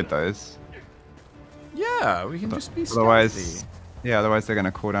 Can we avoid those? Yeah, we can just be stealthy. Otherwise, yeah, otherwise they're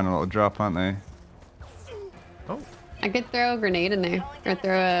gonna call down a little drop, aren't they? Oh. I could throw a grenade in there, or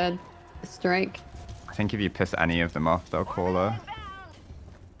throw a strike. I think if you piss any of them off, they'll call a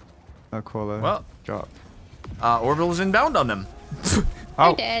drop. Orbital's inbound on them.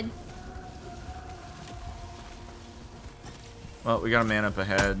 They're dead. Well, we got a man up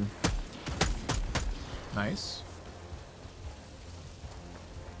ahead. Nice.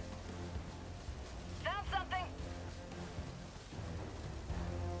 Found something.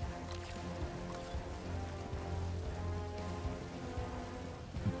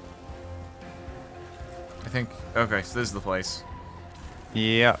 I think, okay, so this is the place.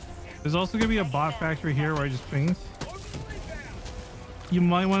 Yeah. There's also gonna be a bot factory here where I just pinged. You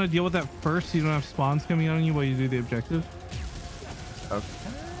might want to deal with that first so you don't have spawns coming on you while you do the objective. Okay.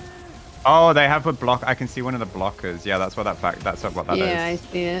 Oh, they have a block. I can see one of the blockers. Yeah, that's what that is. Yeah, I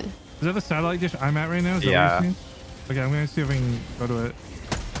see it. Is that the satellite dish I'm at right now? Is that Yeah. what you're seeing? Okay, I'm gonna see if I can go to it.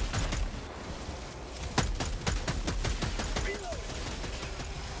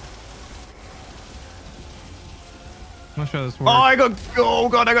 I'm not sure this works. Oh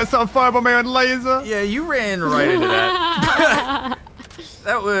god, I got set on fire by my own laser. Yeah, you ran right into that.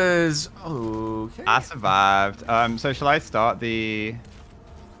 That was okay. I survived. So shall I start the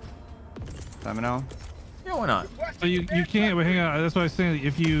terminal? Yeah, why not? So you can't, but hang on, that's what I was saying.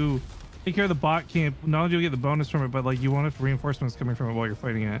 If you take care of the bot camp, not only do you get the bonus from it, but like you won't have reinforcements coming from it while you're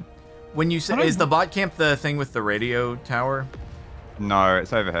fighting it. When you say, is the bot camp the thing with the radio tower? No,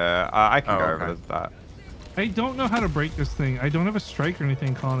 it's over here. I can go okay. over that. I don't know how to break this thing. I don't have a strike or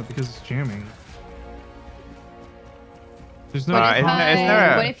anything calling it because it's jamming. There's no.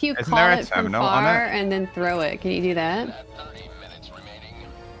 What if you call it from far and then throw it? Can you do that? 30 minutes remaining.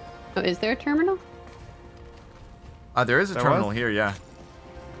 Oh, is there a terminal? There is a terminal here, yeah.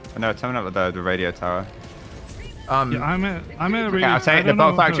 No, terminal at the radio tower. Yeah, I'm at a radio. I'll say the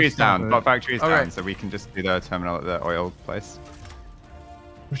bot factory is down. Bot factory is down, right. so we can just do the terminal at the oil place.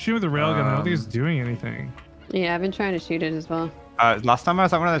 I'm shooting with the railgun. I don't think it's doing anything. Yeah, I've been trying to shoot it as well. Last time I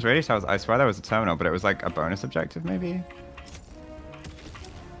was at one of those radio towers, I swear there was a terminal, but it was like a bonus objective, maybe.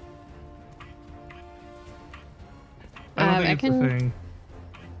 I can. The thing.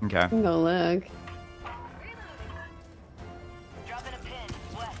 Okay. I can go look. Dropping a pin.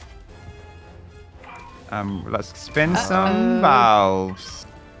 West. Let's spin some valves.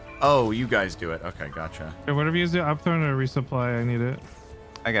 Oh, you guys do it. Okay, gotcha. Okay, whatever you do, I'm throwing a resupply. I need it.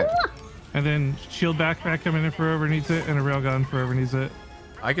 Okay. And then shield backpack coming in for whoever needs it, and a railgun for whoever needs it.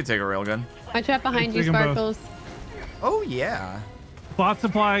 I could take a railgun. I trap behind you, Sparkles. Oh yeah. Bot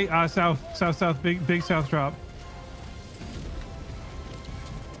supply, south, big south drop.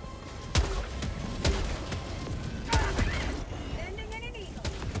 Ending in an eagle.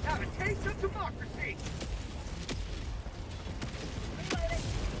 Have a taste of democracy.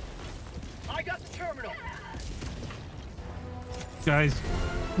 I got the terminal. Guys,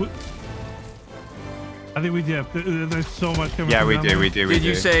 I think we did. There's so much coming. Yeah, we down do. there. We do. Did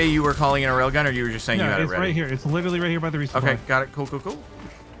you say you were calling in a railgun, or you were just saying you had it it's ready? right here. It's literally right here by the resupply. Okay, got it. Cool.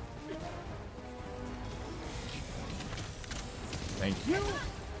 Thank you.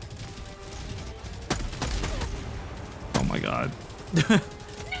 Oh my god.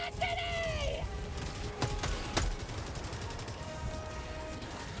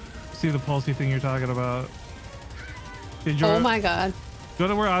 See the pulsey thing you're talking about. Oh my god. Go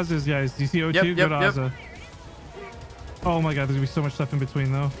to where Oz is, guys. Do you see O2? Yep, Go to Oz. Oh my god, there's gonna be so much stuff in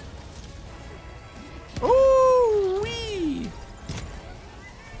between though. Ooh wee!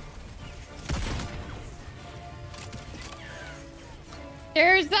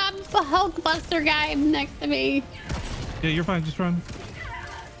 There's a Hulkbuster guy next to me. Yeah, you're fine. Just run.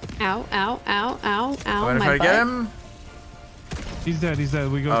 Ow, ow, ow, ow, ow. I'm gonna try to get him. He's dead. He's dead.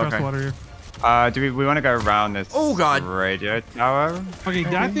 We go across the water here. Do we want to go around this radio tower? Okay,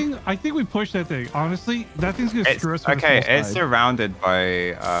 that thing, I think we pushed that thing. Honestly, that thing's gonna screw us. Okay, it's surrounded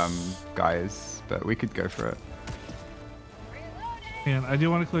by guys, but we could go for it. And I do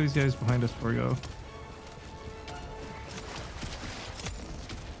want to clear these guys behind us before we go.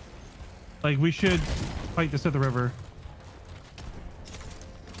 Like, we should fight this at the river.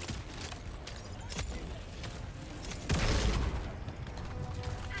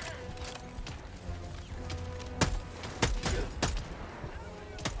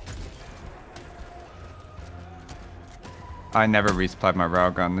 I never resupplied my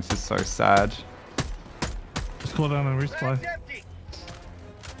railgun. This is so sad. Just cool down and resupply.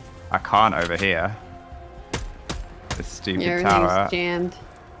 I can't over here. This stupid Everything's tower. jammed.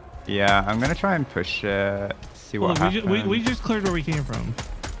 Yeah, I'm gonna try and push it. See what happens. We just cleared where we came from.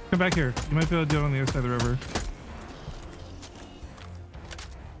 Come back here. You might be able to do it on the other side of the river.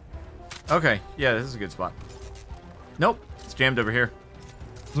 Okay, yeah, this is a good spot. Nope, it's jammed over here.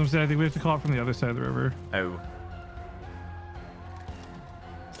 As I'm saying, I think we have to call it from the other side of the river. Oh.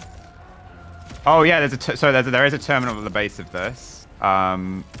 Oh yeah, there is a terminal at the base of this.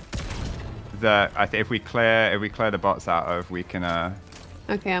 That I think if we clear the bots out of, we can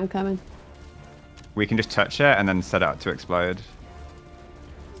Okay, I'm coming. we can just touch it and then set it up to explode.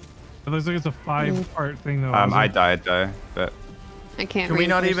 It looks like it's a 5-part thing though. I died though, but I can't. Can we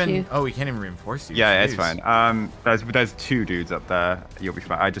not even? You. Oh, we can't even reinforce you. yeah, Jeez. it's fine. There's 2 dudes up there. You'll be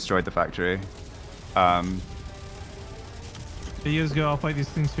fine. I destroyed the factory. You guys go. I'll fight these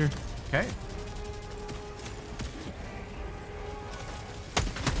things here. Okay.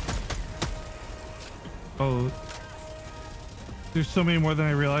 Oh, there's so many more than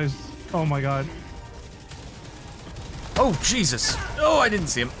I realized. Oh my god. Oh Jesus! Oh, I didn't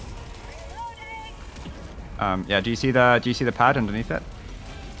see him. Yeah. Do you see the pad underneath it?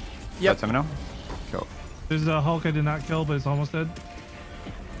 Yep. That terminal. Cool. There's a Hulk I did not kill, but it's almost dead.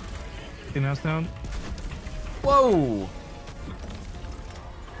 Okay, now it's down. Whoa!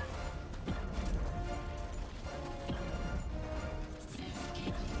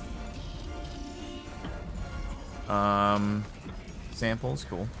 Samples,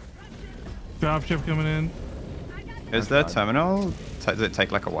 cool. Dropship coming in. Is the terminal? Does it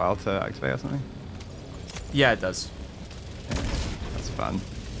take like a while to activate or something? Yeah, it does. Yeah, that's fun.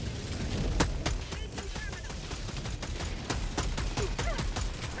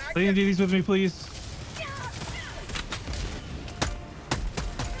 Lady D, these with me, please.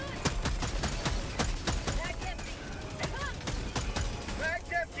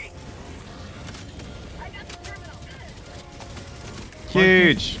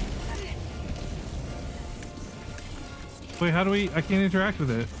 Huge. Wait, how do we? I can't interact with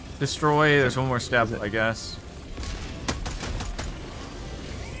it. Destroy. There's one more step, I guess.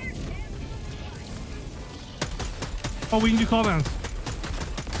 Oh, we can do call downs.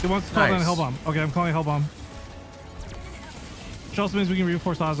 It wants to call down a hell bomb. Okay, I'm calling a hell bomb. Which also means we can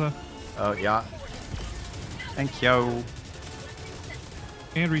reinforce Aza. Oh yeah. Thank you.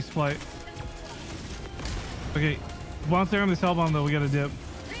 And resupply. Okay, once they're on this hell bomb though, we gotta dip.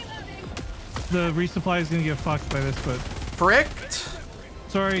 The resupply is gonna get fucked by this, but Fricked.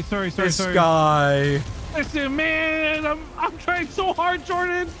 sorry. This guy. Listen, man, I'm trying so hard,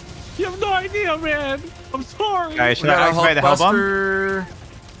 Jordan. You have no idea, man. I'm sorry. Okay, should I activate the hell bomb?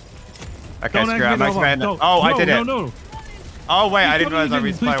 Okay, screw it. I'm activating it. Oh, I did it. No. Oh wait, I didn't realize our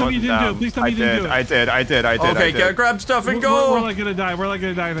resupply wasn't down. Please tell me you didn't do it. I did. Okay, grab stuff and go. We're like gonna die. We're like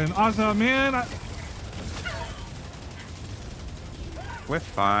gonna die then. Awesome, man. We're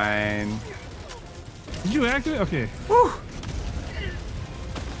fine. Did you activate? Okay. Whew.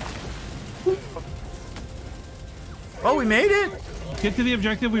 Oh, we made it. Get to the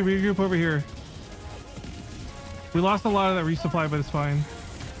objective. We regroup over here. We lost a lot of that resupply, but it's fine.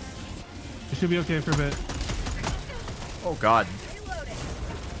 It should be okay for a bit. Oh God.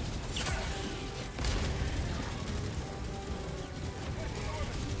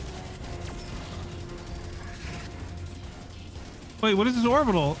 Wait, what is this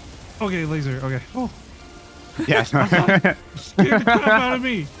orbital? Okay, laser. Okay. Oh. Yes. Scared the crap out of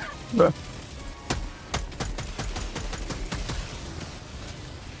me.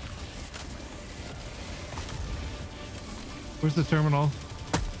 Where's the terminal?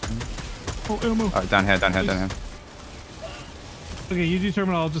 Oh, ammo. Oh, down here. Okay, you do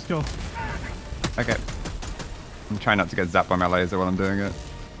terminal. I'll just go. Okay. I'm trying not to get zapped by my laser while I'm doing it.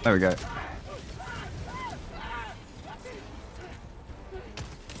 There we go.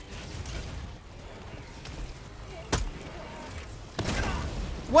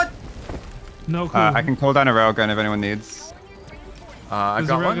 What? No clue. I can call down a railgun if anyone needs. I've There's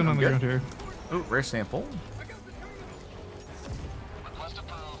got a one. railgun on the ground here. Oh, rare sample. Request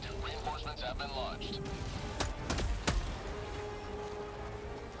approved. Reinforcements have been launched.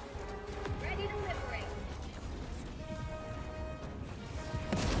 Ready to liberate.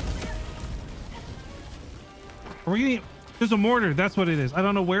 Are we getting... There's a mortar. That's what it is. I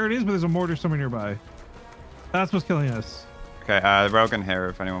don't know where it is, but there's a mortar somewhere nearby. That's what's killing us. Okay, railgun here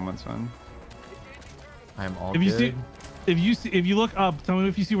if anyone wants one. I am all If you good. see, if you look up, tell me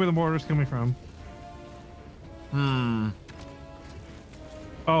if you see where the mortar's coming from.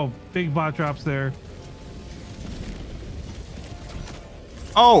 Oh, big bot drops there.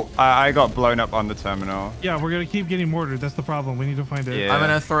 Oh, I got blown up on the terminal. Yeah, we're gonna keep getting mortared. That's the problem. We need to find it. Yeah. I'm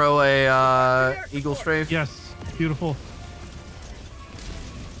gonna throw a eagle strafe. Yes, beautiful.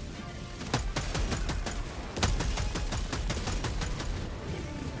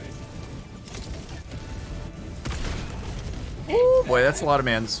 Ooh, boy, that's a lot of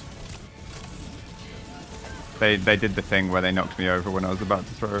mans. They did the thing where they knocked me over when I was about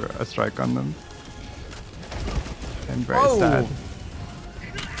to throw a strike on them. I'm very sad.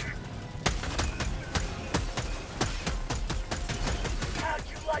 How'd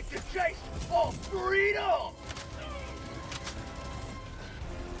you like the chase? Oh, freedom!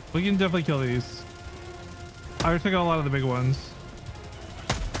 We can definitely kill these. I already took out a lot of the big ones.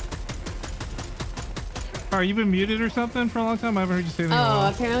 Alright, you been muted or something for a long time? I haven't heard you say anything in a Oh,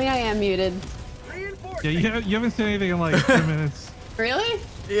 while. apparently I am muted. Yeah, you haven't said anything in like 10 minutes. Really?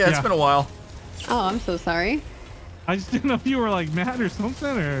 Yeah, it's been a while. Oh, I'm so sorry. I just didn't know if you were like mad or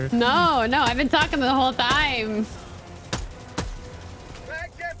something or... No, I've been talking the whole time.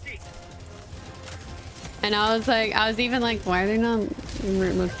 Bag's empty. And I was even like, why are they not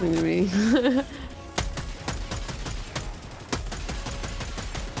listening to me?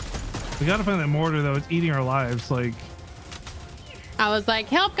 We gotta find that mortar though. It's eating our lives. Like, I was like,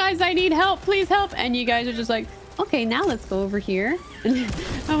 help guys, I need help, please help. And you guys are just like, okay, now let's go over here.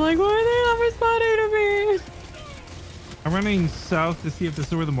 I'm like, why are they not responding to me? I'm running south to see if this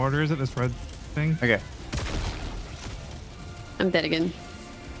is where the mortar is at this red thing. Okay. I'm dead again.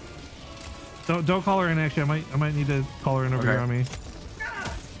 Don't call her in. Actually, I might need to call her in over here on me.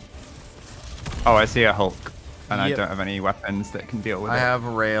 Oh, I see a Hulk, and I Yep. don't have any weapons that can deal with it. I have a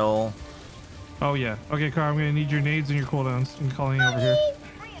rail. Oh yeah. Okay, Carl, I'm gonna need your nades and your cooldowns. I'm calling you over here.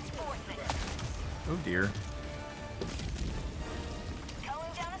 Oh dear.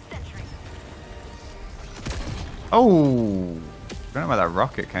 Calling down a sentry. Oh, I don't know where that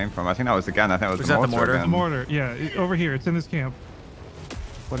rocket came from. I think that was the gun. I think it was Was the that mortar. the mortar? Again. The mortar. Yeah, over here. It's in this camp.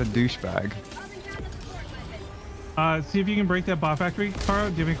 What a douchebag. See if you can break that bot factory.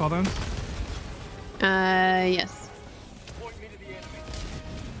 Cara, do you have any cooldowns? Yes.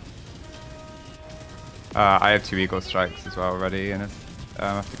 I have 2 eagle strikes as well already, and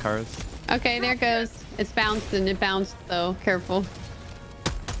after Kara's. Okay, there it goes. It's bounced and it bounced though. Careful.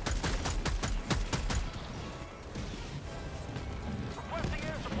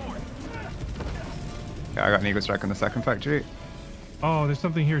 Yeah, I got an eagle strike on the second factory. Oh, there's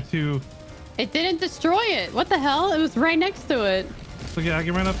something here too. It didn't destroy it. What the hell? It was right next to it. Okay, I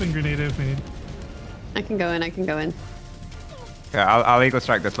can run up and grenade it if we need. I can go in. I can go in. Yeah, I'll eagle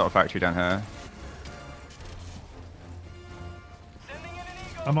strike this little factory down here.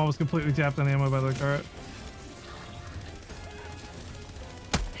 I'm almost completely tapped on ammo by the cart.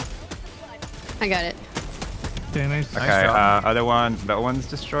 I got it. Okay, nice. Okay, job. other one, that one's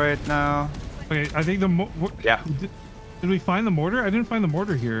destroyed now. Okay, I think Yeah. Did we find the mortar? I didn't find the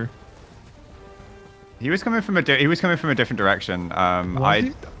mortar here. He was coming from a different direction. Was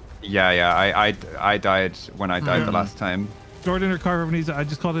he? I died when I died the last time. Jordan or Carver needs. I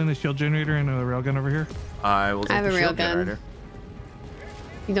just called in a shield generator and a railgun over here. I will take have the a shield railgun. generator.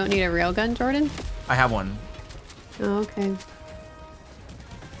 You don't need a railgun, Jordan? I have one. Oh, okay.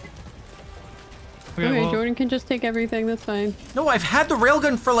 Okay, Okay, well, Jordan can just take everything. That's fine. No, I've had the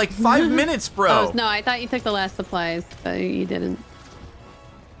railgun for like 5 minutes, bro. Oh, no, I thought you took the last supplies, but you didn't.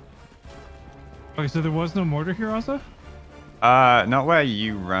 okay, so there was no mortar here, also? Not where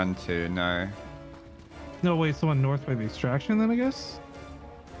you run to, no. No, wait, someone north by the extraction then, I guess?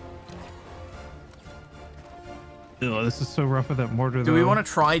 Oh, this is so rough with that mortar, Do we want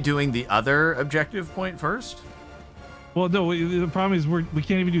to try doing the other objective point first? Well, no, the problem is we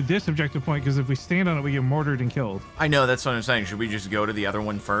can't even do this objective point because if we stand on it, we get mortared and killed. I know, that's what I'm saying. Should we just go to the other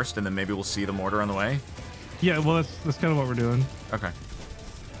one first and then maybe we'll see the mortar on the way? Yeah, well, that's kind of what we're doing. Okay.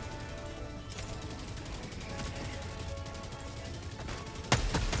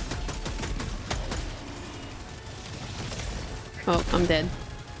 Oh, I'm dead.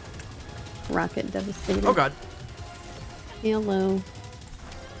 Rocket devastated. Oh god. Hello.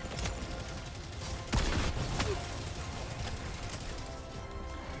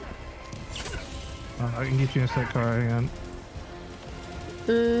 I can get you in a sec, car. Hang on.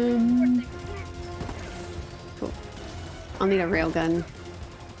 Cool. I'll need a railgun.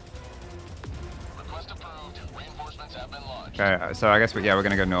 Request approved. Reinforcements have been launched. Okay, so I guess we're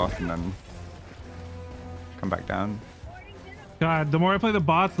gonna go north and then come back down. God, the more I play the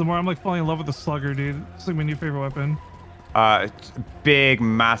bots, the more I'm like falling in love with the slugger, dude. It's like my new favorite weapon. Big,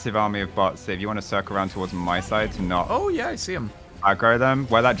 massive army of bots. If you want to circle around towards my side to not Oh yeah, I see them. aggro them,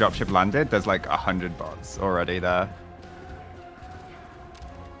 where that dropship landed, there's like 100 bots already there.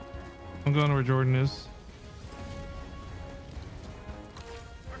 I'm going where Jordan is.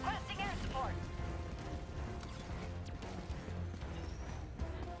 Requesting air support.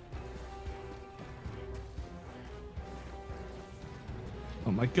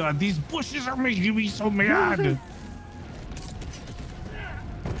 Oh my god, these bushes are making me so mad.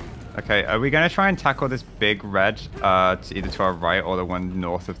 Okay, are we gonna try and tackle this big red either to our right or the one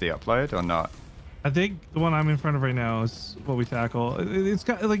north of the upload or not? I think the one I'm in front of right now is what we tackle. It's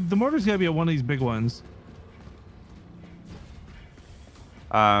got like the mortar's gotta be at one of these big ones.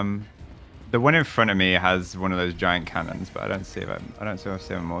 The one in front of me has one of those giant cannons, but I don't see a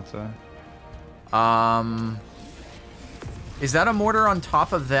mortar. Is that a mortar on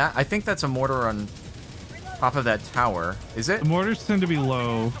top of that? I think that's a mortar on top of that tower. Is it? The mortars tend to be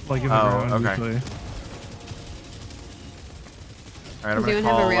low, like in the ground okay. usually. All right, I'm Does gonna anyone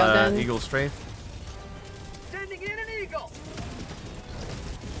have a call railgun? Eagle Strafe. Sending in an eagle.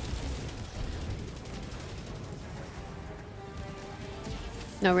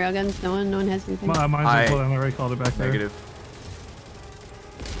 No railguns. No one has anything. Mine's I- full, I already called it back there. Negative.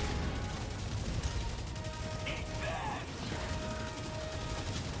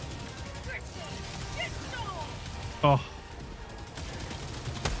 Oh.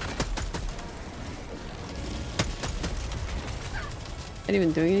 Not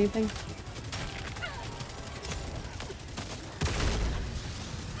even doing anything.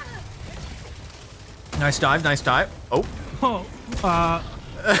 Nice dive, nice dive. Oh. Oh.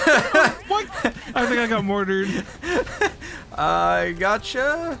 What? I think I got mortared. I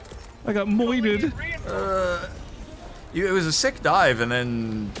gotcha. I got moited. It was a sick dive, and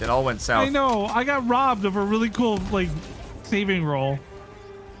then it all went south. I know. I got robbed of a really cool like saving roll.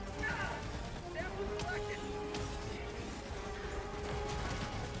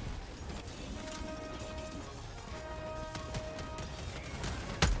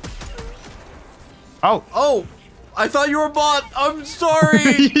 Oh! I thought you were a bot. I'm sorry.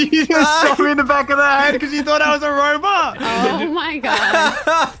 You just shot me in the back of the head because you thought I was a robot. Oh my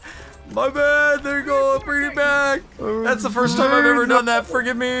god. My bad. There you go. Bring it back. That's the first time I've ever done that.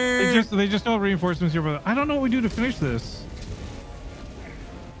 Forgive me. They just know reinforcements here, but I don't know what we do to finish this.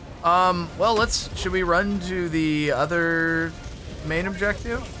 Well, should we run to the other main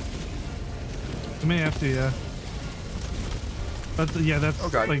objective? I may have to, yeah. That's Oh,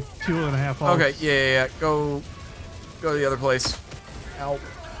 God. like 2.5 hours. Okay, yeah. Go to the other place. Ow.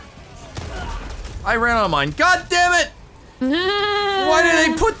 I ran out of mine. God damn it! Why did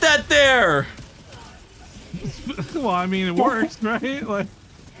they put that there? Well, I mean, it works, right? Like.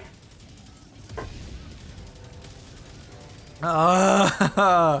 There's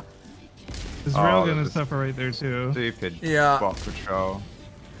railgun and stuff are right there too. Stupid Yeah. bot patrol.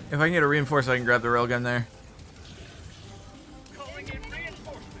 If I can get a reinforce, I can grab the railgun there. Calling in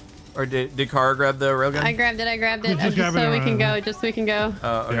reinforcements. Or did Kara grab the railgun? I grabbed it. Just grab So it we can go. around. Just so we can go.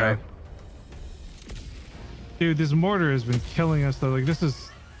 Oh, okay. Yeah. Dude, this mortar has been killing us though. Like this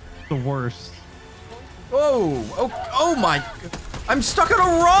is the worst. Whoa! Oh my! I'm stuck on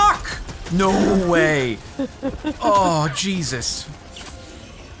a rock! No way! Oh Jesus!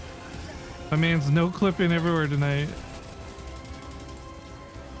 My man's no clipping everywhere tonight.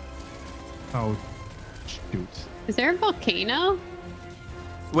 Oh, shoot. Is there a volcano?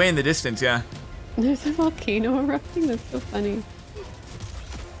 Way in the distance, yeah. There's a volcano erupting. That's so funny.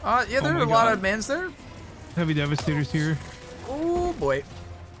 Yeah, there my are a lot God. of mans there. Heavy devastators here. Oh boy.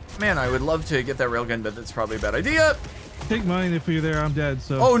 Man, I would love to get that railgun, but that's probably a bad idea. Take mine if you're there. I'm dead.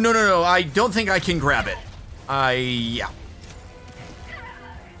 So. Oh, no. I don't think I can grab it. Yeah.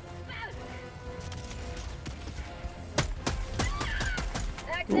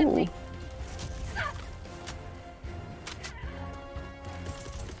 Ooh.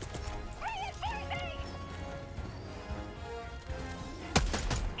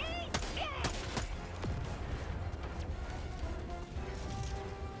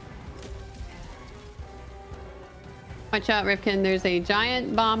 Watch out, Rifkin. There's a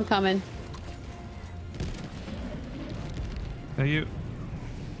giant bomb coming. Hey, you.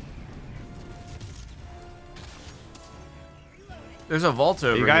 There's a vault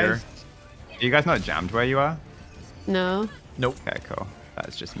over here. here. Are you guys not jammed where you are? No. Nope. Okay, cool.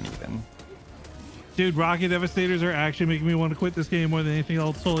 That's just me then. Dude, rocket devastators are actually making me want to quit this game more than anything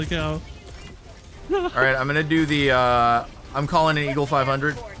else. Holy cow. All right, I'm gonna do the. I'm calling an Eagle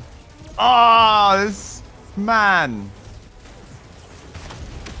 500. Oh, this man.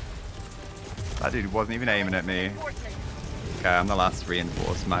 That dude wasn't even aiming at me. Okay, I'm the last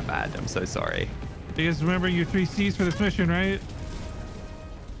reinforced. My bad. I'm so sorry. You guys remember your 3 C's for this mission, right?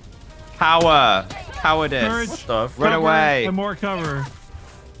 Cower. Cowardice. Courage, stuff. Run away. And more cover.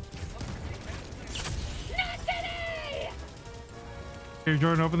 Here,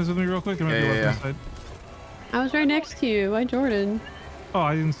 Jordan, open this with me real quick. Yeah. I was right next to you. Why, Jordan? Oh,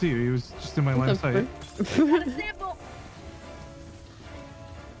 I didn't see you. He was just in my line of sight. Sample.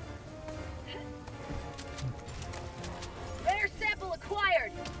 Rare sample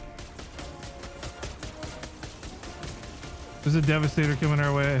acquired. There's a devastator coming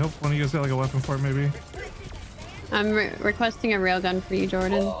our way. I hope one of you guys got like a weapon for it, maybe. I'm requesting a railgun for you,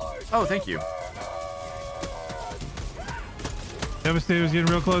 Jordan. Oh, thank you. Devastator's getting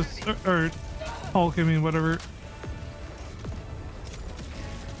real close. Or Hulk, I mean, whatever.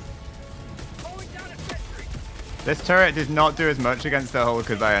 This turret did not do as much against the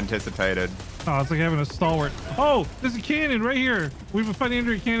Hulk as I anticipated. Oh, it's like having a stalwart. Oh, there's a cannon right here. We've been fighting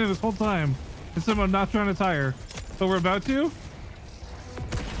under a cannon this whole time. And someone knocked around a tire. But we're about to.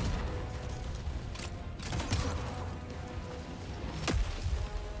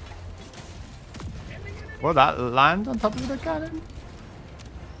 Will that land on top of the cannon?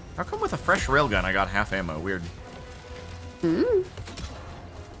 How come with a fresh railgun I got half ammo? Weird. Hmm.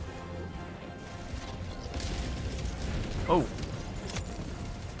 Oh.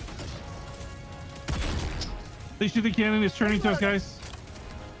 They shoot the cannon. It's turning to us, guys.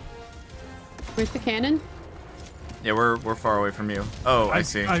 Where's the cannon? Yeah, we're far away from you. Oh, I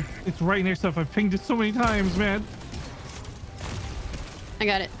see. It's right near stuff. I've pinged it so many times, man. I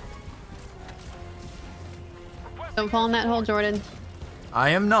got it. Don't fall in that hole, Jordan. I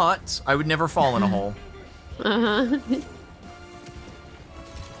am not. I would never fall in a hole. Uh-huh.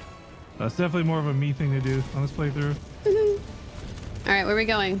 That's definitely more of a me thing to do on this playthrough. All right, where are we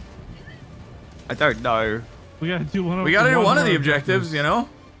going? I don't know. We gotta do one. We gotta do one of the more objectives, you know?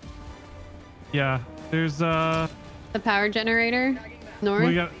 Yeah. There's The power generator.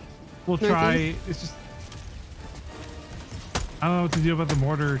 North. We'll try. It's just I don't know what to do about the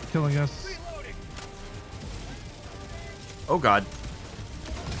mortar killing us. Oh god.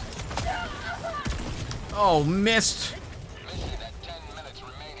 Oh, missed.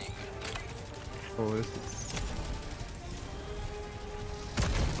 Oh, this is...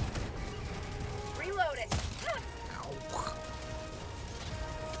 Reload it.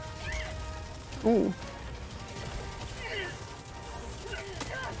 Ooh.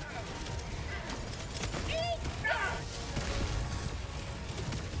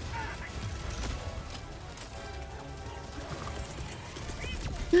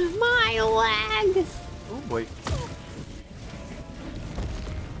 My leg! Oh boy.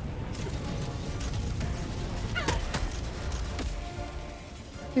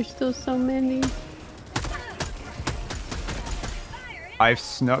 There's still so many. I've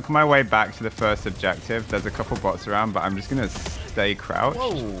snuck my way back to the first objective. There's a couple bots around, but I'm just gonna stay crouched.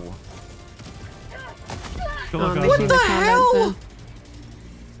 Whoa. What the hell?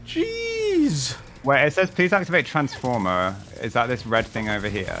 Jeez. Wait, it says please activate transformer. Is that this red thing over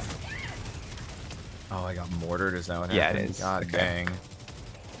here? Oh, I got mortared. Is that what Yeah, happened? it is. God Okay. dang.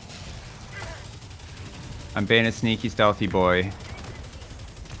 I'm being a sneaky, stealthy boy.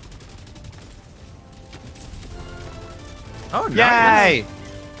 Oh, nice. Yay!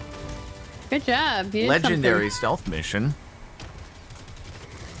 Good job. You did Legendary something. stealth mission.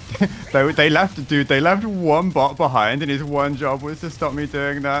 They left, dude. They left one bot behind, and his one job was to stop me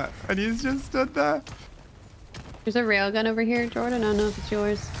doing that, and he's just stood there. There's a railgun over here, Jordan. I don't know if it's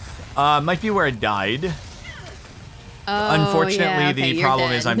yours. Might be where I died. Oh, Unfortunately, yeah, okay, the you're problem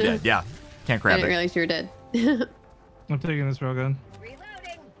dead. is I'm dead. Yeah, can't I grab didn't it. realize you were dead. I'm taking this railgun.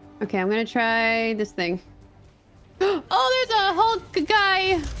 Reloading. Okay, I'm gonna try this thing. Oh, there's a Hulk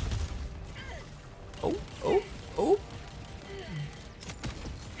guy. Oh, oh, oh.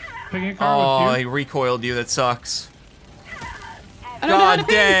 ping it, Carl. Oh, he recoiled you. That sucks. I don't know how to God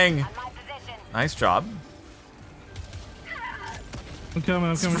ping. dang. Nice job. I'm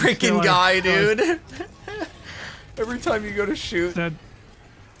coming. Freaking guy, dude. Every time you go to shoot. Dead.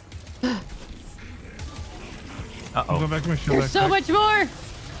 Uh-oh. I'll go back to my shield. There's so much more.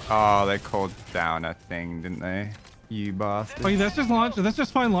 Oh, they called down a thing, didn't they? You bastard. Wait, that's just launch. That's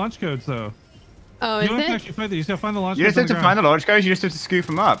just find launch codes, though. Oh, You is don't have to it? actually find that. You just have to find the launch You codes. just have to find the launch codes, you just have to scoop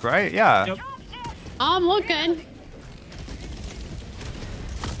them up, right? Yeah. Yep. I'm looking.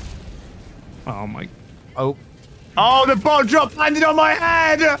 Oh my. Oh, Oh, the bot drop landed on my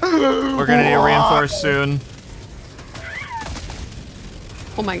head! we're gonna need reinforced soon.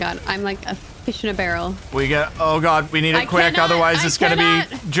 Oh my god, I'm like a fish in a barrel. We get. Oh god, we need it I quick. cannot, Otherwise, I it's gonna cannot.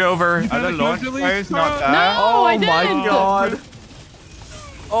 be Jover. Are the launch codes not there? No, Oh I my didn't. god.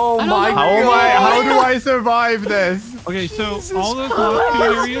 Oh I don't my know god. where you're How do I survive this? Okay, so all those launch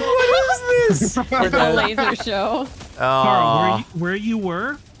code areas. What is this? It's a laser show. Carl, where you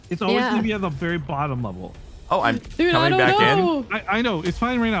were, it's always Yeah. gonna be at the very bottom level. Oh, I'm Dude, I coming don't back know. I know it's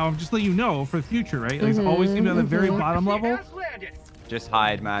fine right now. I'm just letting you know for the future, right? Like, it's always gonna be at the very bottom level. Has landed. Just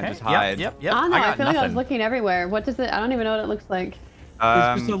hide, man. Just Yep, hide. yep. I don't know. I, got feel like I was nothing. looking everywhere. What does it? I don't even know what it looks like.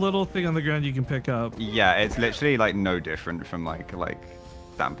 It's just a little thing on the ground you can pick up. Yeah, it's literally like no different from like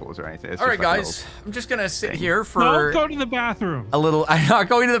samples or anything. It's All just, right, like, a guys. I'm just gonna sit here No, for go to the bathroom. a little. I'm not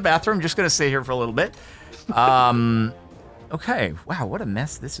going to the bathroom. I'm just gonna sit here for a little bit. Okay. Wow, what a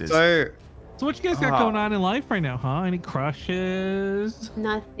mess this is. So what you guys got going on in life right now, huh? Any crushes?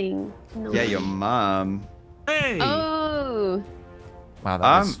 Nothing. No. Yeah, your mom. Hey. Oh. Wow,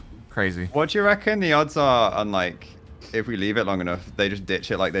 that was crazy. What do you reckon the odds are on like if we leave it long enough, they just ditch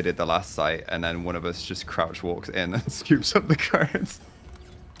it like they did the last site, and then one of us just crouch walks in and scoops up the codes?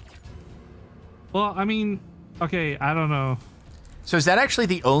 Well, I mean, okay, I don't know. So is that actually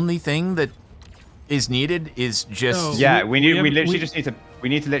the only thing that is needed? Is just No. Yeah, we have- literally just need to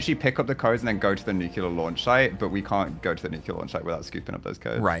literally pick up the codes and then go to the nuclear launch site, but we can't go to the nuclear launch site without scooping up those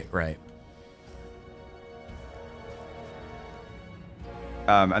codes. right.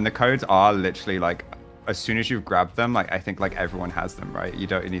 And the codes are literally like, as soon as you've grabbed them, like I think like everyone has them, right? You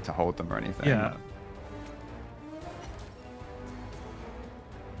don't need to hold them or anything. Yeah.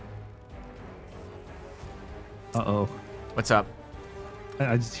 Uh-oh. What's up?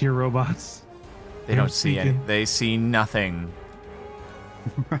 I just hear robots. They don't see any. speaking. They see nothing.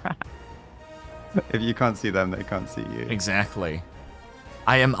 If you can't see them, they can't see you. Exactly.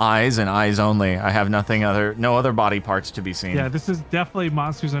 I am eyes and eyes only. I have nothing other, no other body parts to be seen. Yeah, this is definitely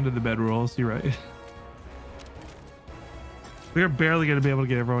monsters under the bed rules. You're right. We're barely going to be able to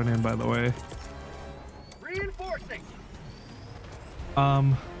get everyone in, by the way. Reinforcing.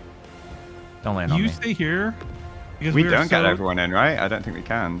 Don't land on You me. stay here. Because We are don't get so- everyone in, right? I don't think we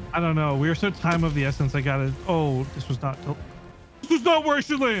can. I don't know. We are so time of the essence. I gotta. Oh, this was not where I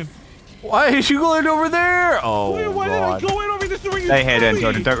should land. Why is you going over there? Oh, Why did I God. go in over this? Is where you Stay hidden, threw me.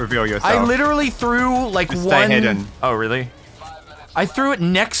 Jordan. Don't reveal yourself. I literally threw like Just one. stay hidden. Oh, really? I threw it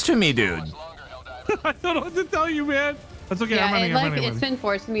next to me, dude. I don't know what to tell you, man. That's okay. I'm Yeah, running. it's been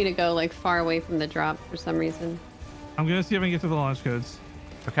forcing me to go like far away from the drop for some reason. I'm gonna see if I can get to the launch codes.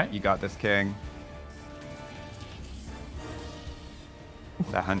 Okay. You got this, King.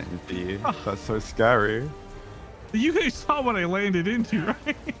 They're hunting for you. That's so scary. You guys saw what I landed into,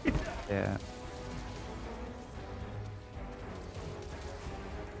 right? Yeah.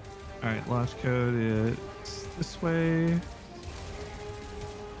 All right, launch code is this way.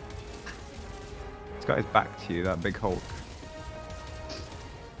 It's got his back to you, that big Hulk.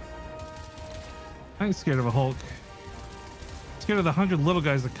 I ain't scared of a Hulk. I'm scared of the 100 little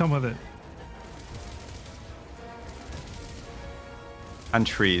guys that come with it. And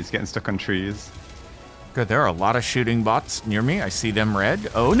trees, getting stuck on trees. Good. There are a lot of shooting bots near me. I see them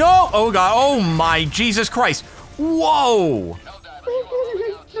red. Oh no! Oh God! Oh my Jesus Christ! Whoa!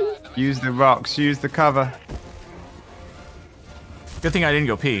 Use the rocks, use the cover. Good thing I didn't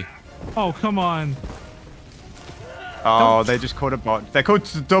go pee. Oh, come on. Oh, they just called a bot. They're called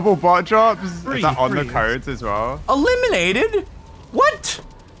double bot drops. Is that on the Freeze. codes as well? Eliminated? What?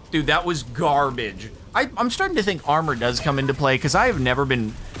 Dude, that was garbage. I'm starting to think armor does come into play because I have never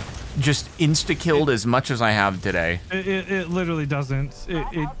been just insta-killed as much as I have today. It literally doesn't.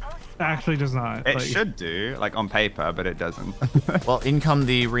 It actually does not. It Like, should do, like on paper, but it doesn't. Well, in come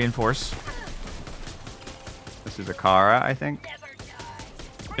the reinforce. This is a Kara, I think.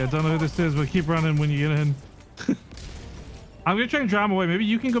 Yeah, don't know who this is, but keep running when you get in. I'm gonna try and draw him away. Maybe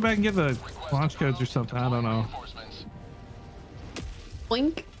you can go back and get the launch codes or something. I don't know.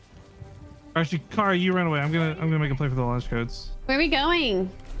 Blink. Or actually, Kara, you run away. I'm gonna make a play for the launch codes. Where are we going?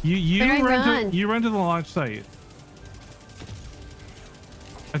 You run to the launch site.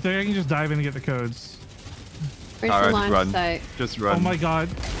 I think I can just dive in and get the codes. Where's the launch site? Just run. Oh my god.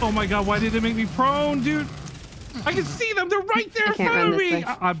 Oh my god. Why did it make me prone, dude? I can see them. They're right there in front of me.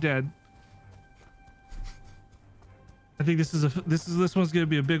 I'm dead. I think this one's gonna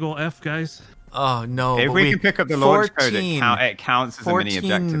be a big ol' F, guys. Oh no! If we can pick up the launch code, it counts as a mini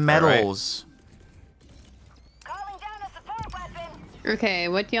objective. 14 medals. Calling down a support weapon. Okay,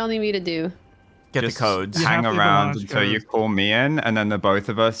 what do y'all need me to do? Get the codes. Hang around until you call me in, and then the both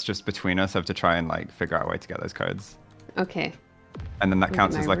of us, just between us, have to try and like figure out a way to get those codes. Okay. And then that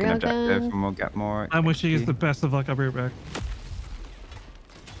counts as like an objective, and we'll get more. I'm wishing it's the best of luck. I'll be right back.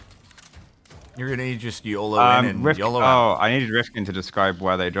 You're gonna just YOLO in and YOLO out. Oh, I needed Rifkin to describe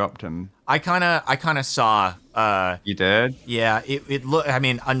where they dropped him. I kind of saw. You did? Yeah. It looked. I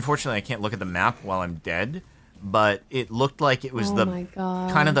mean, unfortunately, I can't look at the map while I'm dead. But it looked like it was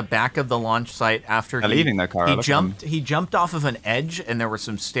kind of the back of the launch site after leaving their car. He jumped off of an edge, and there were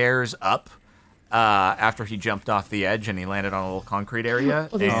some stairs up. After he jumped off the edge, and he landed on a little concrete area.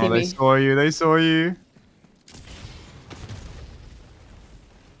 Oh, they saw you. They saw you.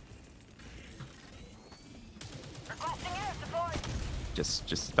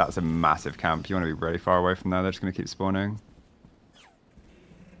 Just that's a massive camp. You want to be really far away from there. They're just gonna keep spawning.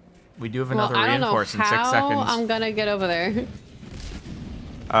 We do have another reinforce in 6 seconds. I'm gonna get over there.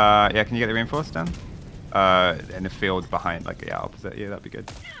 Yeah, can you get the reinforce done? In the field behind, like, yeah, opposite you, that'd be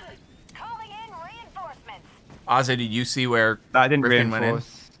good. Calling in reinforcements. Ozzy, did you see where I didn't Rifkin reinforce. went in?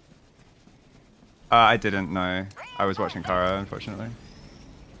 I didn't know. I was watching Kara, unfortunately.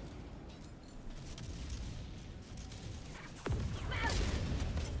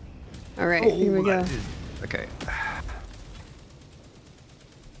 All right, here we go. Okay.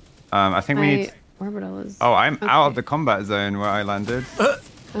 I think we need. Orbital is. Oh, I'm out of the combat zone where I landed.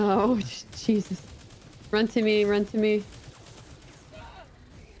 Oh, Jesus! Run to me! Run to me!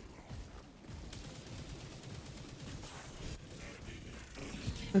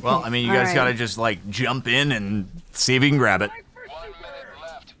 Okay. Well, I mean, you guys gotta just like jump in and see if you can grab it. 1 minute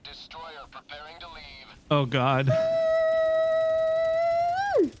left. Destroyer preparing to leave. Oh God.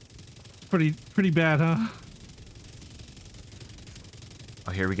 Pretty bad, huh?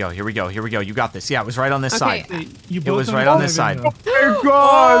 Oh, here we go. Here we go. Here we go. You got this. Yeah, it was right on this side. You it was right on this side. Oh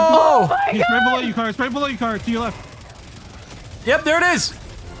God! Oh! It's right below you, Car. It's right below you, Car. To your left. Yep, there it is.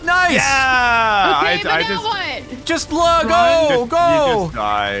 Nice. Yeah. Okay, but now what? Just look. Go. Go. You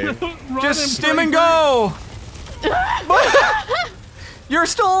just die. Just stim and go. You're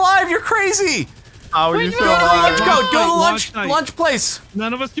still alive. You're crazy. Oh, you're still alive. Go to lunch place.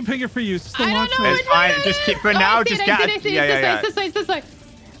 None of us can ping it for you. It's the I launch don't know. It's fine. Just keep for now. Just get. Yeah. This way.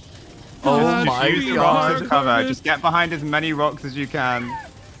 Oh my God. Cover. Just get behind as many rocks as you can.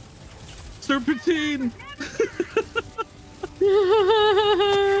 Serpentine.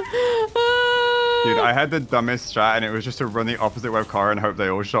 Dude, I had the dumbest strat, and it was just to run the opposite way of Kara and hope they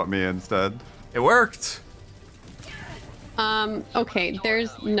all shot me instead. It worked. Okay,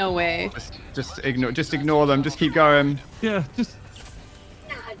 there's no way. Just ignore them. Just keep going. Yeah, just.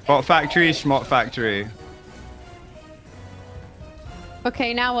 Bot factory, schmot factory.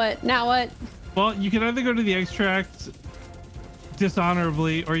 Okay, now what? Now what? Well, you can either go to the extract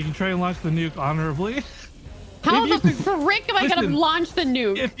dishonorably, or you can try and launch the nuke honorably. How the frick am I gonna launch the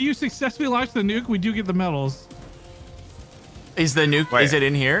nuke? If you successfully launch the nuke, we do get the medals. Is the nuke? Is it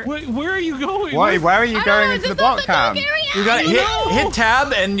in here? Where are you going? Where are you going into the bot cam? You got hit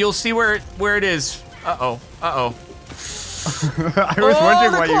tab, and you'll see where it is. Uh oh. I was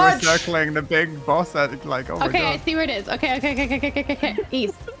wondering why you were circling the big boss at like. Oh my God. Okay, I see where it is. Okay.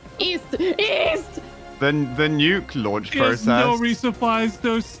 East. Then the nuke launch process. No resupplies,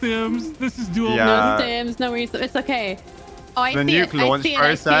 no stims. This is dual. No stims, no resupply. It's okay. Oh, I the see nuke launch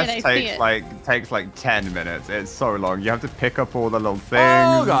process takes like 10 minutes. It's so long. You have to pick up all the little things.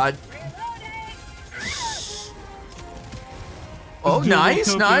 Oh God. Oh,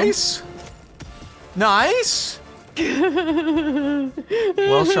 nice. Well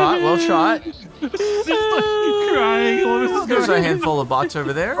shot. Just like crying. There's a handful of bots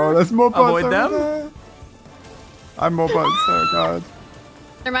over there. Oh, there's more bots. Avoid them. There. I'm more bots. Oh God.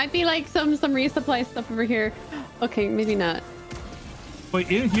 There might be like some resupply stuff over here. Okay, maybe not. Wait,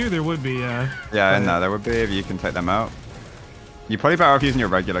 in here there would be. Yeah, in there would be if you can take them out. You're probably better off using your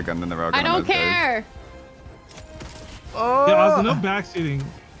regular gun than the railgun. I don't care. Oh. Yeah, there's no backseating.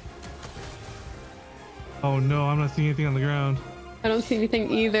 Oh no, I'm not seeing anything on the ground. I don't see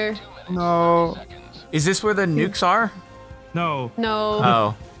anything either. No. Is this where the nukes are? No. No.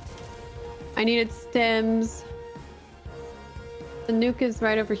 Oh. I needed stems. The nuke is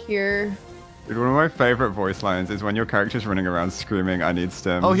right over here. Dude, one of my favorite voice lines is when your character's running around screaming, "I need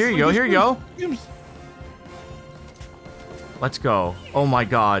stims." Oh, here you go. Here you go. Let's go. Oh my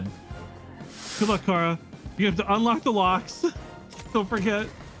god. Good luck, Kara. You have to unlock the locks. Don't forget.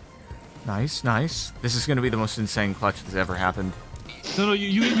 Nice, nice. This is gonna be the most insane clutch that's ever happened. No,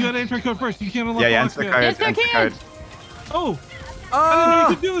 you gotta enter code first. You can't unlock the locks enter yet. code. Yes, I enter can. code. Oh! I didn't know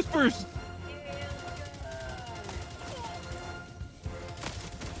you could do this first.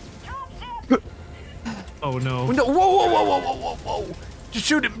 Oh no. No, whoa, whoa, whoa, whoa, whoa, whoa, whoa. Just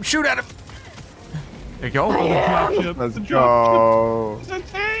shoot him. Shoot at him. There you go. Let's go. It's a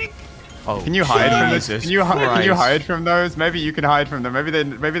tank. Oh, Can you hide from this? Jesus Can you Christ. hide from those? Maybe you can hide from them. Maybe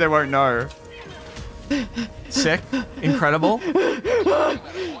they won't know. Sick. Incredible. 1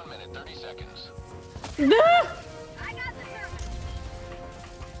 minute, 30 seconds.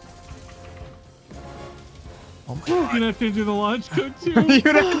 Oh my You're god. gonna have to do the launch code too. You're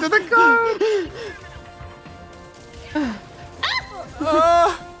gonna enter the code.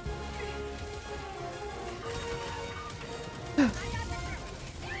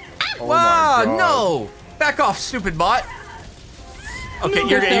 Oh Wow, my God. no! Back off, stupid bot. Okay, you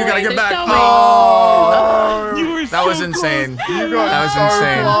gotta get back. There's no Oh, You were that so was insane. You That got was so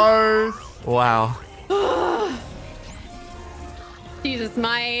insane. close. Wow. Jesus,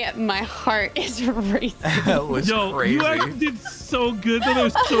 my heart is racing. That was Yo, crazy. you actually did so good. That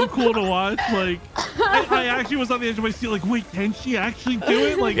was so cool to watch. Like, I actually was on the edge of my seat. Like, wait, can she actually do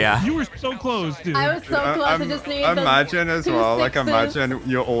it? Like, Yeah. you were so close, dude. I was so close. I just needed those Imagine as 2 well, like 6s. imagine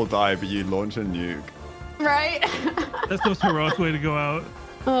you all die, but you launch a nuke. Right? That's the most heroic way to go out.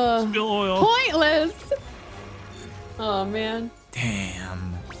 Spill oil. Pointless. Oh man. Damn.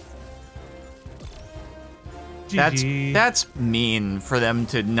 GG. That's mean for them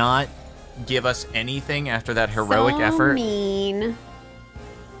to not give us anything after that heroic So effort. mean.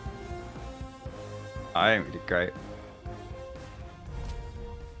 I think we did great.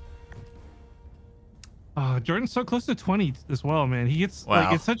 Oh, Jordan's so close to 20 as well, man. He gets Wow.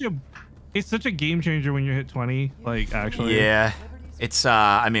 like it's such a game changer when you hit 20. Like actually. Yeah. It's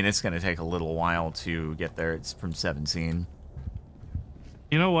I mean it's gonna take a little while to get there. It's from 17.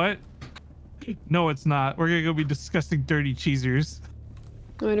 You know what? No, it's not. We're gonna go be disgusting dirty cheesers.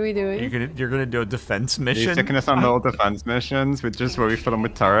 What are we doing? You're gonna do a defense You're mission. sticking us on little defense missions with just where we fill them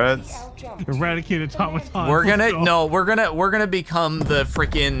with turrets. Eradicate automatons. We're gonna Let's go. no, we're gonna become the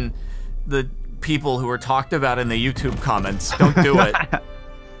freaking the people who were talked about in the YouTube comments. Don't do it.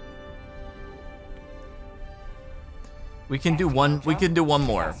 We can do one. We can do one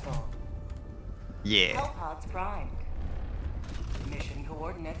more. Yeah. Pods primed. Mission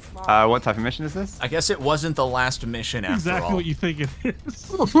coordinates What type of mission is this? I guess it wasn't the last mission after exactly all. what you think it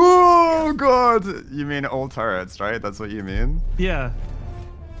is. Oh god! You mean all turrets, right? That's what you mean? Yeah.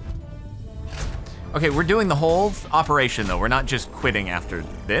 Okay, we're doing the whole operation though. We're not just quitting after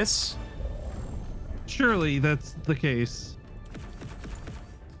this. Surely that's the case.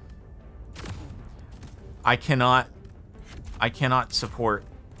 I cannot support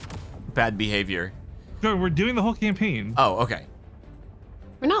bad behavior. No, we're doing the whole campaign. Oh, okay.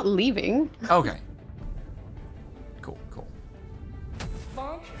 We're not leaving. Okay. Cool.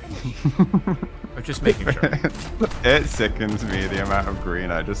 launch. I'm just making sure. It sickens me the amount of green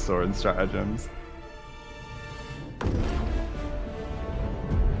I just saw in stratagems.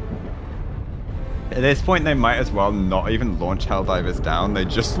 At this point, they might as well not even launch Helldivers down. They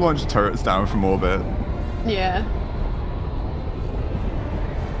just launch turrets down from orbit. Yeah.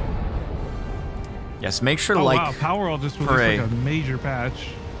 Yes, make sure Oh like wow, Power World just for released a- like a major patch.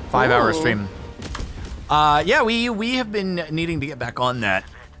 5-hour Ooh. stream. Yeah, we have been needing to get back on that.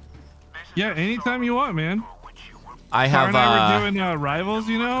 Yeah, anytime you want, man. I Tara have. and I were doing Rivals,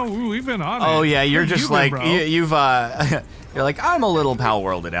 you know. Ooh, we've been on it. Oh yeah, you're Where just you been, like bro? you've you're like I'm a little Pal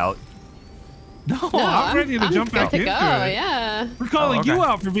Worlded out. No, I'm ready to jump good back to into go. it. Yeah. We're calling Oh, okay. you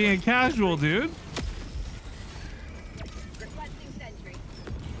out for being casual, dude.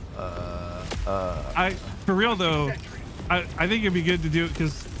 For real though, I think it'd be good to do it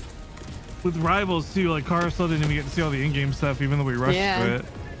because with Rivals too, like Kara still didn't even get to see all the in-game stuff, even though we rushed Yeah. through it.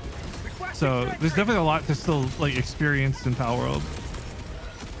 So there's definitely a lot to still like experience in Power World.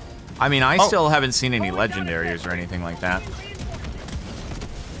 I mean, I still haven't seen any legendaries or anything like that.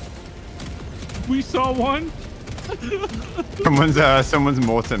 We saw one. Someone's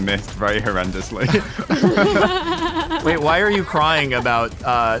mortar missed very horrendously. Wait, why are you crying about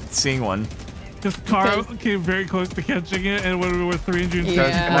seeing one? Because Kara came very close to catching it, and when we were 360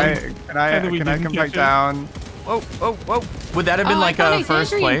 Yeah. Can I And then we come didn't back catch it. down? Whoa. Would that have been Oh, like I thought a I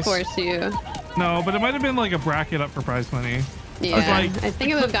first did place? reinforce you. No, but it might have been like a bracket up for prize money. Yeah, I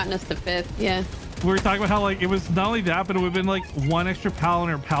think it would have gotten us to 5th. Yeah. We were talking about how like it was not only that, but it would have been like 1 extra pal in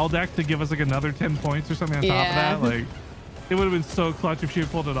her pal deck to give us like another 10 points or something on top of that. Like it would have been so clutch if she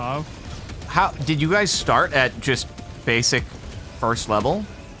had pulled it off. How did you guys start at just basic 1st level?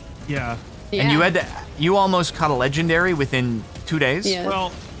 Yeah. And you almost caught a legendary within 2 days? Yeah.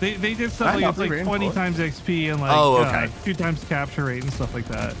 Well, they did stuff like it's like 20 times XP and like 2 times capture rate and stuff like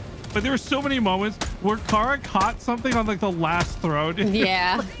that. But there were so many moments where Kara caught something on like the last throw.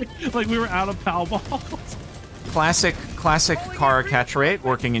 Yeah. Like we were out of pal balls. Classic Kara catch rate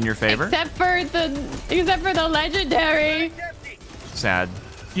working in your favor. Except for the legendary. Sad.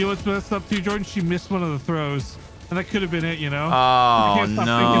 You know what's messed up too, Jordan? She missed one of the throws. And that could have been it, you know? Oh, can't stop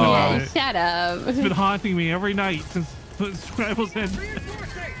no. thinking about it. Shut up. It's been haunting me every night since Scrabble's ended.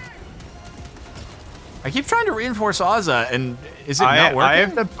 I keep trying to reinforce Ozza, and is it not working? I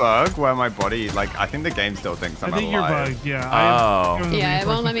have the bug where my body, like, I think the game still thinks I'm alive. I think you're bugged, yeah. Yeah, it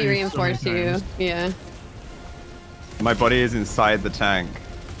won't let me reinforce you. Yeah. My body is inside the tank.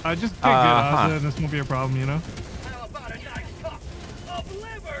 Just get good Ozza, and this won't be a problem, you know? How about a nice cup of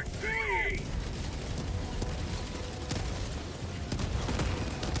liberty?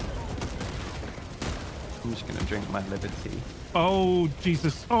 I'm just gonna drink my liberty. Oh,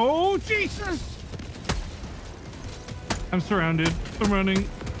 Jesus. Oh, Jesus! I'm surrounded. I'm running.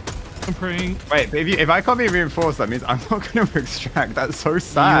 I'm praying. Wait, but if I can't be reinforced, that means I'm not going to extract. That's so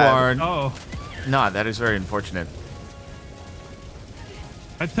sad. You are. Oh. Nah, that is very unfortunate.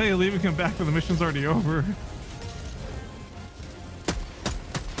 I tell you, leave and come back when the mission's already over.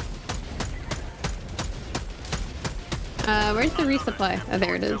 Where's the resupply? Oh,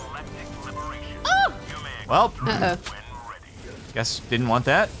 there it is. Oh! Well. Uh-oh. Guess didn't want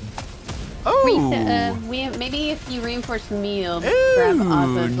that. Oh! Maybe if you reinforce me, it'll grab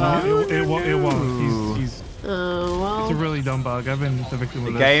Ozza as well. It won't. He's well. It's a really dumb bug. I've been the victim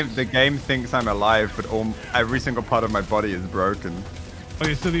of this. The game thinks I'm alive, but every single part of my body is broken.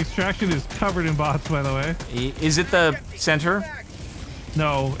 Okay, so the extraction is covered in bots, by the way. Is it the center?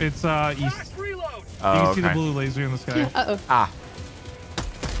 No, it's east. Oh, you can see the blue laser in the sky. Uh-oh. Ah.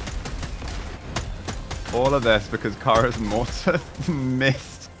 All of this because Kara's mortar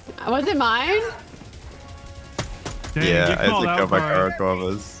missed. Was it mine? Dang, yeah, it's a kill by Kara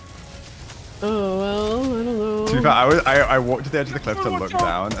Corvus. Oh, well, I don't know. To be fair, I walked to the edge of the cliff to look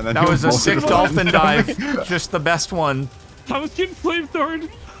down, and then that was a sick dolphin dive. Just the best one. I was getting flamethrowed.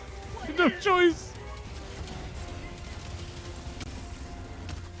 No choice.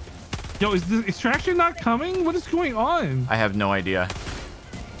 Yo, is the extraction not coming? What is going on? I have no idea.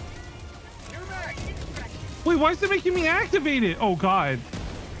 Wait, why is it making me activate it? Oh God.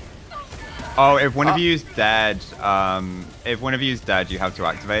 Oh, if one of you is dead, you have to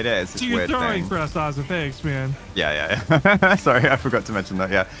activate it. It's this weird thing. You're throwing for us, Ozza. Thanks, man. Yeah. Sorry, I forgot to mention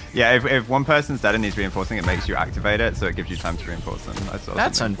that. Yeah. If one person's dead and he's reinforcing, it makes you activate it, so it gives you time to reinforce them.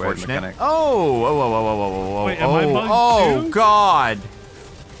 That's unfortunate. Oh. Wait, am I bugged oh too? God.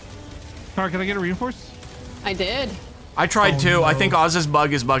 Car, can I get a reinforce? I did. I tried to. No. I think Oz's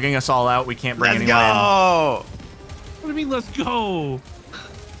bug is bugging us all out. We can't bring anyone in. Let's go. What do you mean, let's go?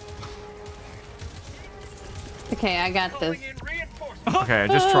 Okay, I got this. Okay, I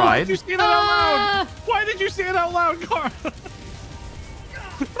just tried. Why did you say that out loud? Why did you say it out loud, Car?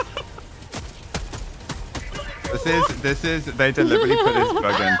 This is they deliberately put this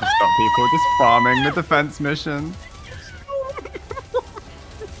bug in to stop people just farming the defense mission.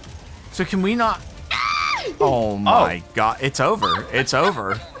 So can we not? Oh my God! It's over. It's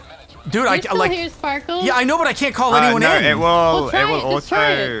over, dude. I like. Here, Sparkle. Yeah, I know, but I can't call anyone in. It will. Well, it will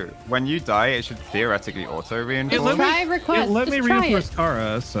auto. When you die, it should theoretically auto reinforce. Let me reinforce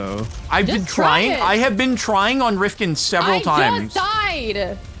Kara. So I've been trying. I have been trying on Rifkin several times. I just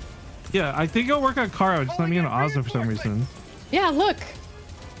died. Yeah, I think it'll work on Kara. Just let me in Ozza for some reason. Yeah, look.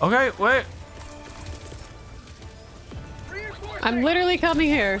 Okay, wait. I'm literally coming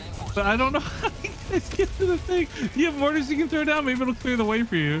here. But I don't know how you guys get to the thing. Do you have mortars you can throw down? Maybe it'll clear the way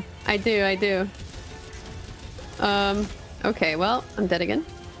for you. I do. Okay, well, I'm dead again.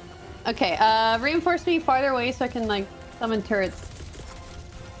 Okay, reinforce me farther away so I can, like, summon turrets.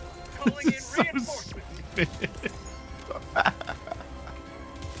 Calling in reinforcements.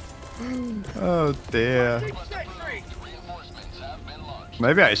 Oh dear.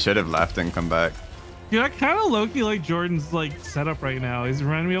 Maybe I should have left and come back. Dude, I kind of low-key like Jordan's like setup right now. He's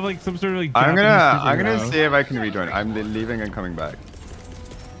reminding me of like some sort of like. I'm gonna see if I can rejoin. I'm leaving and coming back.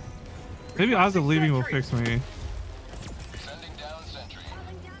 Maybe Ozza leaving will fix me. Sending down sentry.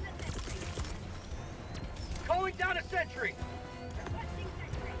 Calling down a sentry.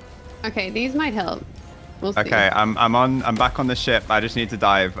 Okay, these might help. We'll see. Okay, I'm back on the ship. I just need to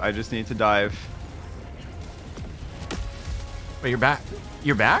dive. Wait, you're back?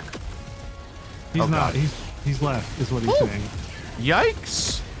 You're back? He's not. He's left, is what he's saying.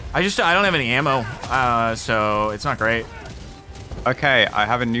 Yikes! I don't have any ammo, so it's not great. Okay, I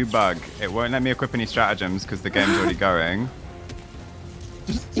have a new bug. It won't let me equip any stratagems because the game's already going.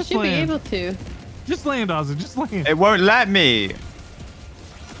 You should be able to. Just land, Ozzy. Just land. It won't let me.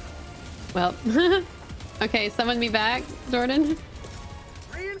 Well, okay, summon me back, Jordan.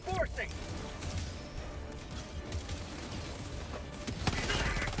 Reinforcing.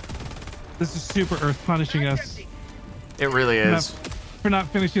 This is super Earth punishing us. It really is. For not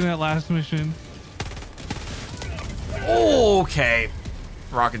finishing that last mission. Okay.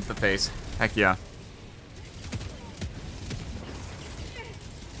 Rocket to the face. Heck yeah.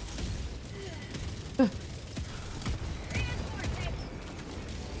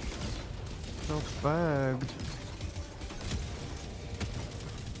 So bugged.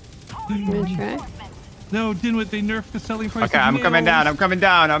 No, Dinwit, they nerfed the selling price. Okay, I'm coming down.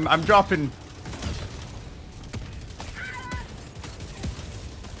 I'm dropping.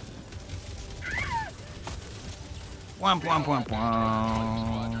 Womp, womp, womp,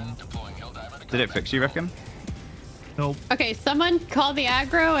 womp. Did it fix you, reckon? Nope. Okay, someone call the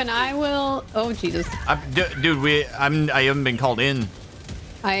aggro and I will. Oh Jesus. Dude, I haven't been called in.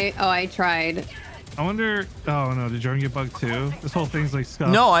 I tried. I wonder. Oh no, did Jordan get bugged too? This whole thing's like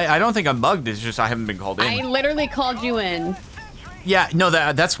scuffed. No, I don't think I'm bugged. It's just I haven't been called in. I literally called you in. Yeah, no,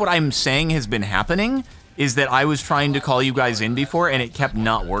 that's what I'm saying has been happening. Is that I was trying to call you guys in before and it kept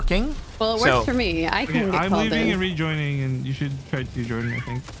not working. Well, it works for me. I can get I'm called leaving in. and rejoining, and you should try to, Jordan. I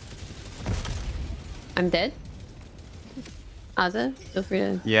think. I'm dead. Azza, feel free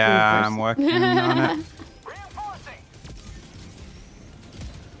to. Yeah, I'm working on it.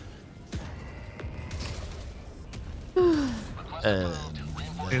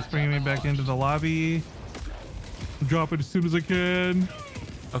 It's bringing me back into the lobby. Drop it as soon as I can.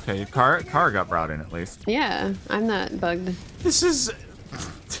 Okay, car got brought in at least. Yeah, I'm not bugged. This is.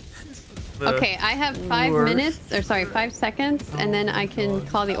 Okay, I have 5 minutes, or sorry, 5 seconds, and then I can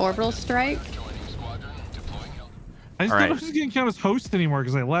call the orbital strike. I just don't know if she's gonna count as host anymore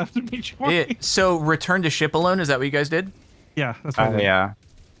because I left and rejoined. So return to ship alone. Is that what you guys did? Yeah, that's what I did. Yeah.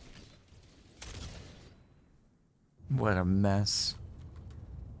 What a mess.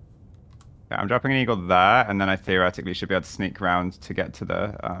 Yeah, I'm dropping an eagle there, and then I theoretically should be able to sneak around to get to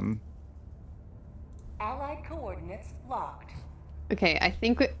the Allied coordinates locked. Okay, I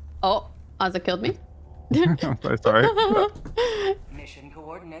think we. Oh, Azza killed me. I'm so sorry. Mission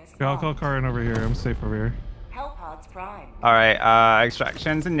coordinates. Yeah, I'll call Karin over here. I'm safe over here. Hellpods prime. All right,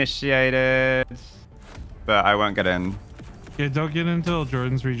 extractions initiated, but I won't get in. Yeah, don't get in until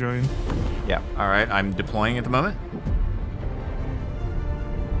Jordan's rejoined. Yeah. All right, I'm deploying at the moment.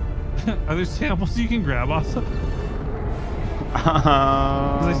 Are there samples you can grab also? Because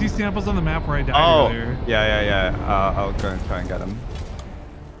I see samples on the map where I died earlier. Yeah. I'll go and try and get them.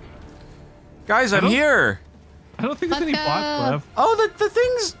 Guys, I'm here. I don't think there's any bots left. Oh, the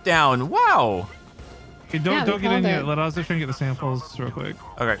thing's down. Wow. Okay, don't get in yet. Let us try and get the samples real quick.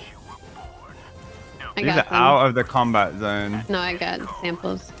 Okay. I These got are them. out of the combat zone. No, I got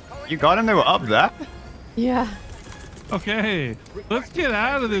samples. You got them? They were up there? Yeah. Okay, let's get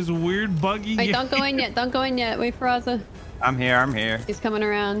out of this weird buggy. Wait, don't go in yet. Don't go in yet. Wait for Azza. I'm here. He's coming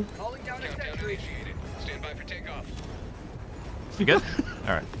around. You good?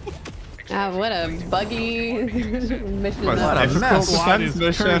 All right. Ah, what a buggy mission. What that a was. mess. Squad Defense is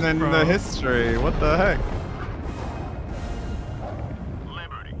mission cursed, in bro. the history. What the heck?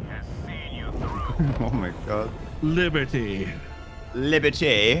 Liberty has seen you through. Oh my god. Liberty.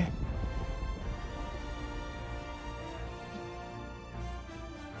 Liberty.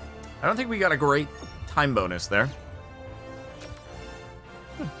 I don't think we got a great time bonus there.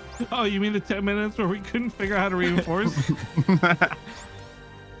 Oh, you mean the 10 minutes where we couldn't figure out how to reinforce?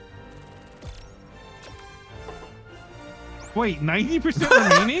 Wait,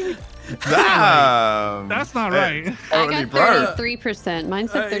 90% remaining? Damn. That's not right. I got 33%. Mine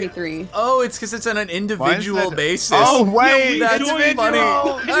said 33. Oh, it's because it's on an individual basis. Oh wait, Yeah, that's individual. funny.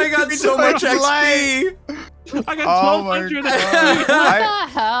 I got so much XP. I got 1,200 XP. What the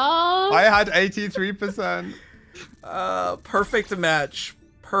hell? I had 83%. Perfect match.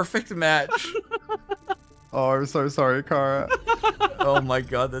 Perfect match. Oh, I'm so sorry, Kara. Oh my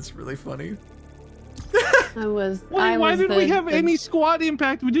god, that's really funny. Why didn't we have any squad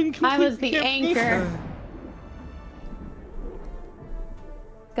impact? We didn't complete I was the anchor.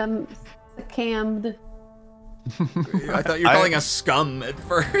 Scammed. I thought you were calling us scum at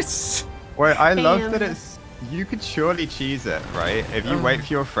first. Wait, I love that it's... You could surely cheese it, right? If you wait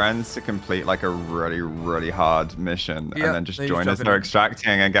for your friends to complete like a really, really hard mission and then just join us, they're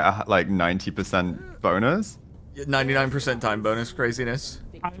extracting and get a, like 90% bonus. 99% time bonus craziness.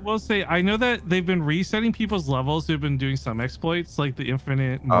 I will say, I know that they've been resetting people's levels who've been doing some exploits, like the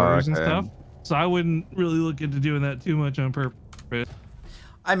infinite murders and stuff. So I wouldn't really look into doing that too much on purpose.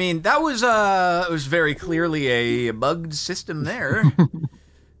 I mean, that was it was very clearly a bugged system there.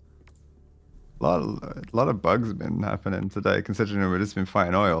 A lot of bugs have been happening today, considering we've just been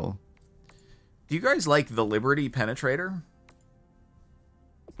fighting oil. Do you guys like the Liberty Penetrator?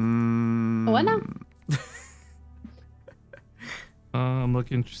 What now? I'm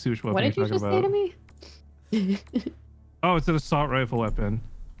looking to see which weapon what did you just say to me? Oh, it's an assault rifle weapon.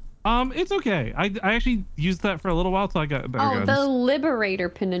 It's okay. I actually used that for a little while till I got better guns. The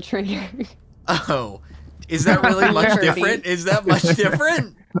Liberator Penetrator. Oh, is that really much different? Is that much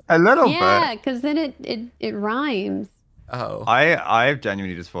different? A little bit. Yeah, because then it rhymes. Oh. I've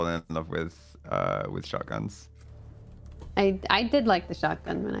genuinely just fallen in love with shotguns. I did like the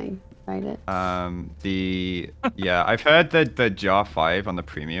shotgun when I tried it. I've heard that the Jar 5 on the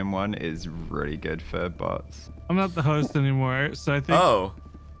premium one is really good for bots. I'm not the host anymore, so I think. Oh.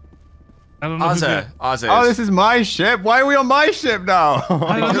 I don't know. Ozza. Oh, this is my ship. Why are we on my ship now?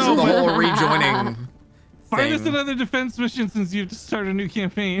 I don't know. The whole rejoining. Find us another defense mission since you've just started a new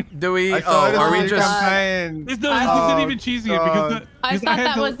campaign. Do we? Are we just? This isn't even cheesing it because I thought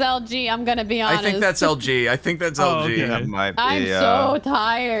that was LG. I'm gonna be honest. I think that's LG. Oh, okay. That might be, I'm so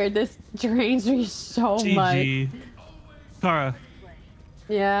tired. This drains me so much. Kara.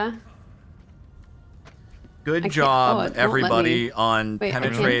 Yeah. Good job, everybody, on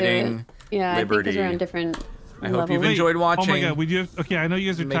penetrating Liberty. I think they're on different. I hope you've enjoyed watching. Oh my god, we do have, okay, I know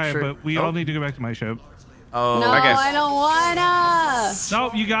you guys are tired, but we all need to go back to my ship. Oh, no, I don't wanna.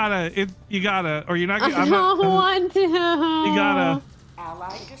 No, you gotta, or you're not. I don't want to. You gotta.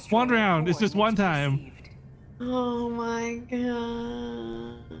 One round. It's just one time. Oh my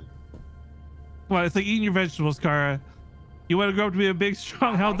god. Well, it's like eating your vegetables, Kara. You want to grow up to be a big,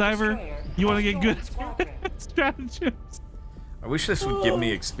 strong Helldiver? You want to get good stratagems? I wish this would give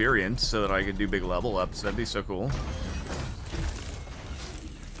me experience so that I could do big level ups. That'd be so cool.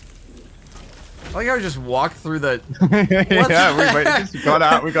 I like how I just walked through the. We got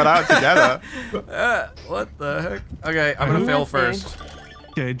out. We got out together. What the heck? Okay, I'm gonna fail first.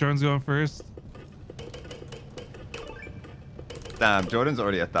 Okay, Jordan's going first. Damn, Jordan's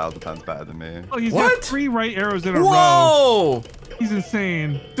already 1,000 times better than me. Oh, he's got 3 right arrows in a row. Whoa! He's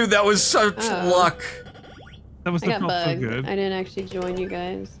insane. Dude, that was such luck. That must have felt so good. I didn't actually join you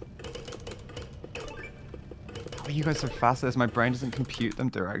guys. Oh, you guys are fast as my brain doesn't compute them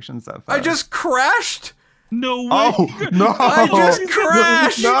directions that fast. I just crashed. No way. Oh, no. I just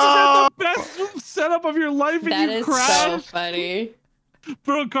crashed. No. You just had the best setup of your life and you crashed. That is so funny.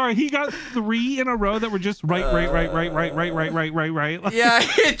 Bro, Car, he got 3 in a row that were just right. Yeah,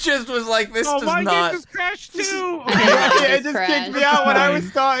 it just was like, this does my not. game just crashed too. It just kicked me out when I was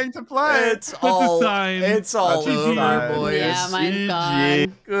starting to play. It's all over, boys. Yeah, mine's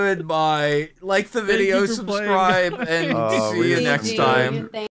gone. Goodbye. Like the video, subscribe, and see you next time.